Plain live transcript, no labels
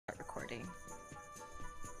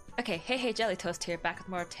Okay, hey Jelly Toast here, back with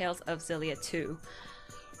more Tales of Xillia 2.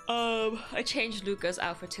 I changed Luca's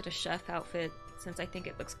outfit to the chef outfit since I think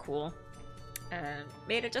it looks cool. And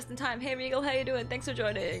made it just in time. Hey Regal, how you doing? Thanks for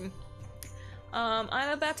joining.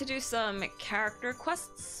 I'm about to do some character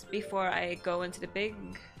quests before I go into the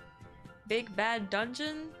big bad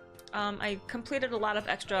dungeon. I completed a lot of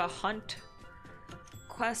extra hunt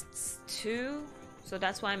quests too, so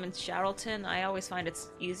that's why I'm in Charlton. I always find it's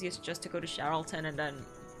easiest just to go to Charlton and then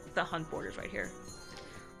the hunt board is right here.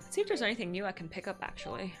 Let's see if there's anything new I can pick up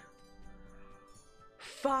actually.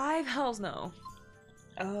 5? Hells no.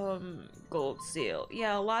 Gold seal.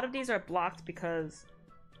 Yeah, a lot of these are blocked because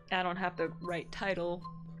I don't have the right title.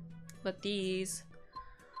 But these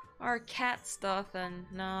are cat stuff, and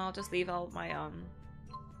no, I'll just leave all my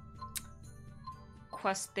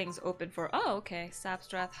quest things open for. Oh, okay.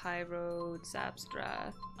 Sapstrath High Road,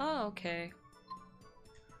 Sapstrath. Oh, okay.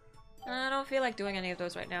 I don't feel like doing any of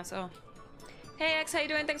those right now, so. Hey X, how you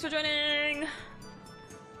doing? Thanks for joining!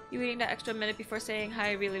 You waiting that extra minute before saying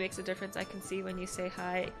hi really makes a difference. I can see when you say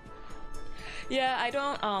hi. Yeah, I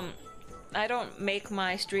don't make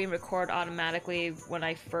my stream record automatically when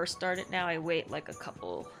I first start it now. I wait like a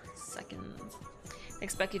couple seconds. I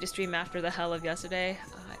expect you to stream after the hell of yesterday.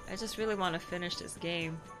 I just really want to finish this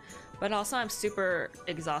game. But also I'm super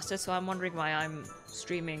exhausted, so I'm wondering why I'm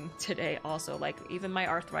streaming today also. Like, even my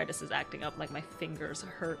arthritis is acting up, like my fingers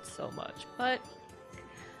hurt so much. But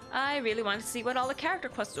I really wanted to see what all the character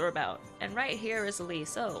quests are about. And right here is Elise,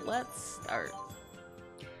 so let's start.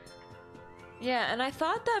 Yeah, and I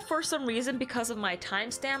thought that for some reason, because of my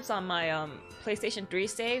timestamps on my PlayStation 3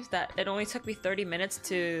 saves, that it only took me 30 minutes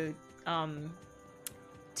to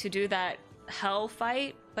do that hell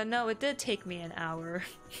fight. But no, it did take me an hour.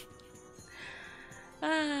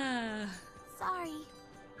 Sorry,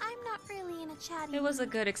 I'm not really in a chatty It was a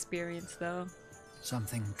good experience, though.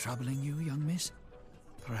 Something troubling you, young miss?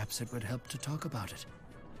 Perhaps it would help to talk about it.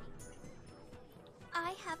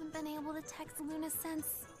 I haven't been able to text Luna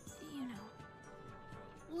since, you know.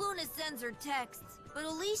 Luna sends her texts, but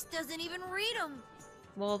Elise doesn't even read them.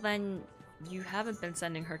 Well, then you haven't been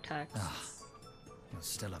sending her texts. You're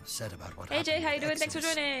still upset about what Hey happened. Jay, how you with doing? Thanks for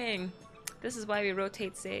Exodus. joining! This is why we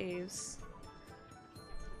rotate saves.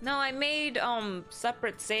 No, I made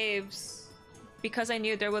separate saves because I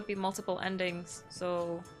knew there would be multiple endings,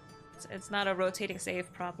 so it's not a rotating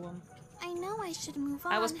save problem. I know I should move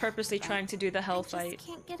on. I was purposely trying to do the hell I just fight.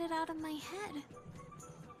 Can't get it out of my head.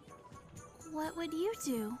 What would you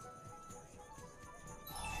do?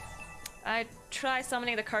 I try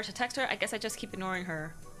summoning the card to text her. I guess I just keep ignoring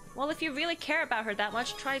her. Well, if you really care about her that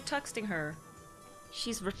much, try texting her.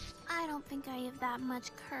 She's I don't think I have that much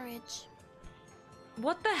courage.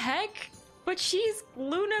 What the heck? But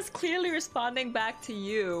Luna's clearly responding back to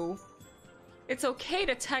you. It's okay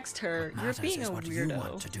to text her. What You're matters being is a what weirdo. you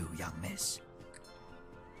want to do, young miss.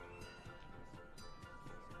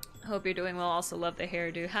 Hope you're doing well. Also love the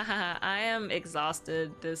hairdo. Haha, I am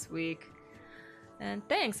exhausted this week. And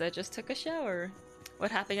thanks, I just took a shower. What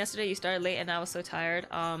happened yesterday? You started late and I was so tired.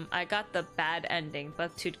 I got the bad ending,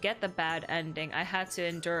 but to get the bad ending, I had to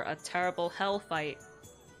endure a terrible hell fight.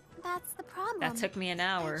 That's the problem. That took me an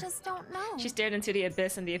hour. I just don't know. She stared into the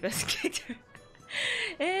abyss and the abyss kicked her.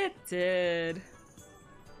 It did.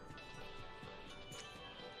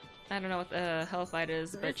 I don't know what the hell fight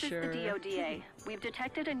is, but sure. This is the DODA. We've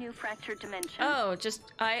detected a new fractured dimension. Oh,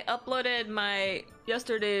 I uploaded my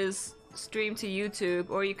yesterday's stream to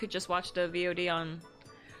YouTube, or you could just watch the VOD on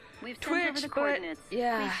We've sent Twitch, over the but coordinates.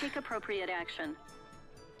 yeah. Please take appropriate action.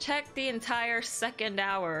 Check the entire second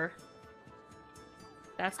hour.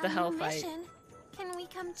 That's the hell fight. Mission. Can we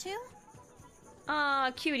come too?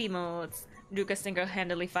 Ah, cutie modes. Luca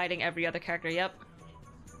single-handedly fighting every other character, yep.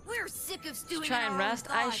 We're sick of stewing Try and rest?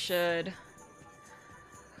 I should.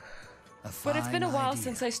 But it's been a while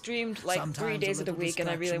since I streamed like Sometimes 3 days a of the little week, and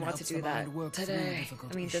I really distraction want to helps do the that mind work through today.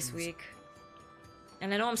 difficult I mean, this issues. week.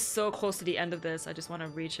 And I know I'm so close to the end of this, I just want to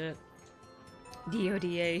reach it.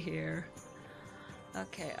 DODA here.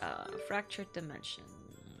 Okay, fractured dimension.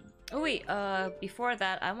 Oh wait, before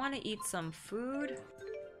that, I want to eat some food.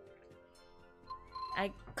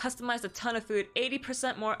 I customized a ton of food.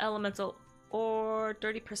 80% more elemental ore,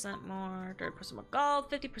 30% more gold,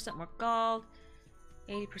 50% more gold,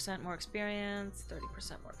 80% more experience,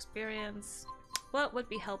 30% more experience. What would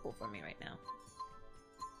be helpful for me right now?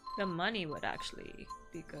 The money would actually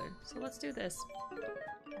be good. So let's do this.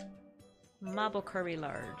 Marble curry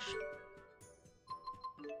large.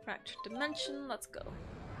 Fractured dimension, let's go.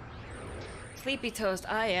 Sleepy toast,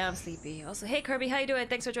 I am sleepy. Also, hey Kirby, how you doing?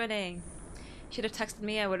 Thanks for joining. Should have texted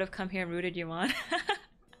me, I would have come here and rooted you on.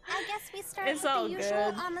 I guess we started It's all The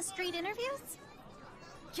usual good. on-the-street interviews?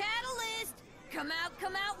 Catalyst! Come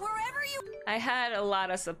out, wherever you... I had a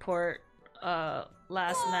lot of support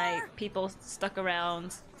last night. People stuck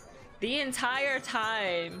around the entire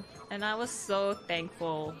time, and I was so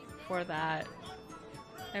thankful for that.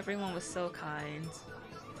 Everyone was so kind.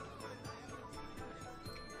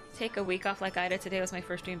 Take a week off like I did. Today was my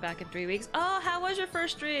first stream back in 3 weeks. Oh, how was your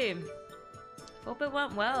first stream? Hope it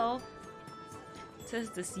went well. 'Tis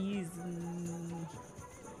the season.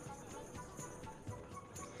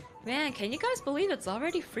 Man, can you guys believe it's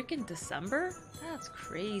already freaking December? That's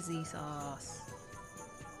crazy sauce.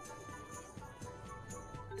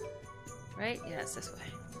 Right? Yeah, it's this way.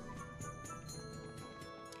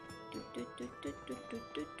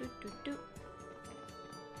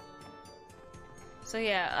 So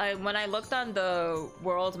yeah, when I looked on the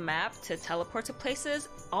world map to teleport to places,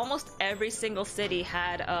 almost every single city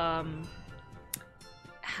had a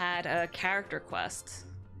character quest.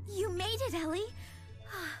 You made it, Ellie.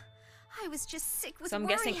 I was just sick with So I'm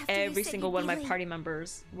worry guessing after you every said single you'd one of be my late. party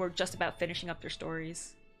members were just about finishing up their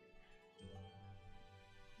stories.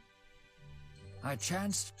 I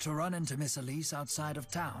chanced to run into Miss Elise outside of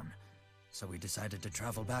town, so we decided to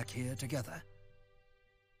travel back here together.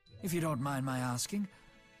 If you don't mind my asking,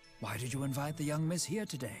 why did you invite the young miss here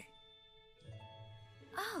today?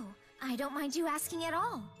 Oh, I don't mind you asking at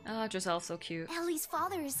all. Oh, Drizel's so cute. Ellie's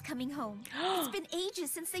father is coming home. It's been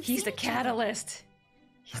ages since they've He's seen the each other. catalyst.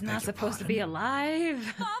 He's I beg not your supposed to be pardon? alive.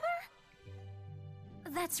 Father?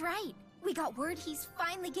 That's right. We got word he's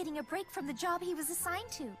finally getting a break from the job he was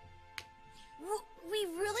assigned to. We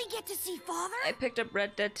really get to see Father? I picked up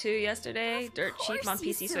Red Dead 2 yesterday, dirt cheap on course,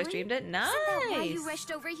 you PC, so I silly. streamed it. Isn't that why you Nice.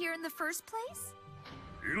 rushed over here in the first place?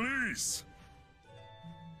 Elise!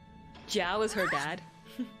 Jiao is her dad.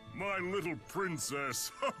 My little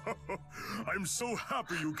princess! I'm so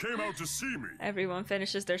happy you came out to see me! Everyone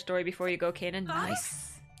finishes their story before you go, Kanan.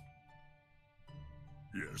 Nice.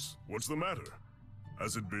 Yes, what's the matter?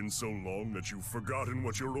 Has it been so long that you've forgotten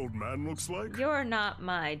what your old man looks like? You're not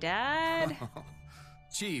my dad.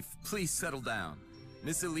 Chief, please settle down.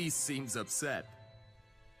 Miss Elise seems upset.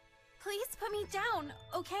 Please put me down,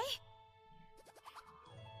 okay?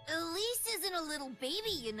 Elise isn't a little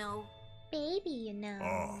baby, you know. Baby, you know.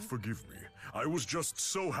 Ah, forgive me. I was just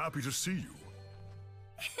so happy to see you.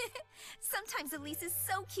 Sometimes Elise is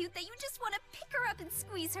so cute that you just want to pick her up and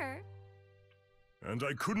squeeze her. And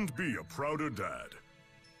I couldn't be a prouder dad.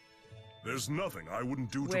 There's nothing I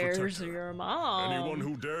wouldn't do to protect Where's her. your mom? Anyone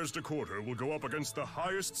who dares to court her will go up against the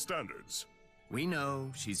highest standards. We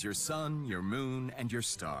know she's your sun, your moon, and your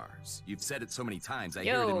stars. You've said it so many times, I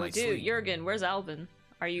hear it in Yo, my dude, sleep. Jurgen, where's Alvin?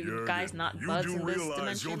 Are you Jurgen, guys not you buds do in this realize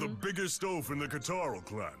dimension? you're the biggest oaf in the Kataro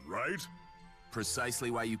clan, right?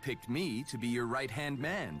 Precisely why you picked me to be your right-hand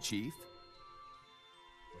man, Chief.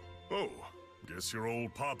 Oh, guess your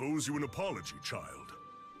old pop owes you an apology, child.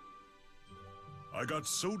 I got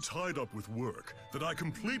so tied up with work that I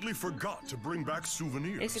completely forgot to bring back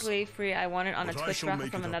souvenirs. Basically, free. I won it on a But I Twitch shall raffle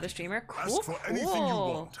make from it up another to you. streamer. Ask Cool, for anything you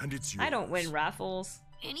cool. want, and it's I don't yours. win raffles.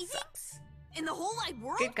 Anything? In the whole wide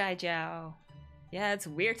world? Good guy, Jiao. Yeah, it's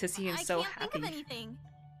weird to see him I so can't happy. think of anything.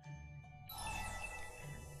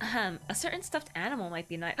 A certain stuffed animal might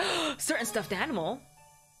be nice. Certain stuffed animal?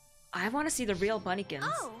 I want to see the real bunnykins.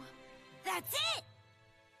 Oh, that's it!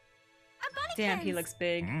 A bunnykins! Damn, he looks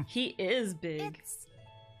big. He is big.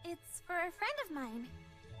 It's for a friend of mine.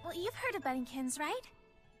 Well, you've heard of bunnykins, right?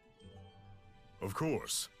 Of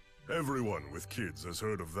course. Everyone with kids has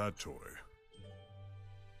heard of that toy.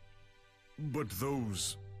 But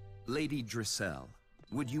those... Lady Drizel,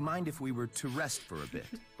 would you mind if we were to rest for a bit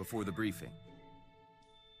before the briefing?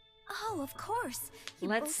 Oh, of course. You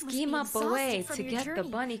Let's both must scheme be up a exhausted way from to your get the journey.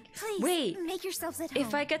 bunny. Please, Wait, make yourselves at home.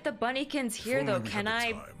 if I get the bunnykins here, If though, only we can had the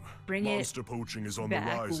I time. bring it Monster poaching is on back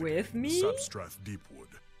the rise with again in me? Sapstrath Deepwood.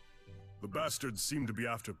 The bastards seem to be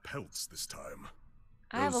after pelts this time.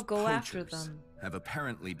 I will Those go after poachers them. have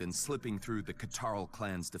apparently been slipping through the Katarl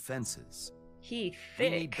clan's defenses. He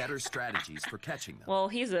We need thick. better strategies for catching them. Well,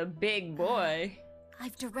 he's a big boy.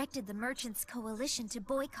 I've directed the Merchants Coalition to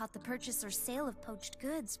boycott the purchase or sale of poached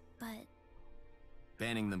goods, but...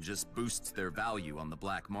 Banning them just boosts their value on the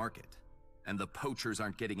black market. And the poachers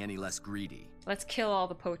aren't getting any less greedy. Let's kill all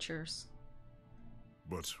the poachers.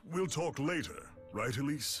 But we'll talk later, right,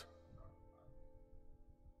 Elise?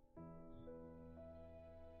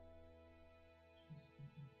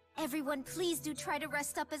 Everyone, please do try to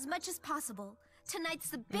rest up as much as possible. Tonight's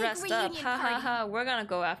the big Rest up. reunion Ha ha party. ha. We're gonna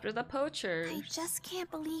go after the poachers. I just can't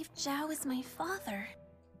believe Zhao is my father.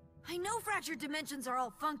 I know fractured dimensions are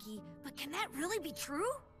all funky, but can that really be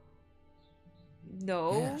true?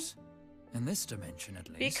 No. Yes. In this dimension, at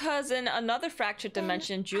least. Because in another fractured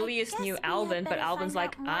dimension, Julius knew guess we Alvin, had but better Alvin's find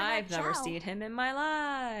like, out more about I've never Zhao." seen him in my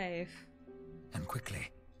life. And quickly,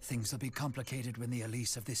 things will be complicated when the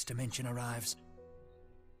Elise of this dimension arrives.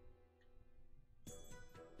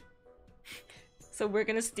 So we're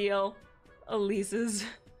gonna steal Elise's,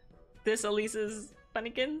 Elise's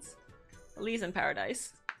Funnykins? Elise in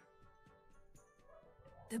paradise.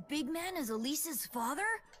 The big man is Elise's father?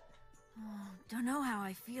 Oh, don't know how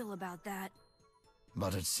I feel about that.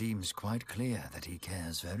 But it seems quite clear that he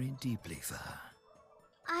cares very deeply for her.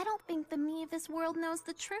 I don't think the me of this world knows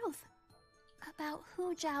the truth about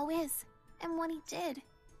who Zhao is and what he did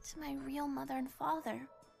to my real mother and father.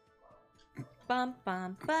 Bum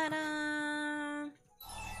bum ba-dum.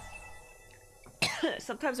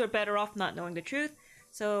 Sometimes we're better off not knowing the truth.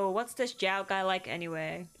 So what's this Zhao guy like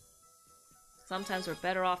anyway? Sometimes we're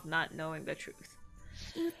better off not knowing the truth.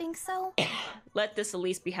 You think so? Let this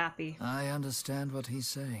Elise be happy. I understand what he's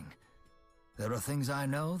saying. There are things I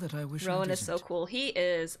know that I wish Rowan I is didn't. so cool. He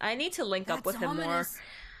is. I need to link up with him more ominous.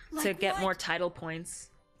 to Like get what? more title points.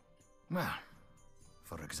 Well,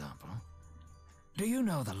 for example, do you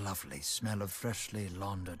know the lovely smell of freshly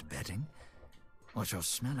laundered bedding? What you're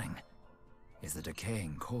smelling is the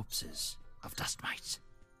decaying corpses of dust mites.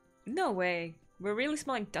 No way. We're really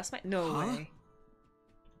smelling dust mite? No way.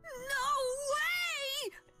 No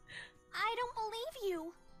way! I don't believe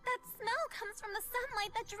you. That smell comes from the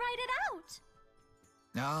sunlight that dried it out.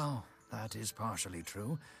 Oh, that is partially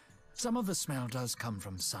true. Some of the smell does come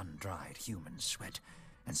from sun-dried human sweat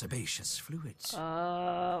and sebaceous fluids.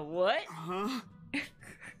 What?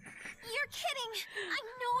 You're kidding. I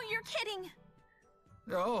know you're kidding.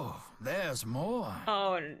 Oh, there's more.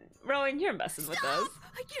 Oh, Rowan, you're messing with us.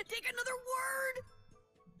 I can't take another word!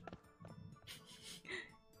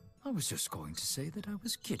 I was just going to say that I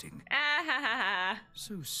was kidding. Ah ha ha ha.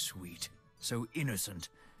 So sweet, so innocent,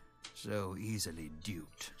 so easily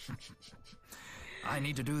duped. I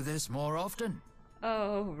need to do this more often.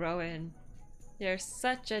 Oh, Rowan. You're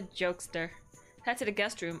such a jokester. Head to the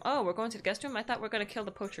guest room. Oh, we're going to the guest room? I thought we were gonna kill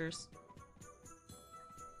the poachers.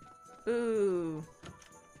 Ooh.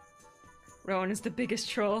 Rowan is the biggest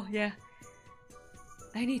troll, yeah.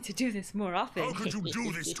 I need to do this more often. How could you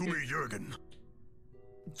do this to me, Jurgen?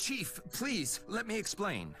 Chief, please, let me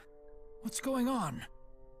explain. What's going on?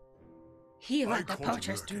 He I let the caught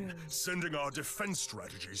poachers through. Jurgen sending our defense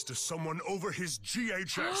strategies to someone over his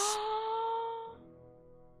GHS.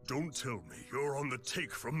 Don't tell me you're on the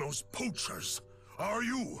take from those poachers, are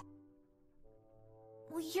you?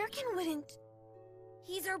 Well, Jurgen wouldn't.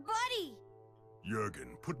 He's our buddy!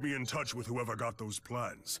 Jurgen, put me in touch with whoever got those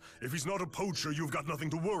plans. If he's not a poacher, you've got nothing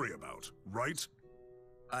to worry about, right?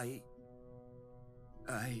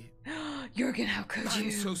 Jurgen, how could you?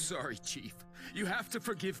 I'm so sorry, Chief. You have to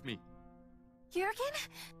forgive me. Jurgen?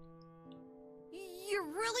 You're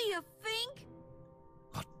really a fink?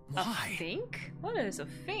 But A why? fink? What is a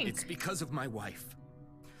fink? It's because of my wife.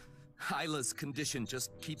 Hyla's condition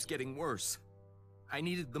just keeps getting worse. I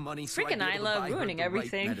needed the money so Freaking I'd be able Hyla to buy her ruining the right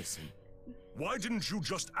everything. medicine. Why didn't you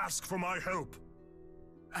just ask for my help?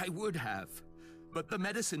 I would have, but the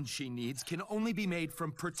medicine she needs can only be made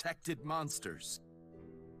from protected monsters.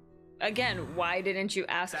 Again, why didn't you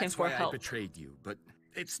ask him That's for why help? I betrayed you, but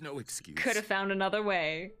it's no excuse. Could have found another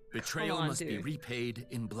way. Betrayal Come on, must be dude. repaid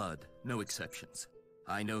in blood, no exceptions.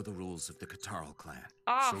 I know the rules of the Katarl clan.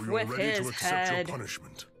 Off So you're with ready his to accept head. your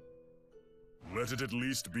punishment. Let it at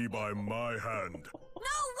least be by my hand.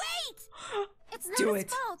 No, wait! It's not Do his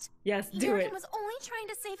it. fault. Yes, do Jurgen it. was only trying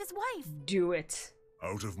to save his wife. Do it.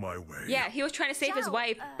 Out of my way. Yeah, he was trying to save his Zhao,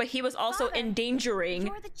 wife, but he was also father, endangering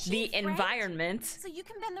you're the chief, the right? environment. So you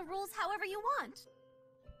can bend the rules however you want.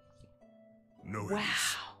 No, Wow.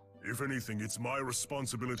 Elise. If anything, it's my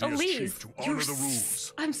responsibility as Elise, chief to you're honor the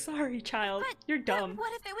rules. I'm sorry, child. But You're dumb. But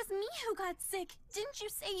what if it was me who got sick? Didn't you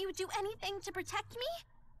say you'd do anything to protect me?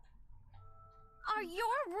 Are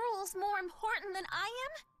your rules more important than I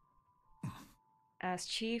am? As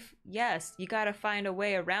chief, yes, you gotta find a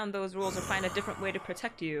way around those rules or find a different way to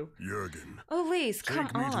protect you. Jurgen, Elise, take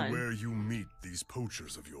come me on. to where you meet these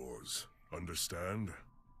poachers of yours. Understand?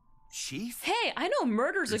 Chief? Hey, I know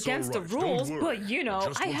murder's It's against all right, the don't rules, worry. but you know,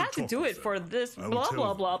 just I want had to talk do with it for them. this I'll blah tell blah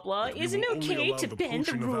them blah blah. that we Isn't will it only okay allow to the bend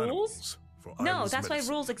the poaching of rules? animals for No, Isla's that's why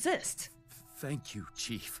medicine. rules exist. Thank you,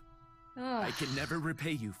 Chief. Ugh, I can never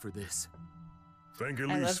repay you for this. Thank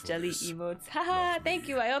Elise I love for jelly this. emotes. Haha, Love thank me.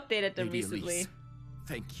 you. I updated them Lady recently. Elise,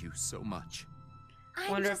 thank you so much.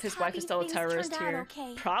 I'm Wonder if just his wife happy is still a things terrorist turned out here.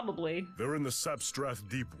 okay. Probably. They're in the Sapstrath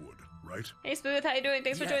Deepwood, right? Hey Smooth, how you doing?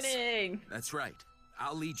 Thanks for Yes. joining. That's right.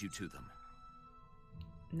 I'll lead you to them.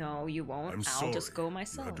 No, you won't. I'm I'll sorry just go you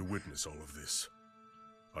myself. had to witness all of this.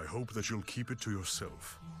 I hope that you'll keep it to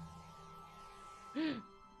yourself.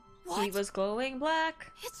 He was glowing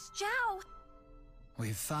black. It's Zhao.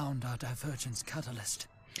 We've found our divergence catalyst.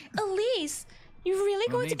 Elise, you really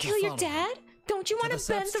We'll going to need to kill your follow dad? Don't you want to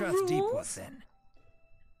bend the Substrath Deepwood, rules? then.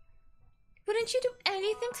 Wouldn't you do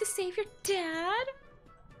anything to save your dad?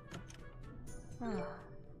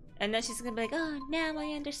 And then she's gonna be like, oh, now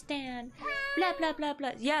I understand. Blah, blah, blah,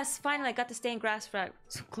 blah. Yes, finally I got the stained glass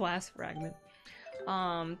fragment.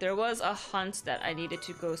 There was a hunt that I needed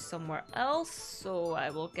to go somewhere else, so I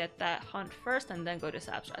will get that hunt first and then go to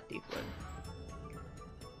Substrath Deepwood.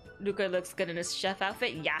 Luca looks good in his chef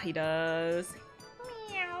outfit. Yeah, he does.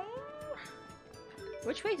 Meow.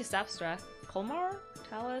 Which way to Substrath? Colmar?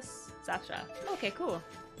 Talus? Substrath. Okay, cool.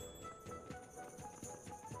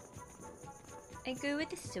 I go with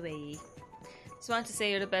this way. Just wanted to say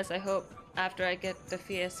you're the best. I hope after I get the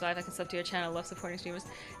PS5 I can sub to your channel. Love supporting streamers.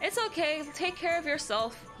 It's okay. Take care of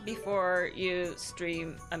yourself before you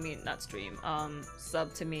stream. I mean, not stream.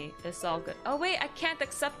 Sub to me. It's all good. Oh wait, I can't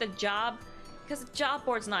accept the job because the job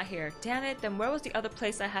board's not here. Damn it. Then where was the other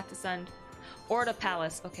place I had to send? Orda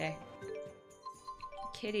Palace. Okay.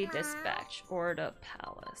 Kitty Dispatch. Orda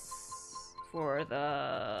Palace. For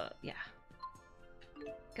the... yeah.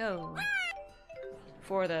 Go.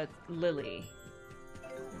 For the Lily.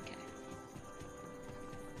 Okay.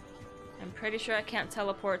 I'm pretty sure I can't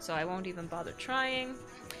teleport, so I won't even bother trying.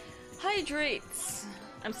 Hydrates!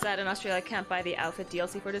 I'm sad in Australia I can't buy the outfit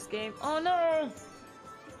DLC for this game. Oh no!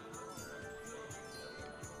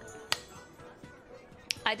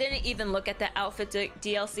 I didn't even look at the outfit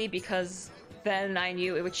DLC because then I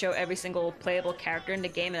knew it would show every single playable character in the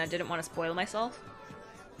game and I didn't want to spoil myself.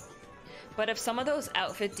 But if some of those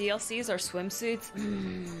outfit DLCs are swimsuits,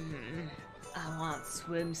 I want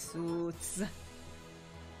swimsuits.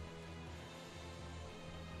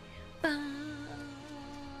 I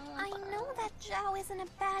know that Zhao isn't a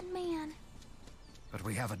bad man. But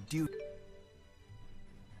we have a duty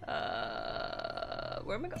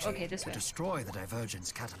Where am I going? Okay, this to way. destroy the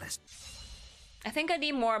divergence catalyst. I think I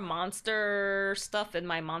need more monster stuff in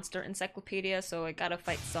my monster encyclopedia, so I gotta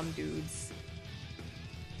fight some dudes.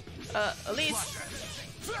 Elise!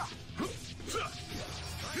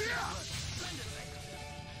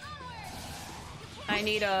 I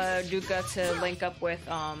need Duca to link up with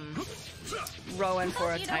Rowan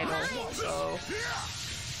for a title, so...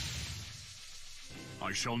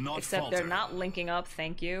 I shall not Except falter. they're not linking up,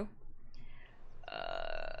 thank you.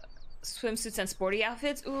 Swimsuits and sporty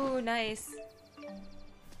outfits? Ooh, nice.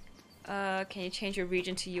 Can you change your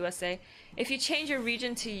region to USA? If you change your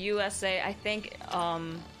region to USA, I think,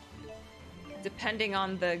 depending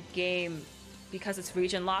on the game, because it's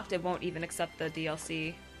region locked, it won't even accept the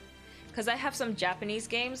DLC. Because I have some Japanese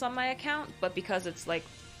games on my account, but because it's like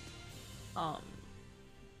I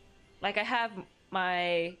have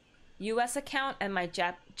my US account and my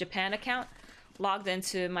Japan account logged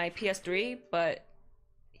into my PS3, but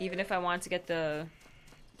even if I wanted to get the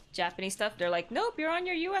Japanese stuff, they're like, nope, you're on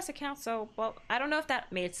your US account, so, well, I don't know if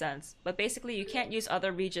that made sense, but basically you can't use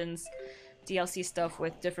other regions' DLC stuff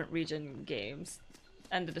with different region games.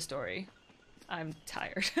 End of the story. I'm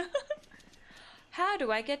tired. How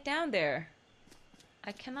do I get down there?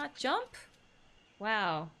 I cannot jump?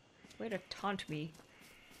 Wow. Way to taunt me.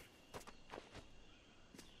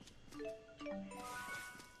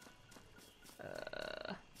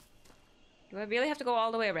 Do I really have to go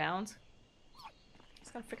all the way around?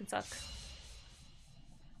 It's gonna freaking suck.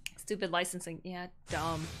 Stupid licensing. Yeah,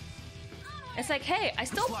 dumb. It's like, hey, I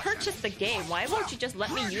still purchased the game. Why won't you just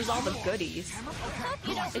let me use all the goodies?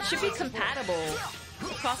 It should be compatible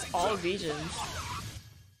across all regions.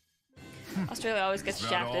 Australia always gets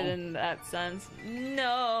shafted in that sense.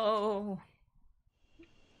 No.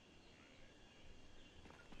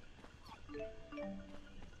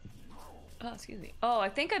 Oh, excuse me. Oh, I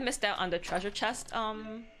think I missed out on the treasure chest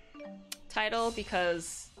title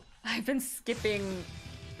because I've been skipping,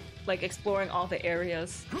 like, exploring all the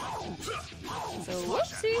areas. So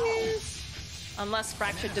whoopsies! Unless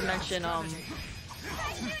fractured dimension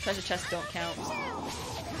treasure chests don't count.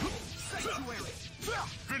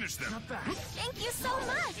 Finish them! Thank you so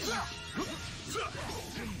much!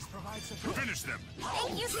 Finish them!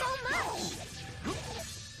 Thank you so much!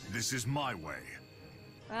 This is my way.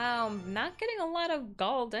 Wow, I'm not getting a lot of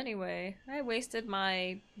gold anyway. I wasted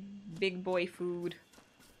my big boy food.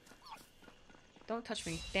 Don't touch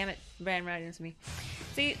me. Damn it. Ran right into me.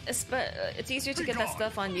 See, it's easier to get that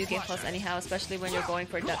stuff on New Game Plus anyhow, especially when you're going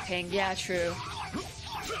for debt paying. Yeah, true.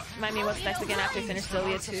 Remind me what's next again after we finish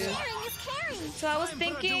Xillia 2. So I was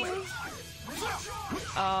thinking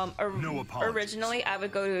No apologies. Originally I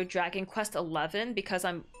would go to Dragon Quest 11 because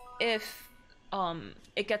if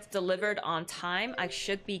it gets delivered on time, I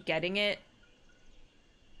should be getting it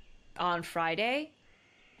on Friday.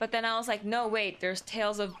 But then I was like, no, wait, there's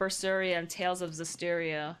Tales of Berseria and Tales of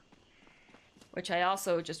Zestiria, which I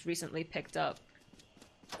also just recently picked up.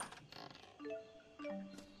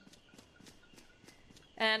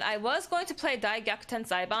 And I was going to play Daigakuten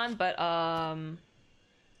Saiban, but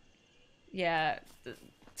yeah,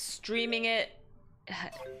 streaming it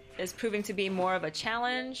is proving to be more of a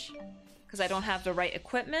challenge because I don't have the right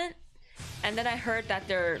equipment. And then I heard that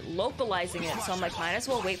they're localizing it, so I'm like, might as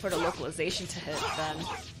well wait for the localization to hit then.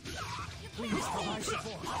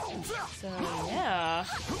 So yeah.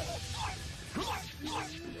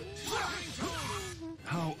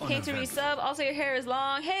 Came to resub. Also, your hair is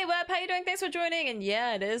long. Hey, Web, how you doing? Thanks for joining. And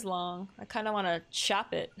yeah, it is long. I kind of want to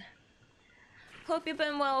chop it. Hope you've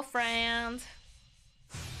been well, friend.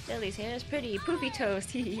 Lily's hair is pretty. Poofy toast.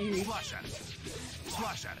 Flash at it.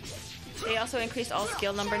 Flash at it. They also increased all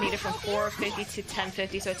skill number needed from 450 to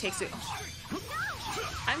 1050, so it takes it.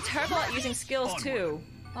 I'm terrible at using skills too.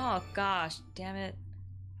 Oh gosh, damn it.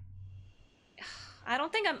 I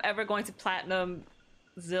don't think I'm ever going to platinum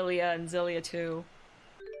Xillia and Xillia 2.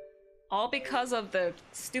 All because of the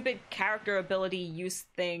stupid character ability use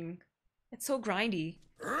thing. It's so grindy.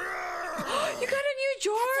 You got a new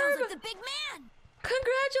Jorb! Sounds like the big man!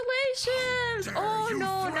 Congratulations! Oh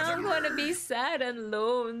no, now I'm going to be sad and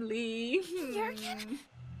lonely. Jurgen?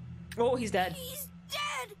 Oh, he's dead. He's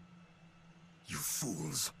dead! You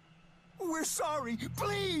fools. We're sorry,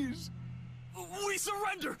 please! We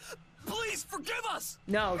surrender! Please forgive us!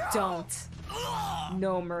 No, don't.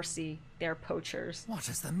 No mercy. They're poachers. What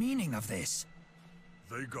is the meaning of this?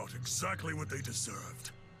 They got exactly what they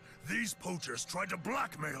deserved. These poachers tried to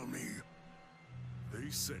blackmail me. They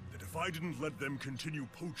said that if I didn't let them continue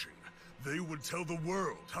poaching, they would tell the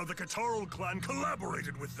world how the Catarl clan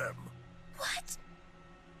collaborated with them. What?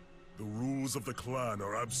 The rules of the clan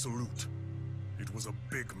are absolute. It was a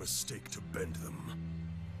big mistake to bend them.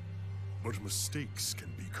 But mistakes can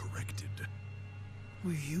be corrected.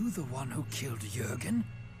 Were you the one who killed Jurgen?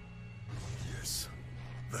 Yes,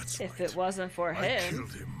 that's If right. it wasn't for I him,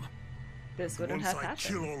 killed him. this wouldn't Once have I happened.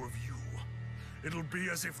 kill all of you, it'll be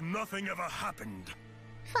as if nothing ever happened.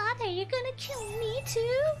 Father, you're gonna kill me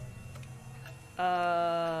too?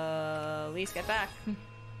 Elise, get back.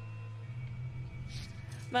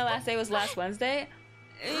 My last day was last Wednesday.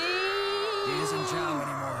 He isn't Zhao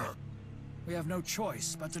anymore. We have no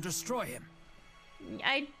choice but to destroy him.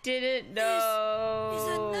 I didn't It's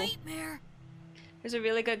know. a nightmare. There's a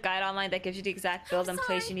really good guide online that gives you the exact build and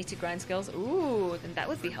place you need to grind skills. Ooh, then that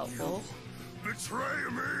would be helpful. Betray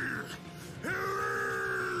me!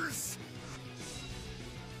 Elise!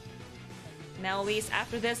 Now, Elise,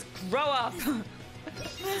 after this, grow up.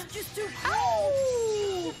 It's just too I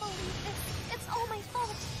can't believe this. It's all my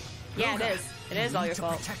fault. Yeah, it is. It is all your to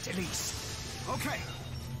fault. protect Elise. Okay.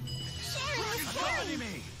 Sharon is killing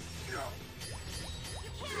me.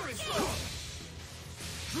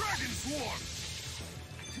 Dragon Swarm!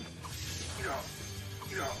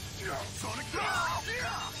 Sonic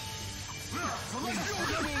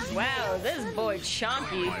Wow, this boy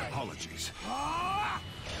chonky. My apologies.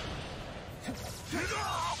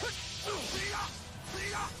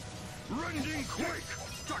 Rending Quake!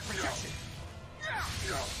 Dark Projection!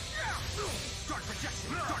 Dark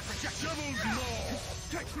Projection! Dark Projection! Devil's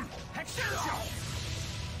Maw! Extension!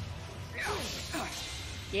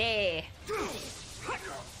 Yeah.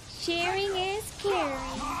 Sharing is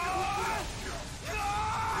caring.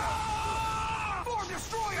 Form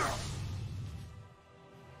Destroyer!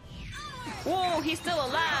 Whoa, he's still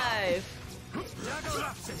alive. Please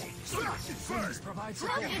provide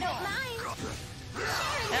support. Hope you don't mind.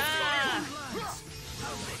 Ah.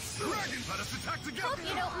 Dragon let us attack together! Hope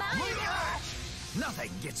you don't mind.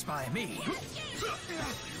 Nothing gets by me.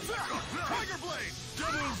 Tiger Blade!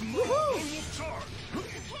 Devil's Maw! Wolf Charge!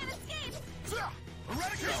 Can't escape.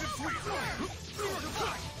 Eradication Sweep!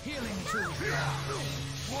 Healing too.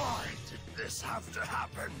 Why did this have to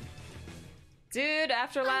happen? Dude,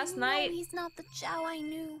 after last I know night, he's not the Zhao I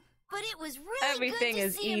knew. But it was really Everything good to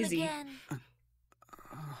is see him easy. again.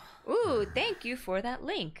 ooh, thank you for that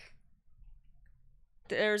link.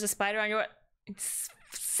 There's a spider on your...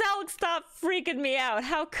 Selk, stop freaking me out.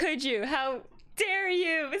 How could you? How dare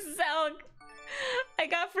you, Selk? I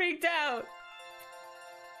got freaked out.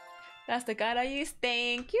 That's the guide I use.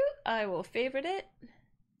 Thank you. I will favorite it.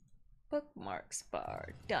 Bookmarks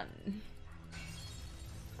bar. Done.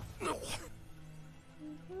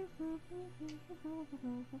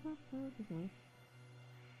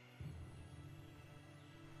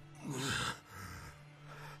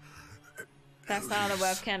 That's not on the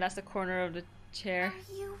webcam, that's the corner of the chair.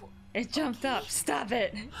 Are you It jumped up. Stop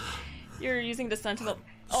it. You're using the sentinel.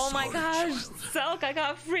 Oh my Sorry, gosh, child. Selk, I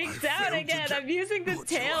got freaked I out failed to again. get I'm using the what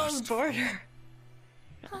you tails asked for. border.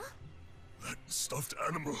 That stuffed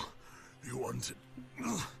animal you wanted.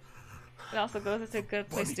 It also goes into a good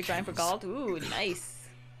place Bunny to grind for kittens. gold. Ooh, nice.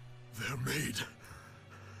 They're made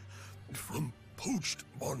from poached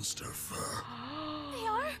monster fur. They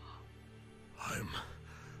are? I'm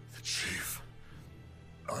the chief.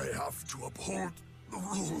 I have to uphold the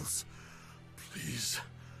rules. Please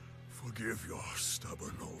forgive your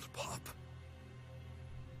stubborn old pop.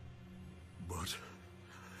 But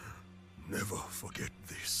never forget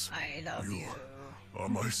this. I love You are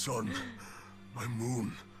my sun, my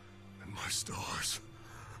moon, and my stars.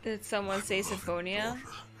 Did someone say Beloved Symphonia?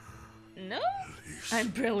 daughter, No? Elise. I'm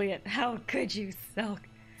brilliant. How could you, Selk?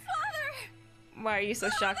 Father! Why are you so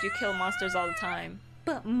shocked you kill monsters all the time?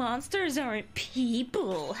 But monsters aren't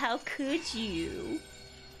people. How could you?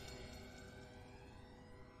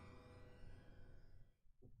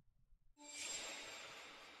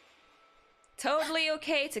 Totally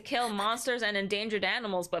okay to kill monsters and endangered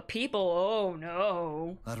animals, but people, oh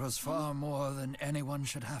no. That was far more than anyone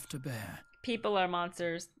should have to bear. People are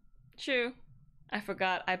monsters. True. I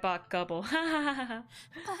forgot I bought Gubble.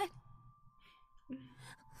 But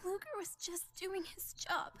Luger was just doing his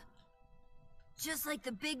job. Just like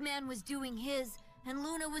the big man was doing his, and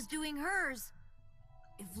Luna was doing hers.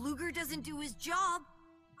 If Luger doesn't do his job,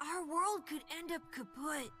 our world could end up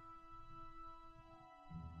kaput.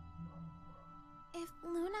 If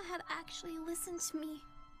Luna had actually listened to me,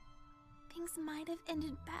 things might have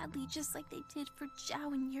ended badly just like they did for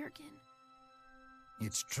Zhao and Jurgen.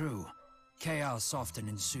 It's true. Chaos often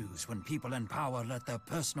ensues when people in power let their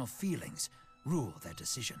personal feelings rule their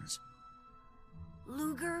decisions.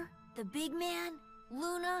 Luger, the big man,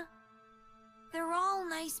 Luna, they're all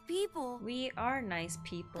nice people. We are nice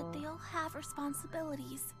people. But they all have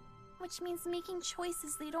responsibilities, which means making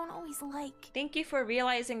choices they don't always like. Thank you for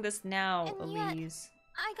realizing this now, And yet- Elise.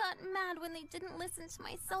 I got mad when they didn't listen to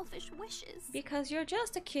my selfish wishes. Because you're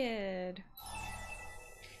just a kid.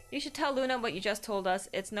 You should tell Luna what you just told us.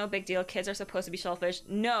 It's no big deal. Kids are supposed to be selfish.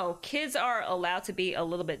 No, kids are allowed to be a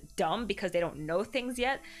little bit dumb because they don't know things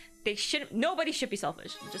yet. They shouldn't. Nobody should be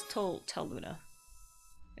selfish. Just tell Luna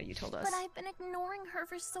that you told us. But I've been ignoring her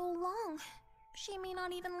for so long. She may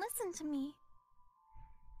not even listen to me.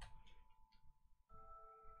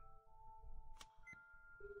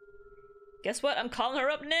 Guess what? I'm calling her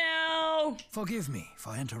up now. Forgive me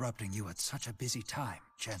for interrupting you at such a busy time,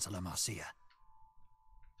 Chancellor Marcia.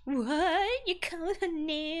 What? You calling her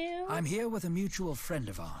now? I'm here with a mutual friend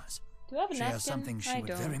of ours. Do I have a She napkin? has something she I would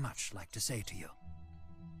don't. very much like to say to you.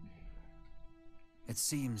 It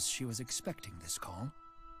seems she was expecting this call.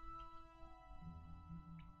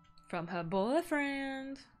 From her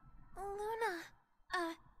boyfriend.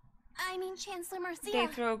 Luna, I mean Chancellor Marcia. They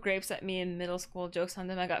throw grapes at me in middle school. Jokes on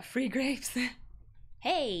them. I got free grapes.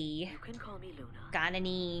 Hey, You can call me Luna. got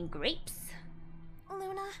any grapes?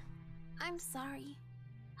 Luna, I'm sorry.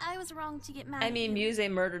 I was wrong to get mad I at mean, you. Muse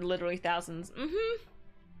murdered literally thousands.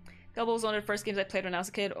 Gubble was one of the first games I played when I was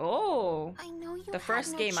a kid. Oh, I know you the had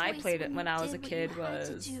first no game I choice played when when you I was a did what kid you had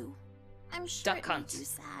to was do. I'm sure Duck it made Hunt. you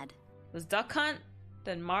sad. It was Duck Hunt,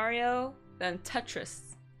 then Mario, then Tetris.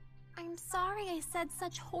 I'm sorry I said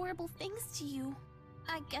such horrible things to you.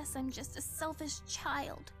 I guess I'm just a selfish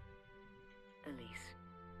child. Elise,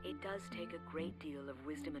 it does take a great deal of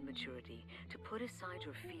wisdom and maturity to put aside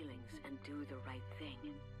your feelings and do the right thing.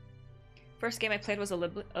 First game I played was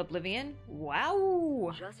Oblivion.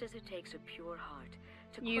 Wow! Just as it takes a pure heart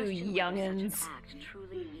to You question whether youngins. such an act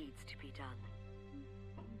truly needs to be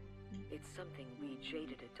done. It's something we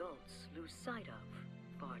jaded adults lose sight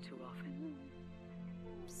of far too often.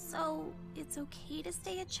 So, it's okay to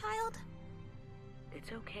stay a child?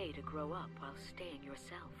 It's okay to grow up while staying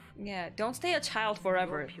yourself. Yeah, don't stay a child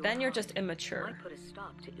forever. Your pure Then you're heart just immature. might put a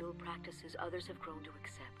stop to ill practices others have grown to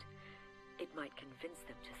accept. It might convince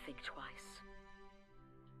them to think twice.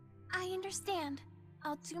 I understand.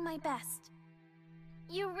 I'll do my best.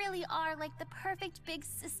 You really are like the perfect big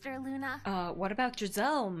sister, Luna. What about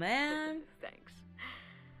Giselle, man? Thanks.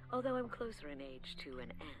 Although I'm closer in age to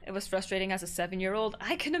an aunt. It was frustrating as a 7-year-old.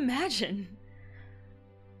 I can imagine.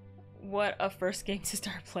 What a first game to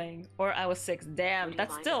start playing. Or I was 6. Damn, Would you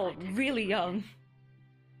that's mind still if I text really you young. again?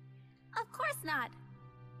 Of course not.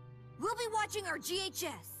 We'll be watching our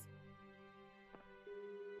GHS.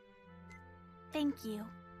 Thank you.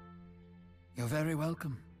 You're very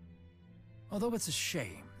welcome. Although it's a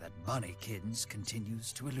shame that Bunny Kittens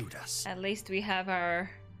continues to elude us. At least we have our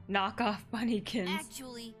Knockoff bunnykins.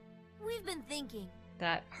 Actually, we've been thinking.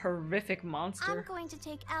 That horrific monster. I'm going to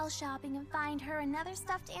take Elle shopping and find her another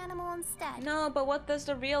stuffed animal instead. No, but what does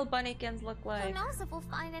the real bunnykins look Who like? knows if we'll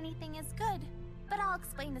find anything as good? But I'll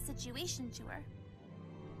explain the situation to her.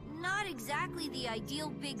 Not exactly the ideal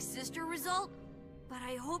big sister result, but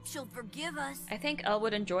I hope she'll forgive us. I think Elle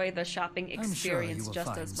would enjoy the shopping I'm sure you experience will just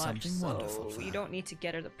find as much, something wonderful so for you her. don't need to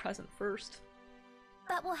get her the present first.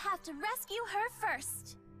 But we'll have to rescue her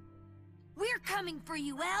first. We're coming for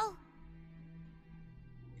you, Elle.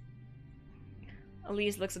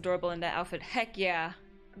 Elise looks adorable in that outfit. Heck yeah.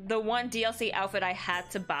 The one DLC outfit I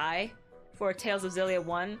had to buy for Tales of Xillia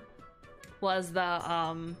 1 was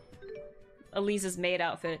the, Elise's maid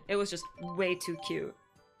outfit. It was just way too cute.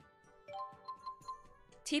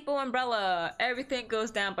 Tipo umbrella. Everything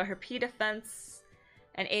goes down, but her P defense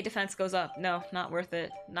and A defense goes up. No, not worth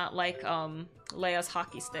it. Not like, Leia's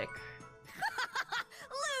hockey stick.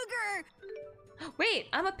 Luger! Wait,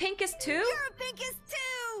 I'm a Pincus too? You're a Pincus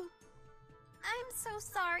too! I'm so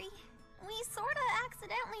sorry. We sorta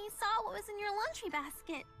accidentally saw what was in your laundry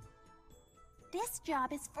basket. This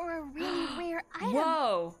job is for a really rare item.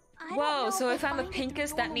 Whoa! I don't Whoa, know so if if we'll I'm a find it through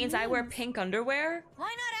Pincus, that normal means I wear means. pink underwear? Why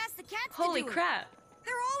not ask the cats Holy to do crap! it?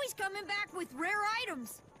 They're always coming back with rare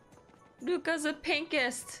items. Luca's a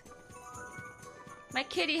Pinkist! My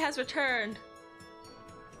kitty has returned!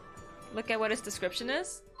 Look at what its description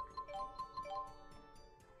is.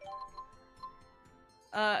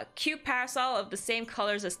 Cute parasol of the same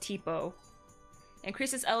colors as Tipo.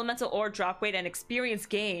 Increases elemental ore drop rate and experience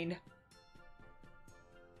gain.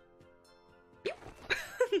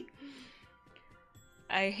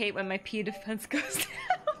 I hate when my P defense goes down.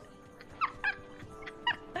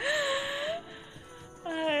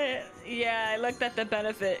 Yeah, I looked at the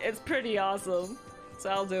benefit. It's pretty awesome. So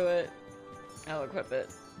I'll do it. I'll equip it.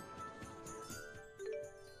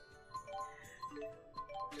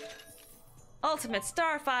 Ultimate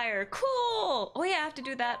Starfire! Cool! Oh yeah, I have to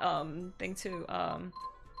do that, thing too.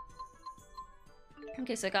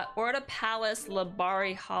 Okay, so I got Orda Palace,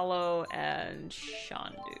 Labari Hollow, and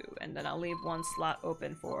Shandu. And then I'll leave one slot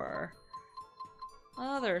open for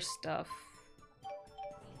other stuff.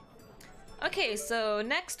 Okay, so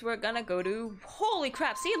next we're gonna go to... Holy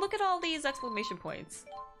crap, see, look at all these exclamation points.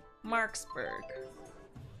 Marksburg.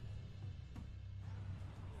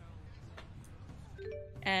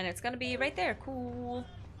 And it's gonna be right there, cool.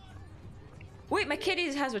 Wait, my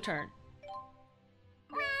kitty has returned.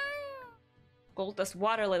 Gold Dust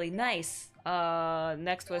Water Lily, nice.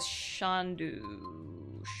 Next was Shandu.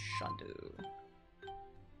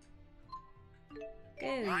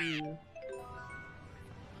 Go.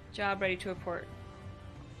 Job ready to report.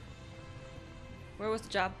 Where was the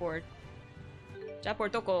job board? Job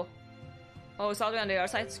board doko. Oh, it's all the way on the other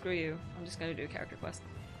side? Screw you. I'm just gonna do a character quest.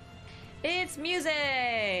 It's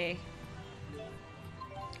music!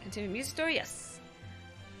 Continue music story? Yes.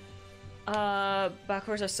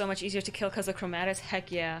 Backwards are so much easier to kill because of chromatics.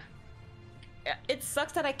 Heck yeah. It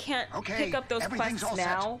sucks that I can't pick up those quests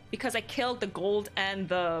now because I killed the gold and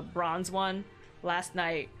the bronze one last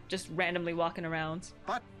night, just randomly walking around.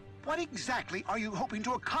 But what exactly are you hoping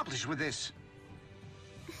to accomplish with this?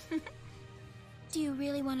 Do you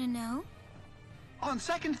really want to know? On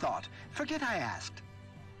second thought, forget I asked.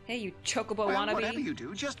 Hey, you chocobo Well, wannabe. whatever you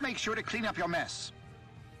do, just make sure to clean up your mess.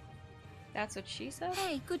 That's what she said?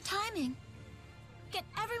 Hey, good timing. Get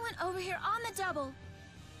everyone over here on the double.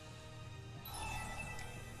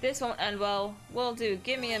 This won't end well. Will do.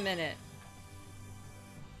 Give me a minute.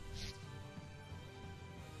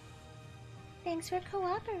 Thanks for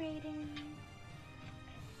cooperating.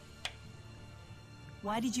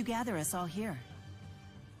 Why did you gather us all here?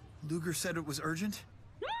 Luger said it was urgent?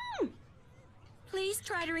 Please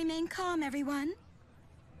try to remain calm, everyone.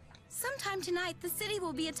 Sometime tonight, the city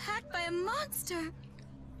will be attacked by a monster.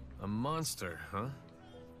 A monster, huh?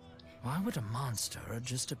 Why would a monster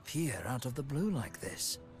just appear out of the blue like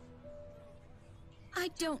this? I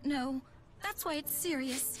don't know. That's why it's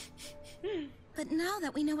serious. But now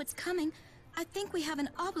that we know what's coming, I think we have an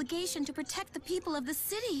obligation to protect the people of the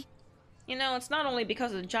city. You know, it's not only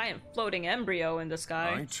because of the giant floating embryo in the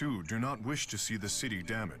sky. I, too, do not wish to see the city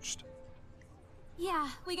damaged. Yeah,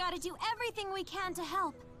 we gotta do everything we can to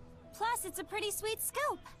help. Plus, it's a pretty sweet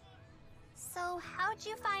scoop. So, how'd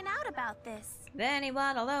you find out about this? Then he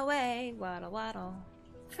waddled away, waddle waddle.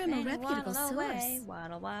 From a Then he reputable waddled away, source.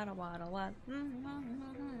 waddle waddle waddle waddle.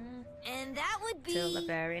 And that would be... Till the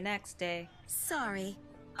very next day. Sorry.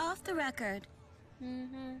 Off the record.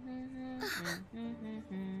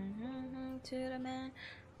 To the man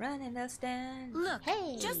running the stand. Look,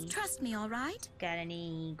 Hey. just trust me, all right? Got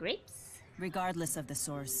any grapes? Regardless of the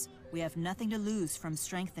source, we have nothing to lose from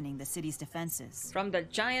strengthening the city's defenses. From the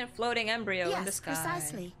giant floating embryo in the sky.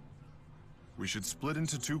 Precisely. We should split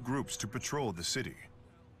into 2 groups to patrol the city.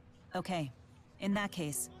 Okay, in that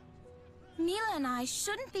case. Mila and I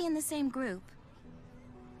shouldn't be in the same group.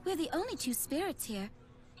 We're the only 2 spirits here.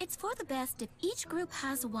 It's for the best if each group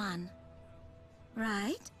has one.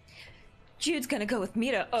 Right? Jude's gonna go with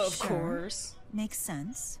Mira, of Sure. course. Makes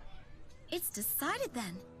sense. It's decided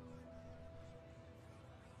then.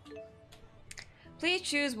 Please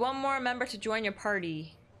choose one more member to join your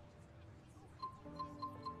party.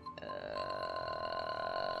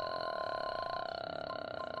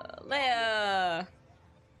 Leia!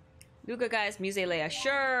 Luca guys, Muse Leia,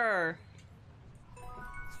 sure!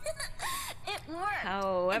 It worked.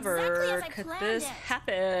 However, exactly as I could planned this it.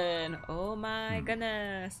 happen? Oh my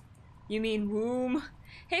goodness. You mean womb?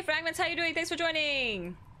 Hey Fragments, how you doing? Thanks for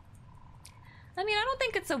joining! I mean, I don't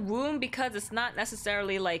think it's a womb because it's not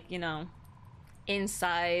necessarily like, you know,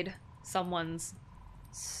 inside someone's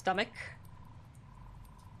stomach.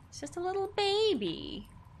 It's just a little baby.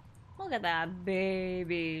 Look at that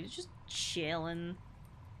baby. Just chilling.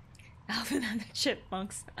 Alvin and the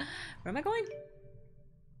Chipmunks. Where am I going?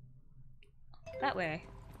 That way.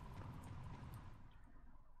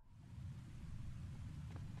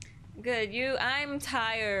 Good, I'm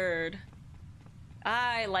tired.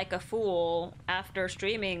 I, like a fool, after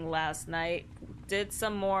streaming last night, did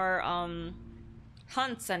some more,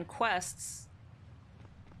 hunts and quests.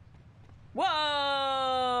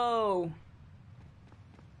 Whoa!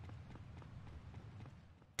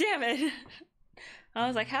 Damn it! I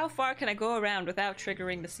was like, how far can I go around without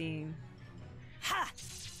triggering the scene? Ha!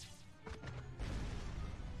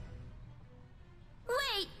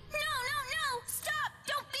 Wait! No! Stop!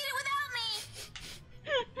 Don't beat it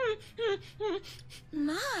without me!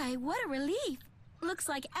 My, what a relief. Looks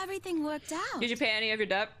like everything worked out. Did you pay any of your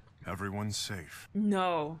debt? Everyone's safe.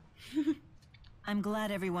 No. I'm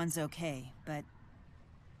glad everyone's okay, but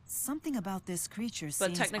something about this creature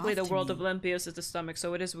seems But technically the off to world me. of Olympius is the stomach,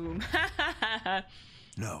 so it is womb.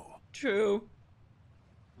 No. True.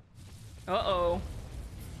 Uh-oh.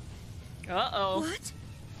 Uh-oh. What?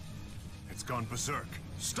 It's gone berserk.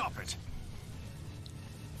 Stop it.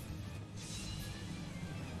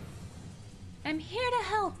 I'm here to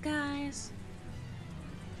help, guys.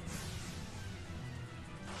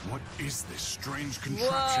 What is this strange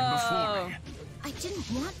contraption before me? I didn't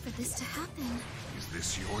want for this to happen. Is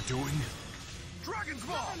this your doing? Dragon's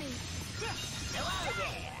Ball! Hello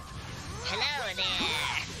there. Hello there.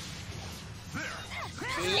 There!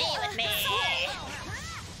 Play with me.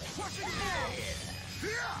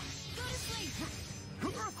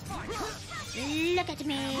 Look at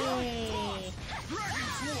me.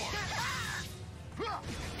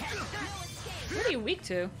 What are you weak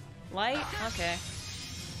to? Light? Okay.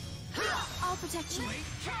 I'll protect you.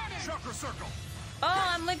 Chakra Circle! Oh,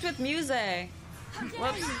 I'm linked with Muse.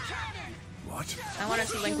 Whoops. What? I wanted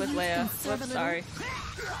to link with Leia. Whoops, sorry.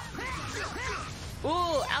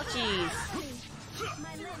 Ooh, ouchies.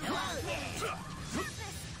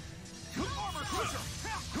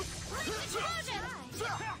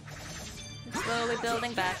 Slowly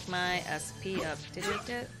building back my SP up. Did it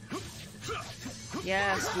do?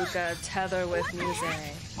 Yes, Luca, tether with Muse.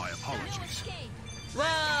 My apologies.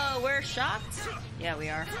 Whoa, we're shocked? Yeah, we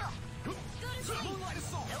are.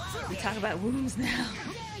 We talk about wombs now.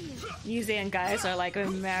 Muse and guys are like,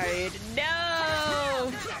 I'm married.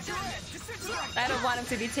 No! I don't want him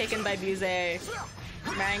to be taken by Muse.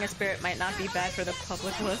 Marrying a spirit might not be bad for the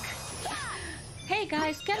public look. Hey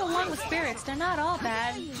guys, get along with spirits. They're not all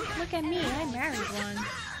bad. Look at me, I married one.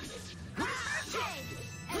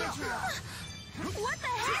 What the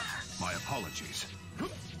heck? My apologies.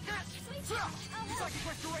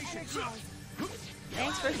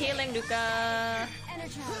 Thanks for healing, Luca.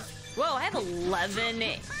 Whoa, I have 11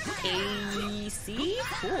 AC?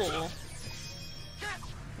 Cool.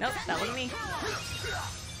 Nope, that wasn't me.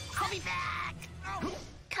 I'll be back.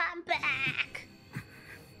 Come back.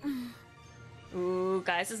 Ooh,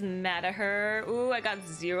 guys is mad at her. Ooh, I got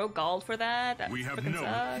 0 gold for that. That We have frickin' no-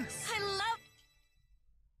 sucks. I love.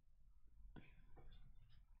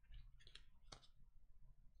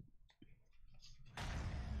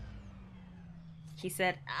 He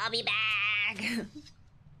said, I'll be back.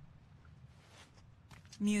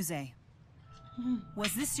 Muse,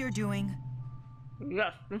 was this your doing?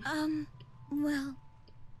 Yeah. Well,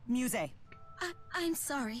 Muse, I'm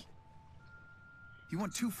sorry. You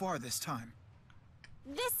went too far this time.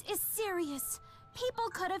 This is serious. People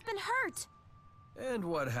could have been hurt. And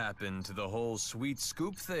what happened to the whole sweet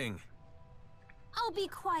scoop thing? I'll be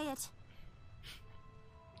quiet.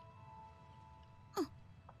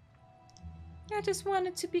 I just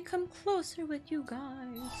wanted to become closer with you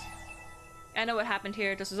guys. I know what happened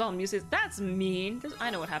here. This is all music. That's mean. I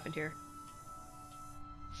know what happened here.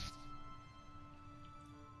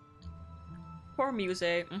 Poor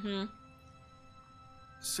Muse.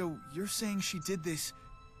 So you're saying she did this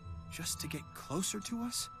just to get closer to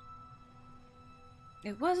us?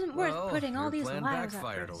 It wasn't worth putting all these lives at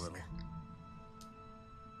backfired risk. a little.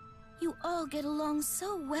 You all get along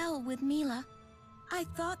so well with Mila. I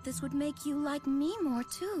thought this would make you like me more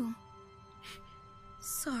too.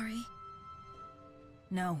 Sorry.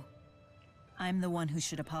 No. I'm the one who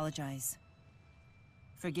should apologize.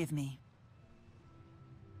 Forgive me.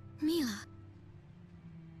 Mila.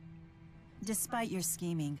 Despite your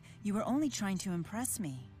scheming, you were only trying to impress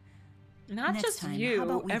me. Not Next just time, you, how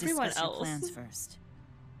about we everyone discuss else. your plans first?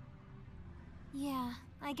 Yeah,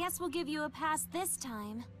 I guess we'll give you a pass this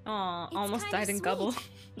time. Aw, It's almost kinda died in sweet, Gubble.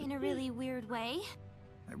 In a really weird way.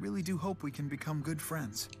 I really do hope we can become good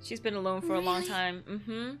friends. She's been alone for a long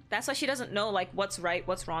time. That's why she doesn't know like what's right,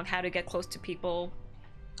 what's wrong, how to get close to people.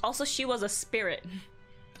 Also, she was a spirit.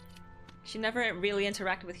 She never really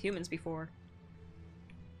interacted with humans before.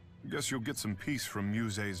 Guess you'll get some peace from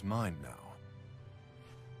Muse's mind now.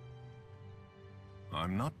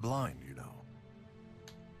 I'm not blind, you know.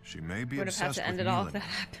 She may be Would have had obsessed to end with it all Mila, if that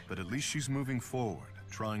happened. but at least she's moving forward,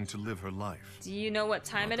 trying to live her life. Do you know what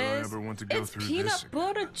time Not it that I is? ever want to go It's through peanut this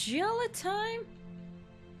butter jelly time.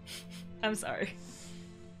 I'm sorry.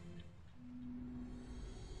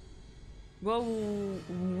 Whoa.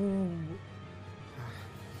 Ooh.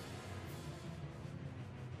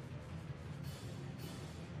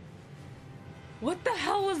 What the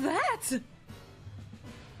hell was that?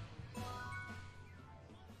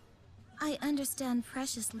 I understand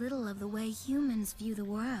precious little of the way humans view the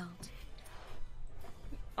world.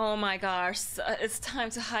 Oh my gosh, it's time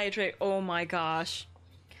to hydrate. Oh my gosh.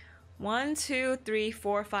 1, 2, 3,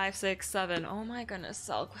 4, 5, 6, 7. Oh my goodness,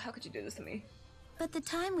 Sal, how could you do this to me? But the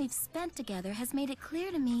time we've spent together has made it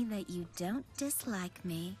clear to me that you don't dislike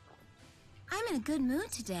me. I'm in a good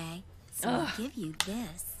mood today, so I'll give you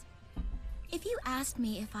this. If you asked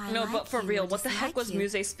me if I No, like but for you real, or what the heck dislike was you,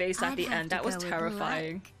 Muse's face at I'd the have end? to That was go with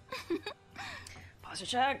terrifying. Posture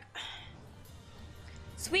check.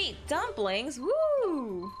 Sweet dumplings,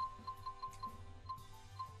 woo!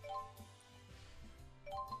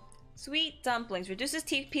 Sweet dumplings reduces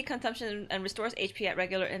TP consumption and restores HP at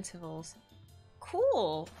regular intervals.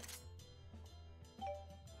 Cool.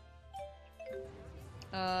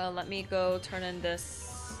 Let me go turn in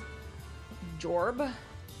this Jorb.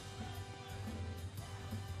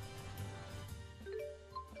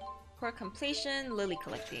 Core completion, lily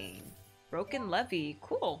collecting. Broken levee,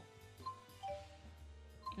 cool.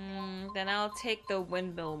 Then I'll take the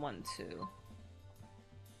windmill one too.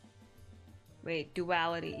 Wait,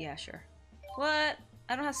 duality, yeah, sure. What?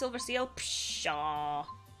 I don't have silver seal? Pshaw.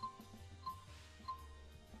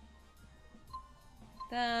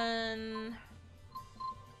 Then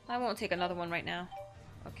I won't take another one right now.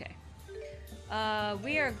 Okay.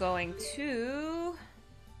 We are going to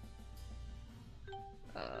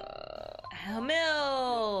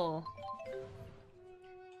Mill.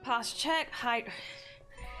 Pause check.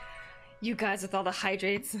 You guys with all the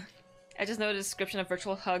hydrates. I just know the description of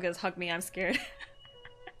virtual hug is hug me, I'm scared.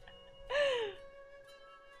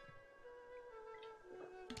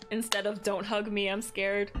 Instead of don't hug me, I'm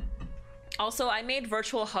scared. Also, I made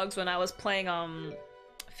virtual hugs when I was playing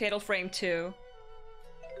Fatal Frame 2.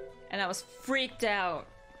 And I was freaked out.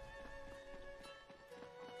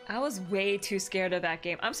 I was way too scared of that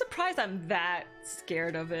game. I'm surprised I'm that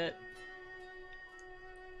scared of it.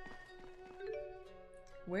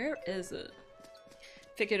 Where is it?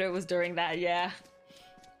 Figured it was during that, yeah.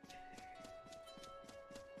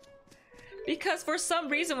 Because for some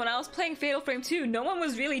reason when I was playing Fatal Frame 2, no one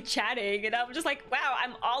was really chatting, and I was just like, wow,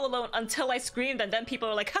 I'm all alone until I screamed, and then people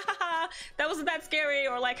were like, ha ha ha, that wasn't that scary,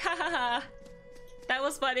 or like, ha ha ha, that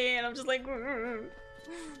was funny, and I'm just like, "Grr."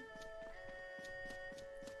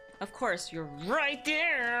 Of course, you're right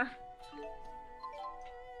there!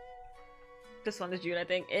 This one, the June, I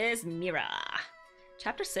think, is Mira.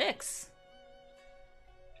 Chapter 6.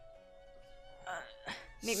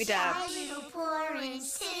 Meet me down. Shy little orange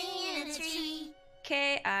sitting in a tree.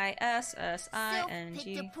 K-I-S-S-I-N-G. So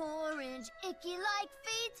pick up orange, icky like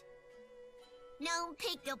feet. No,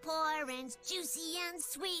 pick up orange, juicy and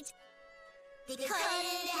sweet. They cut it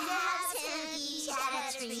into halves and each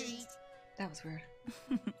had a treat. That was weird.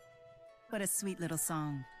 What a sweet little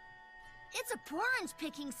song. It's a orange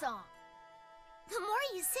picking song. The more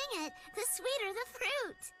you sing it, the sweeter the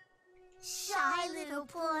fruit. Shy little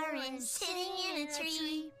orange sitting in a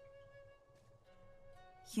tree.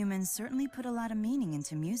 Humans certainly put a lot of meaning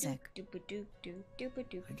into music.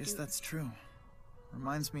 I guess that's true.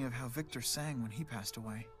 Reminds me of how Victor sang when he passed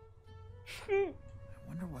away. I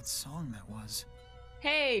wonder what song that was.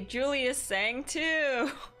 Hey, Julius sang too!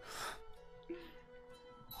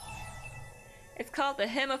 It's called The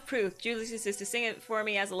Hymn of Proof. Julius used to sing it for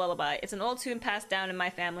me as a lullaby. It's an old tune passed down in my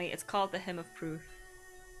family. It's called The Hymn of Proof.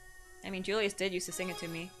 I mean, Julius did used to sing it to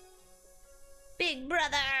me. Big brother!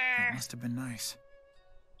 That must have been nice.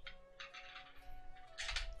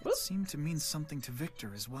 It seemed to mean something to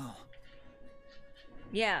Victor as well.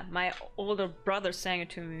 Yeah, my older brother sang it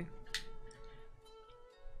to me.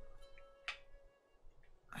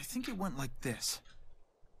 I think it went like this.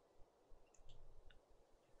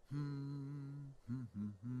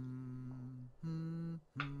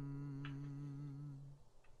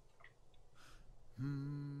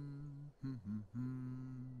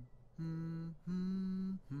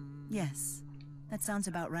 Yes, that sounds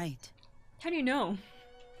about right. How do you know?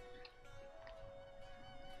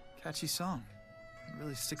 Catchy song. It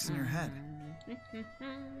really sticks in your head.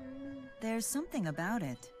 There's something about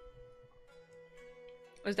it.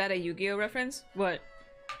 Was that a Yu-Gi-Oh reference? What?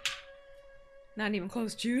 Not even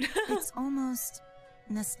close, Jude. It's almost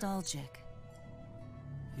nostalgic.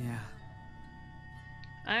 Yeah.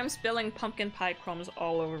 I'm spilling pumpkin pie crumbs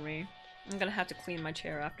all over me. I'm gonna have to clean my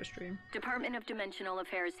chair after stream. Department of Dimensional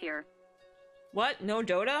Affairs here. What? No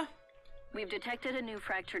Dota? We've detected a new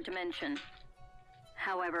fractured dimension.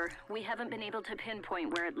 However, we haven't been able to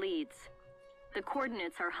pinpoint where it leads. The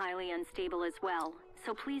coordinates are highly unstable as well,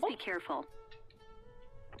 so please be careful.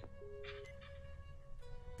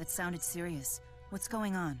 That sounded serious. What's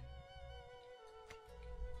going on?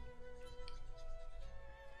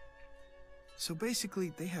 So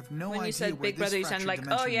basically, they have no idea when you said where Big Brother, you this sounded fractured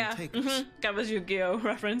like, oh dimension yeah, will take us. that was Yu-Gi-Oh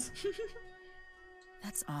reference.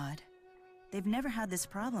 That's odd. They've never had this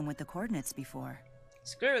problem with the coordinates before.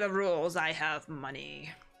 Screw the rules, I have money.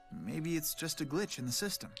 Maybe it's just a glitch in the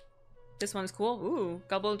system. This one's cool. Ooh,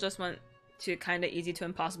 Gubble just went to kinda easy to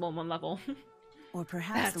impossible in one level. Or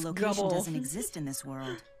perhaps That's the location Gubble. doesn't exist in this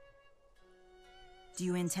world. Do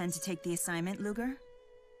you intend to take the assignment, Luger?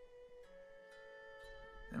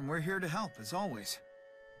 And we're here to help, as always.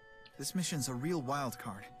 This mission's a real wild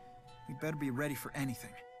card. We'd better be ready for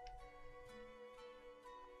anything.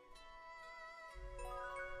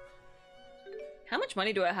 How much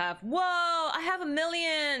money do I have? Whoa, I have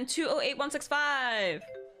 1,208,165.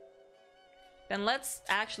 Then let's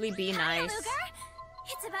actually be Hi, nice. Luger.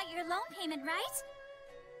 It's about your loan payment, right?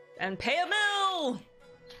 And pay a mill! 2.5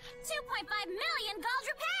 million gold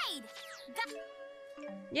repaid!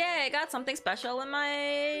 Yay, I got something special in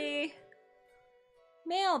my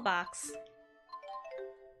mailbox.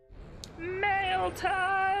 Mail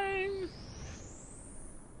time!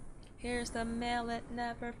 Here's the mail that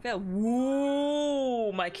never failed.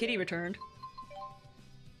 Whoa! My kitty returned.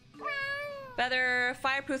 Feather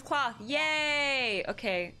fireproof cloth. Yay!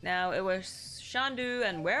 Okay, now it was Shandu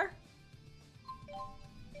and where?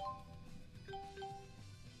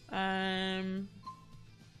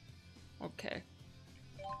 Okay.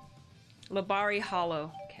 Labari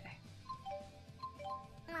Hollow. Okay.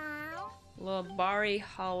 Labari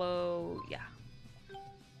Hollow. Yeah.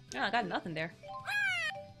 No, I got nothing there.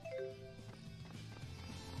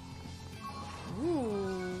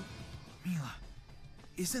 Ooh. Mila,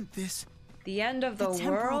 isn't this the end of the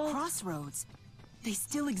temporal world? crossroads. They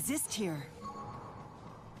still exist here.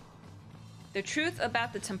 The truth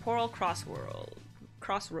about the temporal crossroads.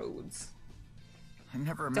 I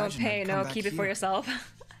never Don't imagined pay, I'd come no, back keep it for here. yourself.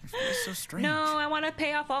 It feels so strange. No, I want to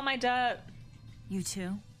pay off all my debt. You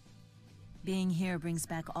too? Being here brings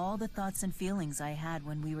back all the thoughts and feelings I had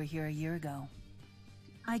when we were here a year ago.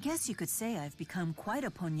 I guess you could say I've become quite a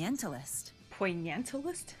poignantalist.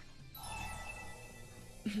 Poignantalist?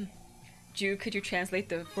 Jude, could you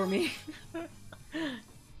translate for me?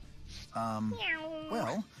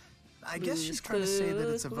 Well, I guess she's trying to say that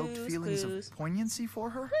it's evoked feelings of poignancy for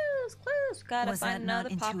her? Clues. Gotta Was find that not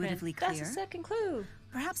another pop intuitively That's clear? the second clue.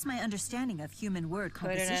 Perhaps my understanding of human word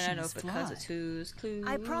Put it in composition a is notebook because flawed. of twos, clues.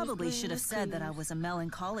 I probably should have clues, said that I clues. was a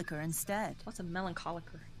melancholiker instead. What's a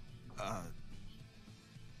melancholiker?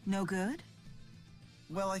 No good?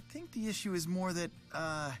 Well, I think the issue is more that,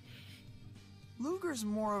 Luger's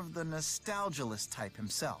more of the nostalgialist type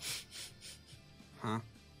himself. Huh?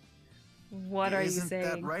 What are you Isn't saying?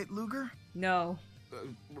 that right, Luger? No.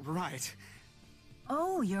 Right.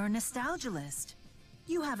 Oh, you're a nostalgialist.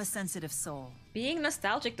 You have a sensitive soul. Being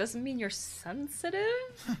nostalgic doesn't mean you're sensitive?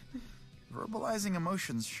 Verbalizing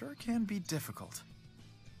emotions sure can be difficult.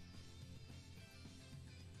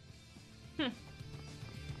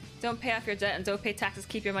 Don't pay off your debt and don't pay taxes,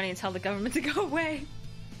 keep your money and tell the government to go away.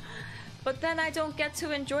 But then I don't get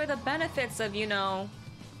to enjoy the benefits of, you know,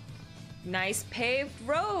 nice paved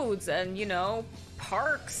roads and, you know,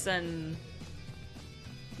 parks and,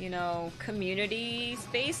 you know, community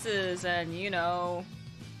spaces and, you know,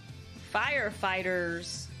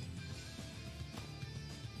 firefighters.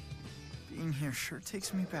 Being here sure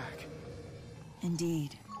takes me back.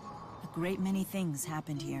 Indeed. A great many things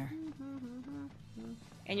happened here.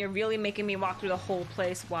 And you're really making me walk through the whole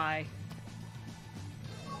place. Why?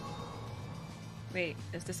 Wait,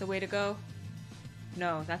 is this a way to go?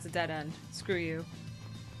 No, that's a dead end. Screw you.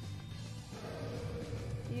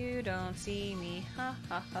 You don't see me. Ha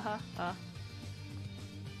ha ha ha ha.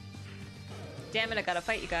 Damn it, I gotta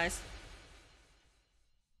fight you guys.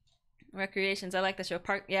 Recreations, I like the show.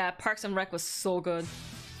 Parks and Rec was so good.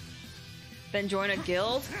 Then join a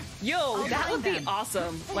guild? Yo, that would be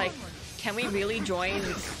awesome. Like, can we really join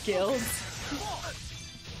guilds?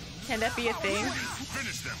 Can that be a thing?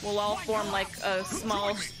 We'll all form like a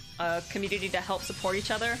small community to help support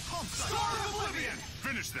each other.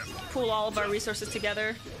 Pool all of our resources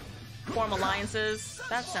together. Form alliances.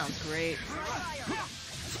 That sounds great.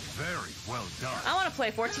 Very well done. I want to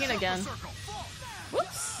play 14 again.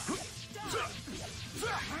 Whoops.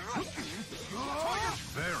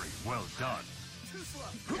 Very well done.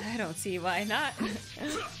 I don't see why not.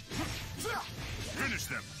 Finish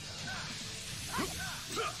them.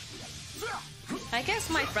 I guess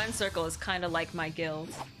my friend circle is kind of like my guild.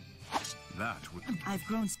 That would... I've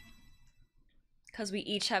grown... Because we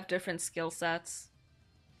each have different skill sets.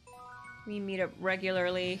 We meet up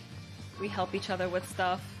regularly. We help each other with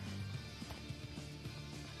stuff.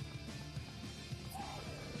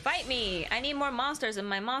 Fight me! I need more monsters in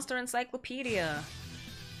my monster encyclopedia.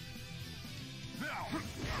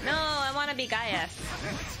 No, I want to be Gaius.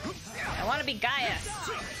 I want to be Gaius.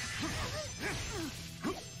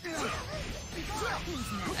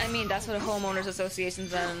 I mean, that's what homeowners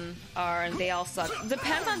associations are, and they all suck.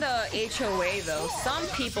 Depends on the HOA, though. Some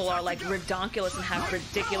people are, like, redonkulous and have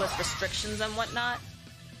ridiculous restrictions and whatnot.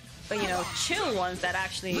 But, you know, chill ones that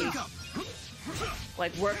actually,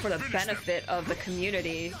 like, work for the benefit of the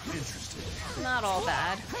community. Not all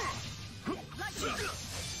bad.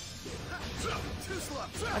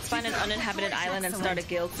 Let's find an uninhabited island and start a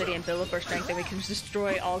guild city and build up our strength, and we can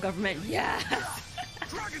destroy all government. Yeah!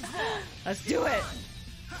 Let's do it!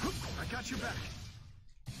 I got your back.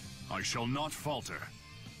 I shall not falter.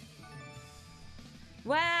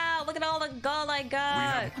 Wow, look at all the gold I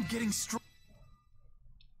got! I'm getting strong.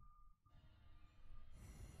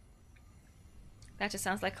 That just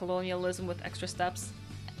sounds like colonialism with extra steps.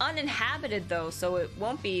 Uninhabited though, so it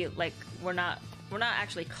won't be like we're not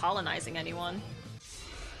actually colonizing anyone.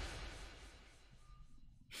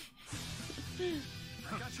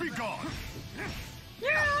 Be gone.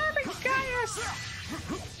 Yeah, Gaius!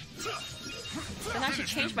 Then I should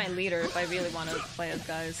change my leader if I really want to play as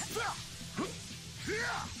guys.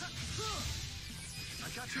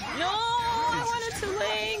 No, I wanted to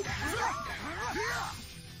Link.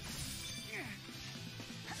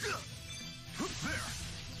 There.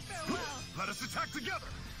 Let us attack together.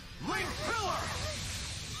 Link pillar.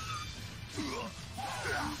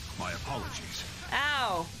 My apologies.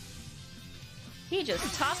 Ow! He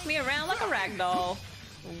just tossed me around like a ragdoll.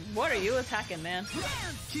 What are you attacking, man?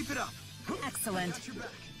 Keep it up. Excellent.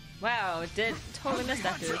 Wow, did totally miss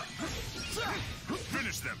that dude.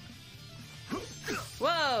 Finish them.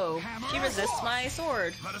 Whoa! She resists my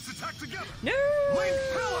sword. Let us attack together. No! Link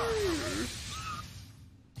pillar.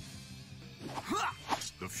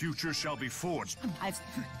 The future shall be forged. I've...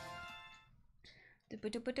 2,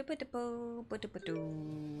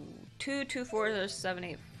 2, 4, 7,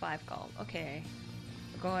 8, 5 gold. Okay.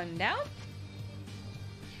 We're going down?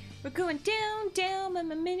 We're going down,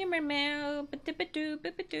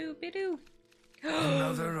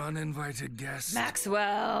 Another uninvited guest.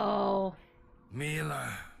 Maxwell!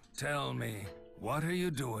 Mila, tell me, what are you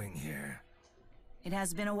doing here? It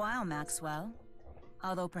has been a while, Maxwell.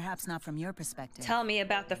 Although perhaps not from your perspective. Tell me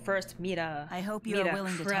about the first Mita. I hope you are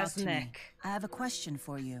willing to talk to me. I have a question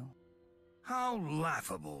for you. How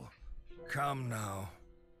laughable. Come now.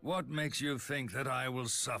 What makes you think that I will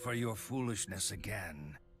suffer your foolishness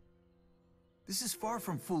again? This is far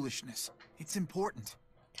from foolishness. It's important.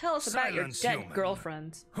 Tell us about your dead human.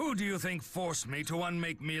 girlfriend. Who do you think forced me to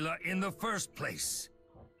unmake Mila in the first place?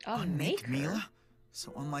 Unmake her? Mila?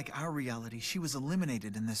 So unlike our reality, she was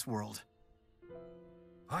eliminated in this world.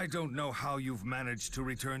 I don't know how you've managed to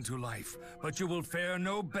return to life, but you will fare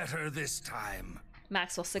no better this time.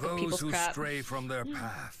 Maxwell sick of people's crap. Those who stray from their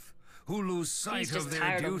path, who lose sight of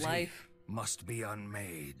their duty, must be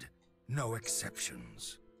unmade. No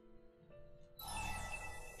exceptions.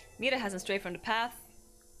 Mita hasn't strayed from the path.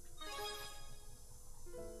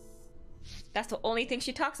 That's the only thing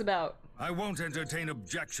she talks about. I won't entertain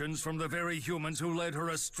objections from the very humans who led her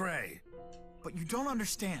astray. But you don't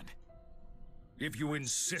understand. If you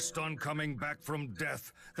insist on coming back from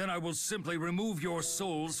death, then I will simply remove your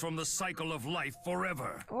souls from the cycle of life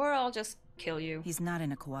forever. Or I'll just kill you. He's not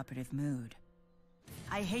in a cooperative mood.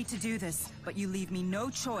 I hate to do this, but you leave me no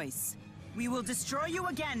choice. We will destroy you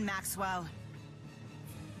again, Maxwell.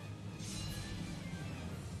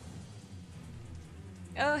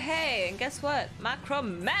 Oh hey, and guess what? My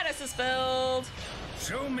chromatis is filled!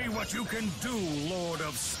 Show me what you can do, Lord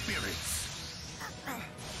of Spirits.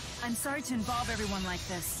 I'm sorry to involve everyone like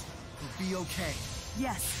this. We'll be okay.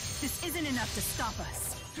 Yes, this isn't enough to stop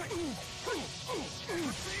us.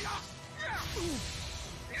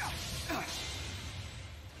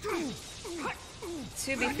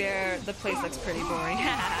 To be fair, the place looks pretty boring.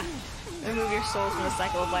 Remove your souls from the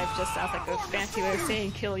cycle of life just sounds like a fancy way of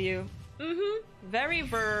saying kill you. Mm-hmm. Very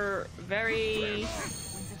verbose.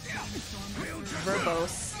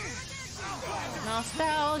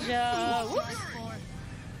 Nostalgia. Whoop.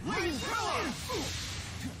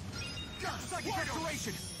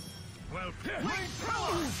 Well played.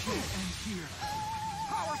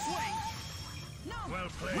 Well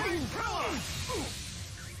played.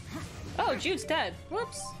 Oh, Jude's dead.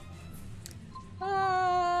 Whoops.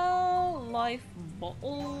 Oh, life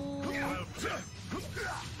ball.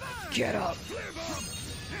 Get up.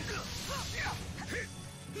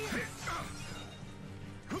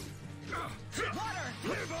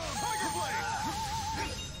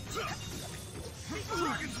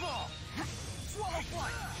 Dragon's Ball! Swallow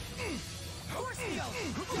Flight!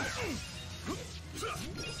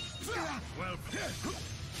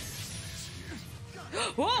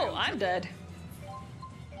 Well, whoa, I'm dead.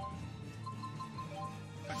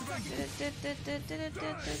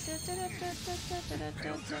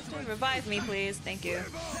 Revive me, please. Thank you.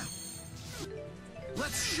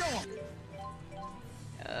 Let's show him.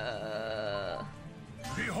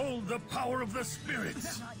 Behold the power of the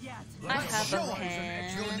spirits. I have a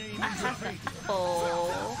hand. I have an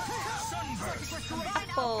apple.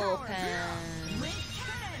 Apple pen.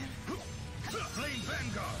 Flame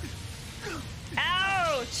Vanguard.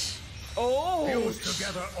 Ouch! Oh! Fuse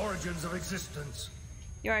together origins of existence.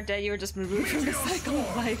 You aren't dead, you were just removed from the cycle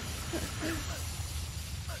of life.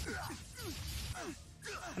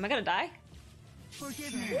 Am I gonna die?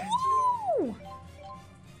 Forgive me. Woo!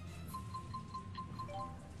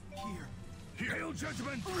 Here. Hail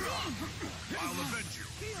judgment! I'll avenge you.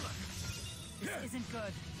 This isn't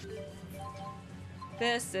good.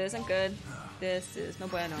 This isn't good. This is no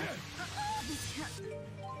bueno.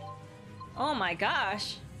 Oh my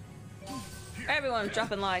gosh! Everyone's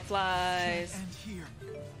dropping like flies.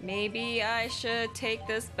 Maybe I should take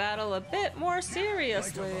this battle a bit more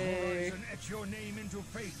seriously. Etch your name into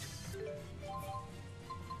fate.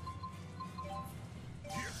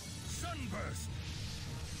 Here, sunburst.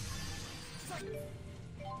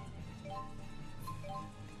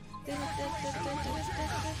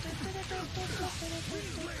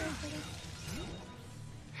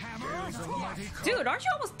 Dude, aren't you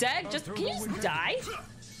almost dead? Can you just die?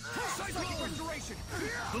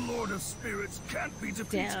 The Lord of Spirits can't be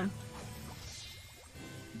defeated. Damn.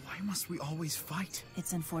 Why must we always fight?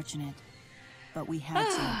 It's unfortunate, but we had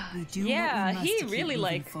to. We do yeah, what we must he to keep really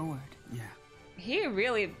moving forward. Yeah. He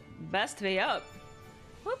really messed me up.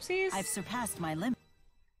 Whoopsies. I've surpassed my limit.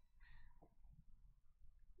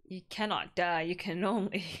 You cannot die. You can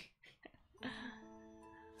only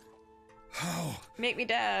make me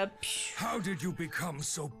dab. How did you become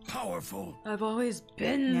so powerful? I've always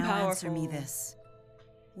been now powerful. Answer me this.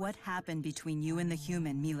 What happened between you and the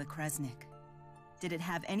human Mila Kresnik? Did it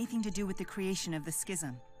have anything to do with the creation of the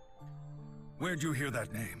schism? Where'd you hear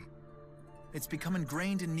that name? It's become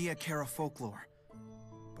ingrained in Nia Kara folklore,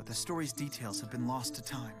 but the story's details have been lost to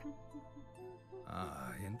time.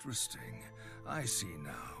 Ah, interesting. I see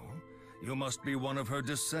now. You must be one of her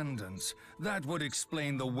descendants. That would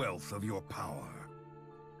explain the wealth of your power.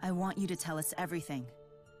 I want you to tell us everything.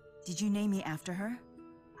 Did you name me after her?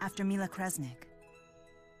 After Mila Kresnik?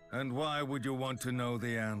 And why would you want to know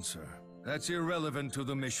the answer? That's irrelevant to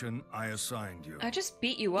the mission I assigned you. I just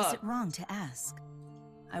beat you up. Is it wrong to ask?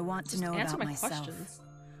 I want to Just know answer about my myself. questions.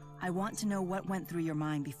 I want to know what went through your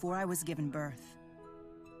mind before I was given birth.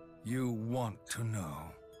 You want to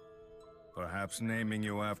know. Perhaps naming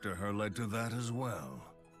you after her led to that as well.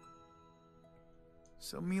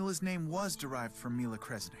 So Mila's name was derived from Mila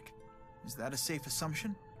Kresnik. Is that a safe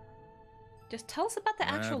assumption? Just tell us about the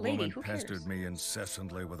actual That lady. woman Who cares? pestered me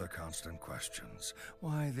incessantly with her constant questions.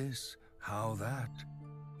 Why this? How that?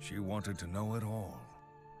 She wanted to know it all.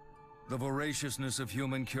 The voraciousness of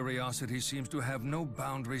human curiosity seems to have no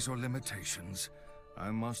boundaries or limitations.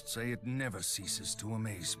 I must say it never ceases to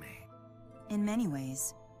amaze me. In many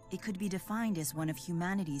ways, it could be defined as one of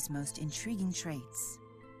humanity's most intriguing traits.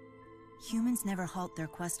 Humans never halt their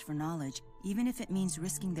quest for knowledge, even if it means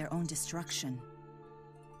risking their own destruction.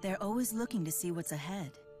 They're always looking to see what's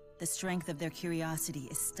ahead. The strength of their curiosity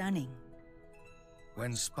is stunning.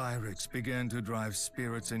 When Spyrix began to drive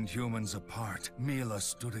spirits and humans apart, Mila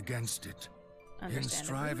stood against it. In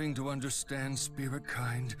striving to understand spirit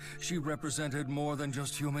kind, she represented more than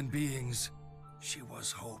just human beings. She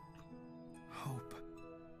was hope. Hope.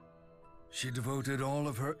 She devoted all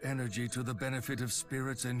of her energy to the benefit of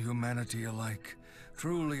spirits and humanity alike.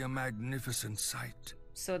 Truly a magnificent sight.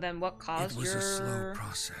 So then what caused your... It was a slow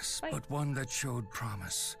process, fight? but one that showed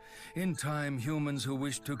promise. In time, humans who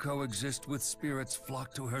wished to coexist with spirits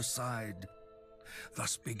flocked to her side.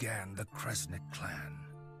 Thus began the Kresnik clan.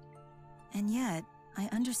 And yet, I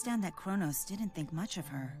understand that Kronos didn't think much of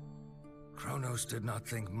her. Kronos did not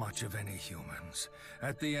think much of any humans.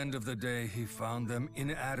 At the end of the day, he found them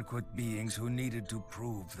inadequate beings who needed to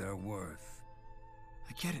prove their worth.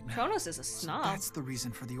 I get it now. Kronos is a snob. So that's the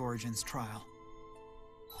reason for the Origins trial.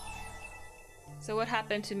 So what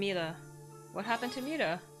happened to Mila? What happened to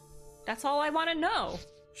Mila? That's all I want to know.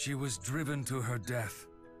 She was driven to her death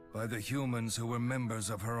by the humans who were members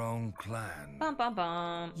of her own clan. Bum bum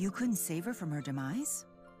bum. You couldn't save her from her demise?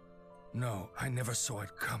 No, I never saw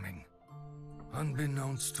it coming.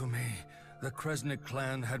 Unbeknownst to me, the Kresnik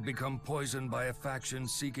clan had become poisoned by a faction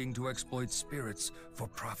seeking to exploit spirits for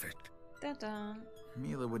profit. Da-da.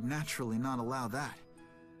 Mila would naturally not allow that.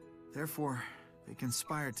 Therefore, they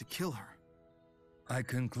conspired to kill her. I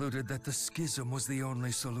concluded that the schism was the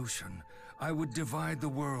only solution. I would divide the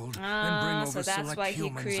world and bring over so that's select why he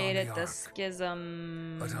humans created on the the Ark.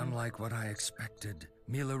 schism. But unlike what I expected,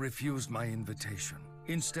 Mila refused my invitation.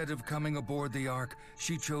 Instead of coming aboard the Ark,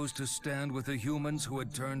 she chose to stand with the humans who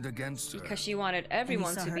had turned against her. Because she wanted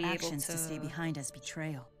everyone to be able to stay behind as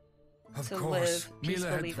betrayal. Of to course, live Mila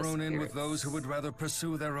had peacefully with thrown in with spirits. those who would rather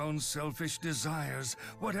pursue their own selfish desires.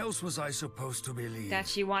 What else was I supposed to believe? That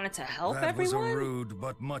she wanted to help That everyone? was a rude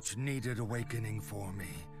but much needed awakening for me.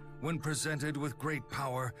 When presented with great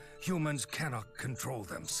power, humans cannot control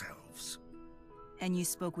themselves. And you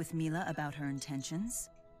spoke with Mila about her intentions?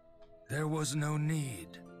 There was no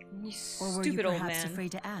need. You Or were stupid you old perhaps man.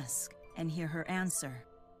 afraid to ask and hear her answer?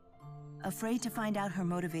 Afraid to find out her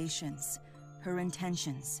motivations, her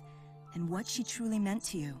intentions, and what she truly meant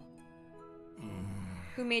to you?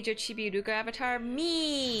 Who made your Chibi Uruka avatar?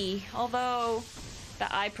 Me! Although,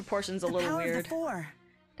 the eye proportion's a little power weird. Of the four.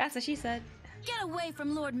 That's what she said. Get away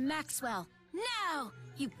from Lord Maxwell! Now,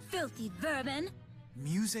 you filthy vermin!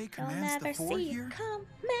 Muse commands the four here?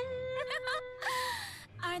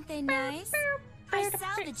 Aren't they nice? I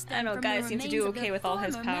salvaged them I know from guys the seem to remains do of okay their with all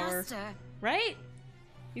his former power. master. Right?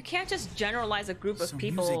 You can't just generalize a group of So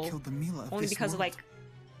people Muse killed the Mila of only this because of world. like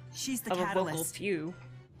She's the of a vocal catalyst. few.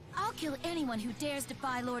 I'll kill anyone who dares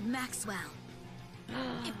defy Lord Maxwell.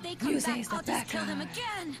 If they come Muse back, is the I'll just kill bad them guy.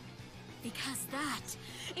 again. Because that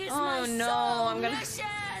is Oh my no, sole I'm gonna. mission.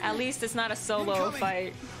 At least it's not a solo Incoming.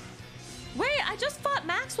 fight. Wait, I just fought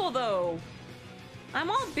Maxwell though. I'm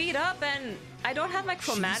all beat up and I don't have my She's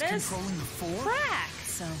chromatis. controlling the four? Crack!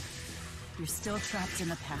 So, you're still trapped in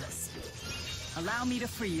the past. Allow me to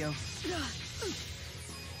free you.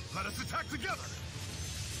 Let us attack together!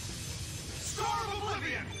 Star of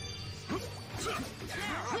Oblivion!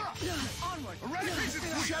 Onward!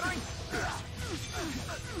 Eradication shattering!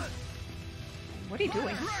 What are you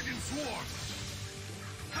doing? Dragon Swarm!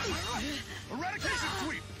 Eradication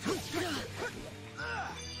sweep!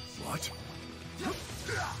 What?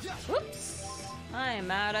 Whoops. I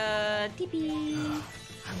am out of TP.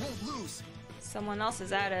 I won't lose! Someone else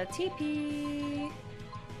is out of TP.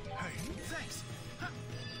 Hey, thanks!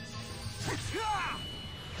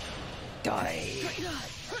 Die.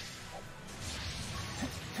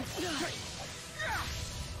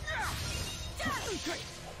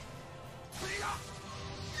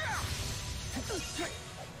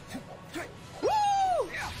 Woo!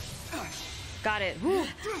 Got it. Woo.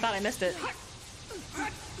 Thought I missed it.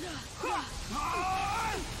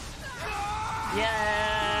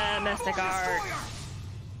 Yeah, Mystic Art.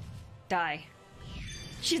 Die.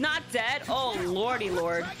 She's not dead? Oh, lordy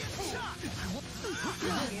lord.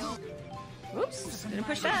 Oops, didn't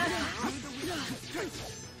push that.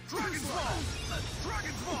 Dragon's Ball!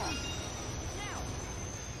 Dragon's Ball!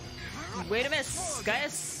 Wait a minute,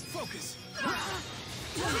 Gaius Focus.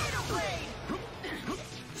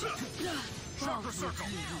 Sharper circle.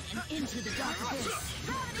 Into the dark abyss.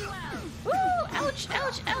 Woo! Ouch!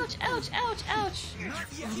 Ouch! Ouch! Ouch! Ouch! Ouch!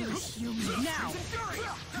 You human now.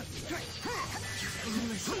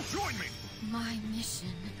 Join me. My mission.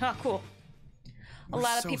 Oh, cool. A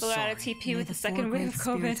lot of people are out of TP with the second wave of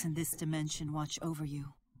COVID. In this dimension watch over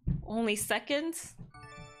you. Only seconds?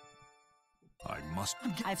 I must.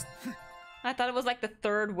 I thought it was like the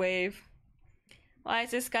third wave. Why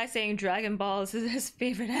is this guy saying Dragon Ball is his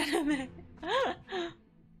favorite anime?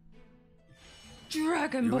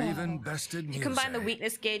 Dragon Ball. You even bested If you combine the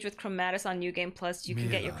weakness gauge with Chromatis on New Game Plus, you can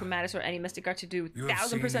get your Chromatis or any Mystic Guard to do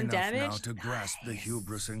 1000% damage. Now to grasp the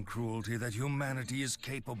hubris and cruelty that humanity is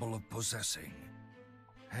capable of possessing.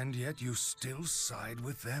 And yet you still side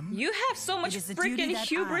with them? You have so much freaking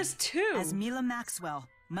hubris too! As Mila Maxwell,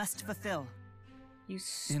 must fulfill. You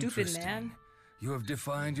stupid man. You have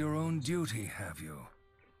defined your own duty, have you?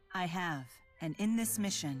 I have, and in this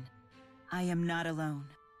mission, I am not alone.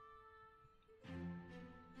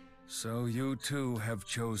 So you too have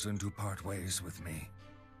chosen to part ways with me.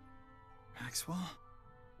 Maxwell?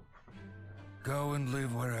 Go and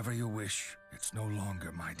live wherever you wish. It's no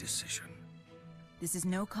longer my decision. This is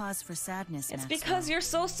no cause for sadness, It's Maxwell. because you're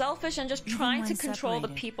so selfish and just trying to control the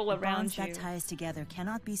people around you. The bonds that tie us together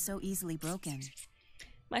cannot be so easily broken.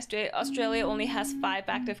 Australia only has 5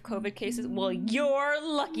 active COVID cases. Well, you're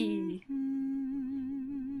lucky.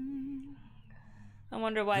 I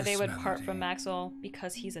wonder why they would part from Maxwell.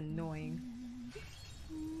 Because he's annoying.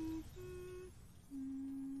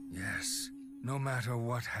 Yes, no matter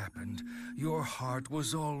what happened, your heart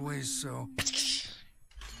was always so...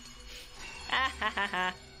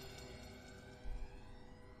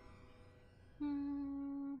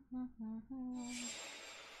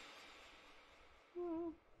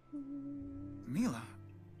 Mila,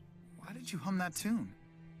 why did you hum that tune?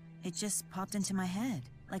 It just popped into my head,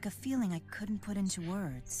 like a feeling I couldn't put into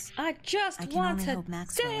words. I just I can want only to hope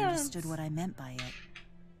Maxwell dance. understood what I meant by it.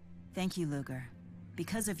 Thank you, Luger.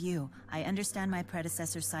 Because of you, I understand my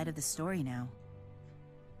predecessor's side of the story now.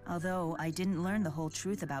 Although I didn't learn the whole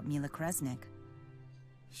truth about Mila Kresnik.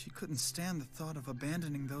 She couldn't stand the thought of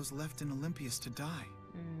abandoning those left in Olympias to die.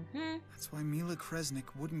 That's why Mila Kresnik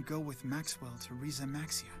wouldn't go with Maxwell to Riza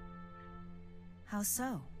Maxia. How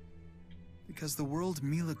so? Because the world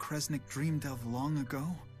Mila Kresnik dreamed of long ago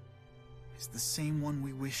is the same one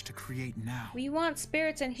we wish to create now. We want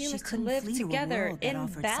spirits and humans She to couldn't live flee to a together world that in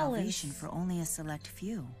offered balance. salvation for only a select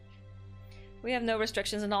few. We have no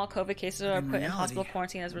restrictions and all COVID cases are put in hospital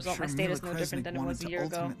quarantine. As a result, my state is no different than it was a year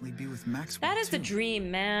ago. That is the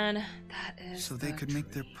dream, man. That is so they could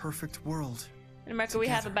make their perfect world. In America, we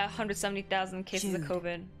have about 170,000 cases of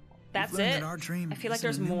COVID. That's it? I feel like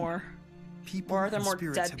there's more. People Or are there and more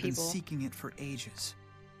spirits dead have people? been seeking it for ages.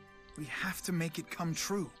 We have to make it come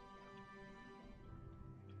true.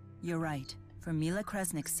 You're right. For Mila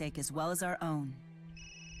Kresnik's sake as well as our own.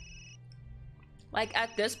 Like,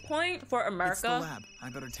 at this point, for It's the America, lab. I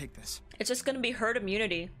better take this. it's just gonna be herd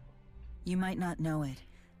immunity. You might not know it,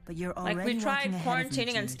 but you're already Like, we tried walking ahead of me,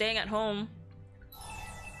 quarantining and Jude. staying at home.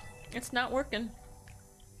 It's not working.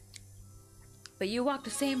 But you walk the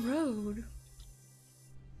same road.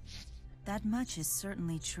 That much is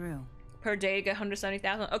certainly true. Per day to get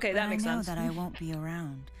 170,000? Okay, that makes sense. I know that I won't be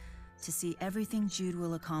around to see everything Jude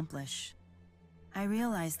will accomplish. I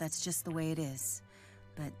realize that's just the way it is,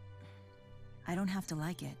 but I don't have to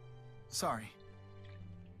like it. Sorry.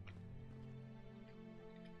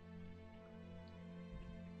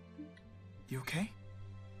 You okay?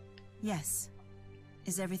 Yes.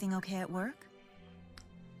 Is everything okay at work?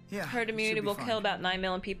 Yeah. Herd it immunity should be will fine. kill about 9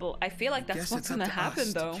 million people. I feel like that's Guess what's it's up gonna to happen,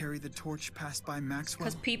 us though. To carry the torch passed by Maxwell.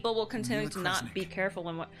 Because people will continue to not be careful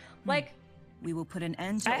and what. Like, we will put an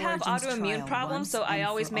end to I have Origin's autoimmune trial problems, once so I and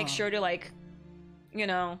always for make all. sure to, like, you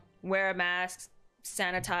know, wear a mask,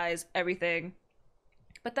 sanitize, everything.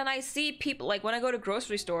 But then I see people, like, when I go to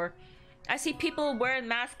grocery store, I see people wearing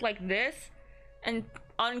masks like this and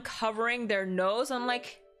uncovering their nose. I'm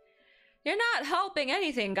like, you're not helping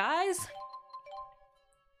anything, guys.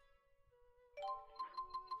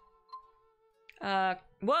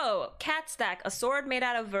 Whoa, cat stack, a sword made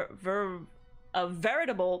out of a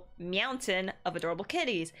veritable mountain of adorable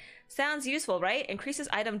kitties. Sounds useful, right? Increases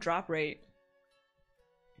item drop rate.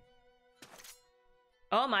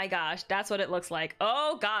 Oh my gosh, that's what it looks like.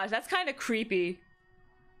 Oh gosh, that's kind of creepy.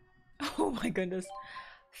 Oh my goodness.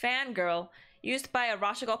 Fangirl, used by a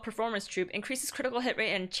Rashigal performance troupe, increases critical hit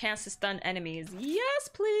rate and chance to stun enemies. Yes,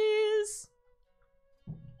 please.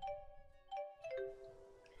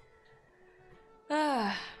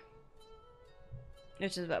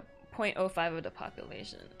 which is about 0.05 of the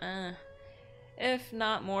population. If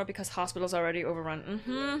not more, because hospitals are already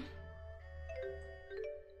overrun.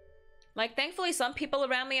 Like, thankfully, some people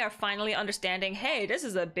around me are finally understanding, hey, this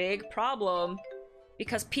is a big problem.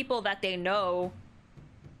 Because people that they know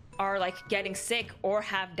are, like, getting sick or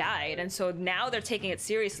have died. And so now they're taking it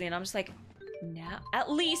seriously. And I'm just like, now?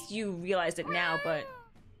 At least you realized it now, but...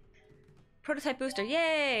 Prototype booster,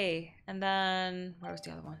 yay! And then... Where was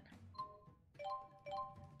the other one?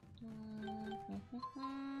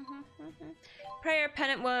 Prayer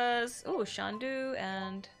pennant was... Oh, Shandu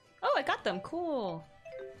and... Oh, I got them, cool!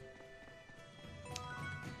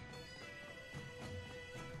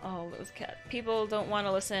 Oh, those cats. People don't want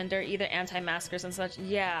to listen. They're either anti-maskers and such.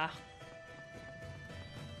 Yeah.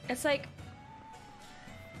 It's like...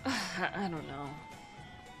 I don't know.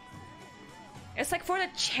 It's like for the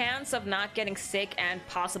chance of not getting sick and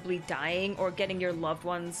possibly dying, or getting your loved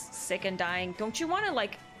ones sick and dying, don't you want to,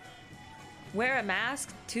 like, wear a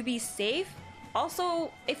mask to be safe?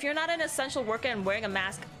 Also, if you're not an essential worker and wearing a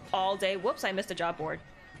mask all day... Whoops, I missed a job board.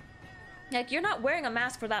 Like, you're not wearing a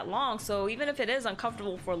mask for that long, so even if it is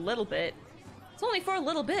uncomfortable for a little bit, it's only for a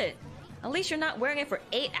little bit. At least you're not wearing it for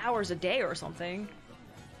 8 hours a day or something.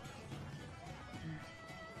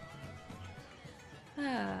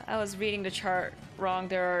 I was reading the chart wrong.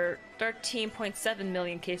 There are 13.7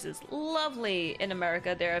 million cases. Lovely. In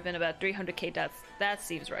America, there have been about 300k deaths. That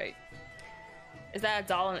seems right. Is that a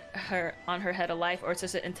doll on her head alive, or is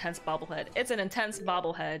this an intense bobblehead? It's an intense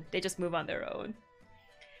bobblehead. They just move on their own.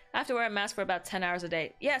 I have to wear a mask for about 10 hours a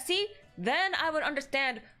day. Yeah, see? Then I would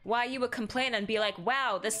understand why you would complain and be like,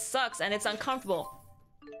 wow, this sucks and it's uncomfortable.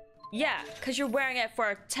 Yeah, because you're wearing it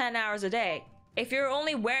for 10 hours a day. If you're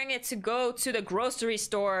only wearing it to go to the grocery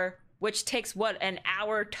store, which takes, what, an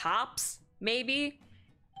hour tops? Maybe?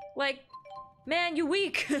 Like, man, you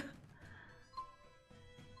weak.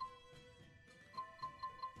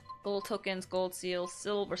 Gold tokens, gold seals,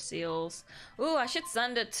 silver seals. Ooh, I should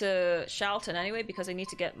send it to Charlton anyway because I need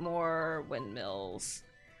to get more windmills.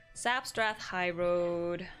 Sapstrath High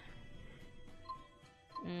Road.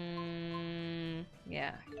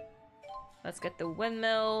 Yeah. Let's get the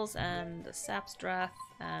windmills and the Sapstrath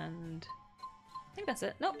and... I think that's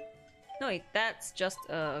it. Nope. No, wait, that's just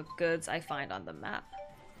goods I find on the map.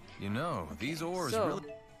 You know, these ores so,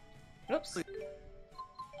 really... Oops.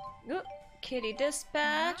 Oop. Kitty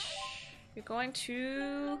Dispatch. You're going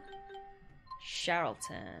to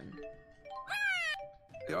Charlton.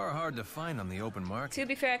 They are hard to find on the open market. To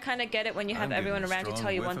be fair, I kind of get it when you have everyone around to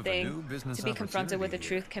tell you one thing. To be confronted with the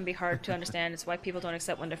truth can be hard to understand. It's why people don't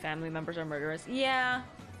accept when their family members are murderers. Yeah.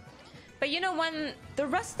 But you know, when the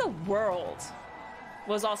rest of the world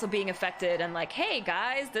was also being affected and like, hey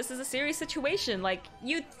guys, this is a serious situation. Like,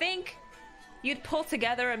 you'd think you'd pull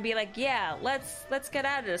together and be like, yeah, let's get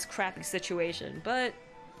out of this crappy situation, but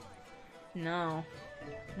no.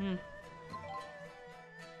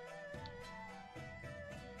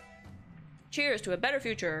 Cheers to a better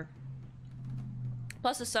future.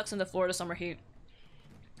 Plus it sucks in the Florida summer heat.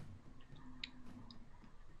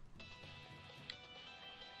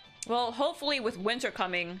 Well, hopefully with winter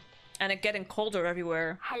coming and it getting colder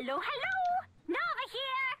everywhere. Hello, hello! Nova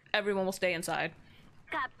here! Everyone will stay inside.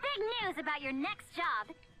 Got big news about your next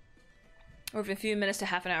job. Over a few minutes to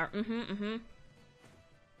half an hour.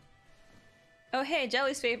 Oh, hey,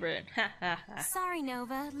 Jelly's favorite. Sorry,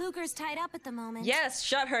 Nova. Luger's tied up at the moment. Yes,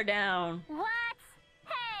 shut her down. What?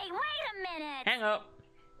 Hey, wait a minute. Hang up.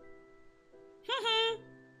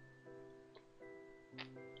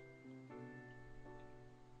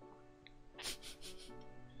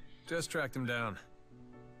 Just tracked him down.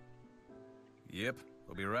 Yep,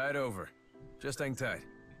 we'll be right over. Just hang tight.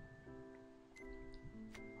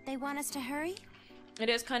 They want us to hurry? It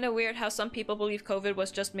is kind of weird how some people believe COVID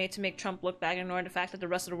was just made to make Trump look bad, ignoring the fact that the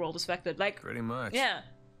rest of the world is affected. Like, pretty much. Yeah.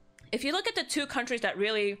 If you look at the two countries that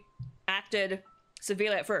really acted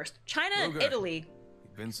severely at first, China and Italy.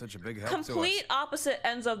 You've been such a big help to us. Complete opposite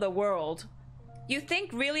ends of the world. You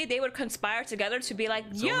think really they would conspire together to be like,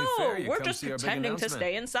 it's yo, we're just pretending to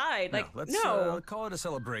stay inside. Like, let's, no. Call it a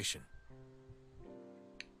celebration.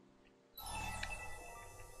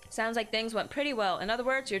 Sounds like things went pretty well. In other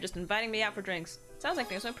words, you're just inviting me out for drinks. Sounds like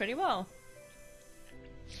things went pretty well.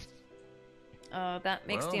 That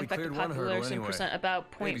makes the infected population percent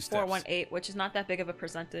about 0.418, which is not that big of a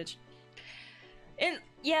percentage.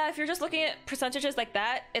 Yeah, if you're just looking at percentages like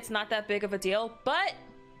that, it's not that big of a deal. But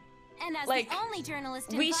and as like, the only journalist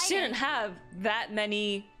we invited, shouldn't have that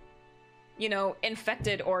many, you know,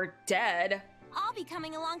 infected or dead. I'll be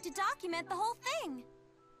coming along to document the whole thing.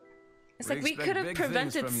 It's like we could have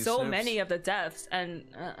prevented so many of the deaths, and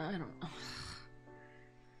I don't know.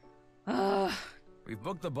 We've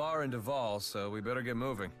booked the bar in Duval, so we better get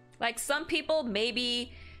moving. Like, some people,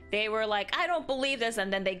 maybe they were like, I don't believe this,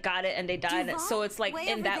 and then they got it and they died. Duval? So it's like, Way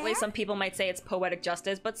in over that way, there? some people might say it's poetic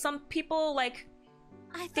justice, but some people, like,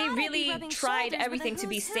 they I'd be really rubbing tried shoulders with everything a to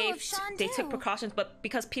be who's who of safe. They took Shandu. precautions, but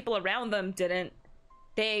because people around them didn't,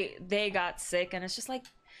 they got sick, and it's just like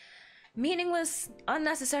meaningless,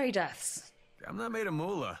 unnecessary deaths. I'm not made of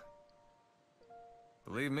moolah.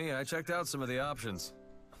 Believe me, I checked out some of the options.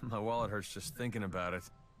 My wallet hurts just thinking about it.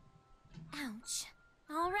 Ouch.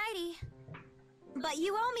 Alrighty. But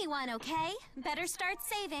you owe me one, okay? Better start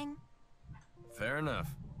saving. Fair enough.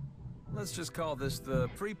 Let's just call this the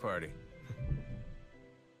pre-party.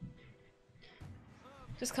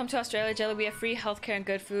 Just come to Australia, Jelly. We have free healthcare and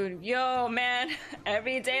good food. Yo, man,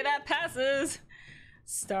 every day that passes,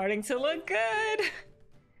 starting to look good.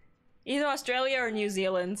 Either Australia or New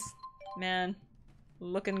Zealand. Man,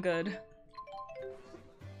 looking good.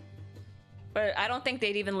 But I don't think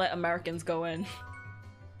they'd even let Americans go in.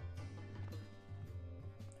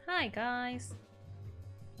 Hi, guys.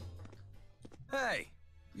 Hey,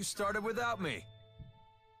 you started without me.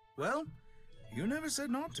 Well, you never said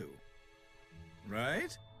not to.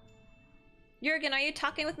 Right? Jurgen, are you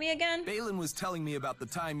talking with me again? Balin was telling me about the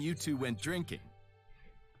time you two went drinking.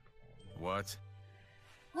 What?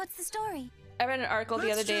 What's the story? I read an article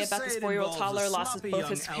the other day just about this say it 4-year-old involves toddler a lost sloppy both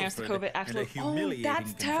his young parents to Alfred COVID. and a Actually, oh, humiliating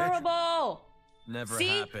that's confession. terrible. Never See?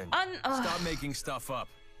 happened. Stop making stuff up.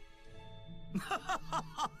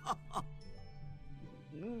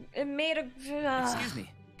 It made a. Excuse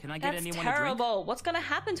me. Can I get That's anyone terrible. What's gonna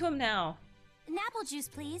happen to him now? An apple juice,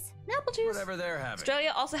 please. An apple juice. Whatever they're having.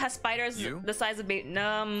 Australia also has spiders You? the size of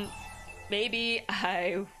maybe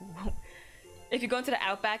I. If you go into the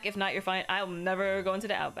outback, if not, you're fine. I'll never go into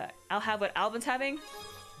the outback. I'll have what Alvin's having.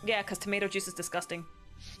 Yeah, because tomato juice is disgusting.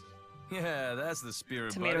 Yeah, that's the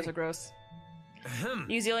spirit, Tomatoes buddy. are gross.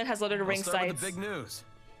 New Zealand has Lord of the Rings I'll start sites. with the big news.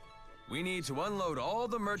 We need to unload all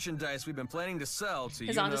the merchandise we've been planning to sell to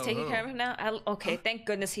His you aunt is know taking who. care of him now? Okay, thank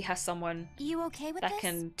goodness he has someone You okay with that this?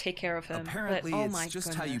 can take care of him. Apparently, but, oh it's my just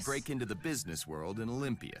goodness. how you break into the business world in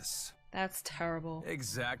Olympias. That's terrible.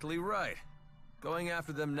 Exactly right. Going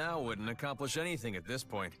after them now wouldn't accomplish anything at this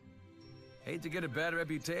point. Hate to get a bad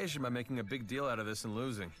reputation by making a big deal out of this and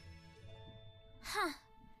losing. Huh.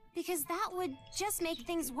 Because that would just make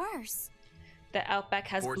things worse. The outback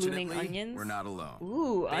has blooming Fortunately, onions. we're not alone.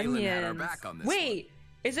 Ooh, Balin onions. had our back on this Wait,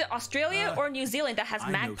 is it Australia or New Zealand that has I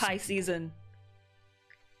know magpie something. season?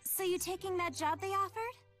 So you taking that job they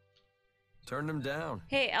offered? Turn them down.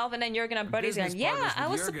 Hey, Alvin and Jurgen are buddies business again. Yeah, partners I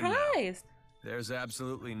with was Jurgen now. surprised. There's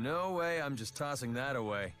absolutely no way I'm just tossing that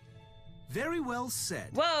away. Very well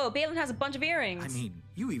said. Whoa, Balin has a bunch of earrings. I mean,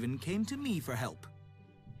 you even came to me for help.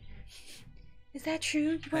 Is that true?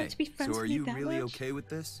 You Hey, want to be friends so are with me you that really much? okay with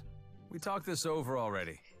this? We talked this over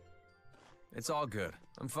already. It's all good.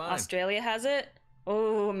 I'm fine. Australia has it?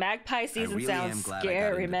 Oh, magpie I season really sounds am glad scary, I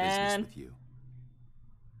got into man. business with you.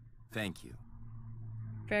 Thank you.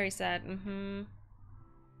 Very sad. Mm-hmm.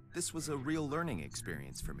 This was a real learning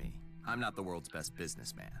experience for me. I'm not the world's best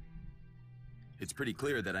businessman. It's pretty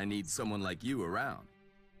clear that I need someone like you around.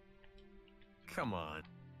 Come on.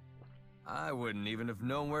 I wouldn't even have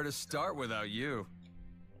known where to start without you.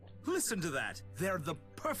 Listen to that. They're the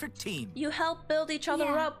perfect team. You help build each other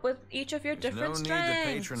Yeah. up with each of your There's different no strengths.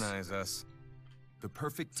 need to patronize us. The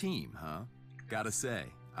perfect team, huh? Gotta say,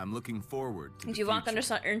 I'm looking forward to If the you walk future. under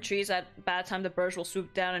certain trees at bad time, the birds will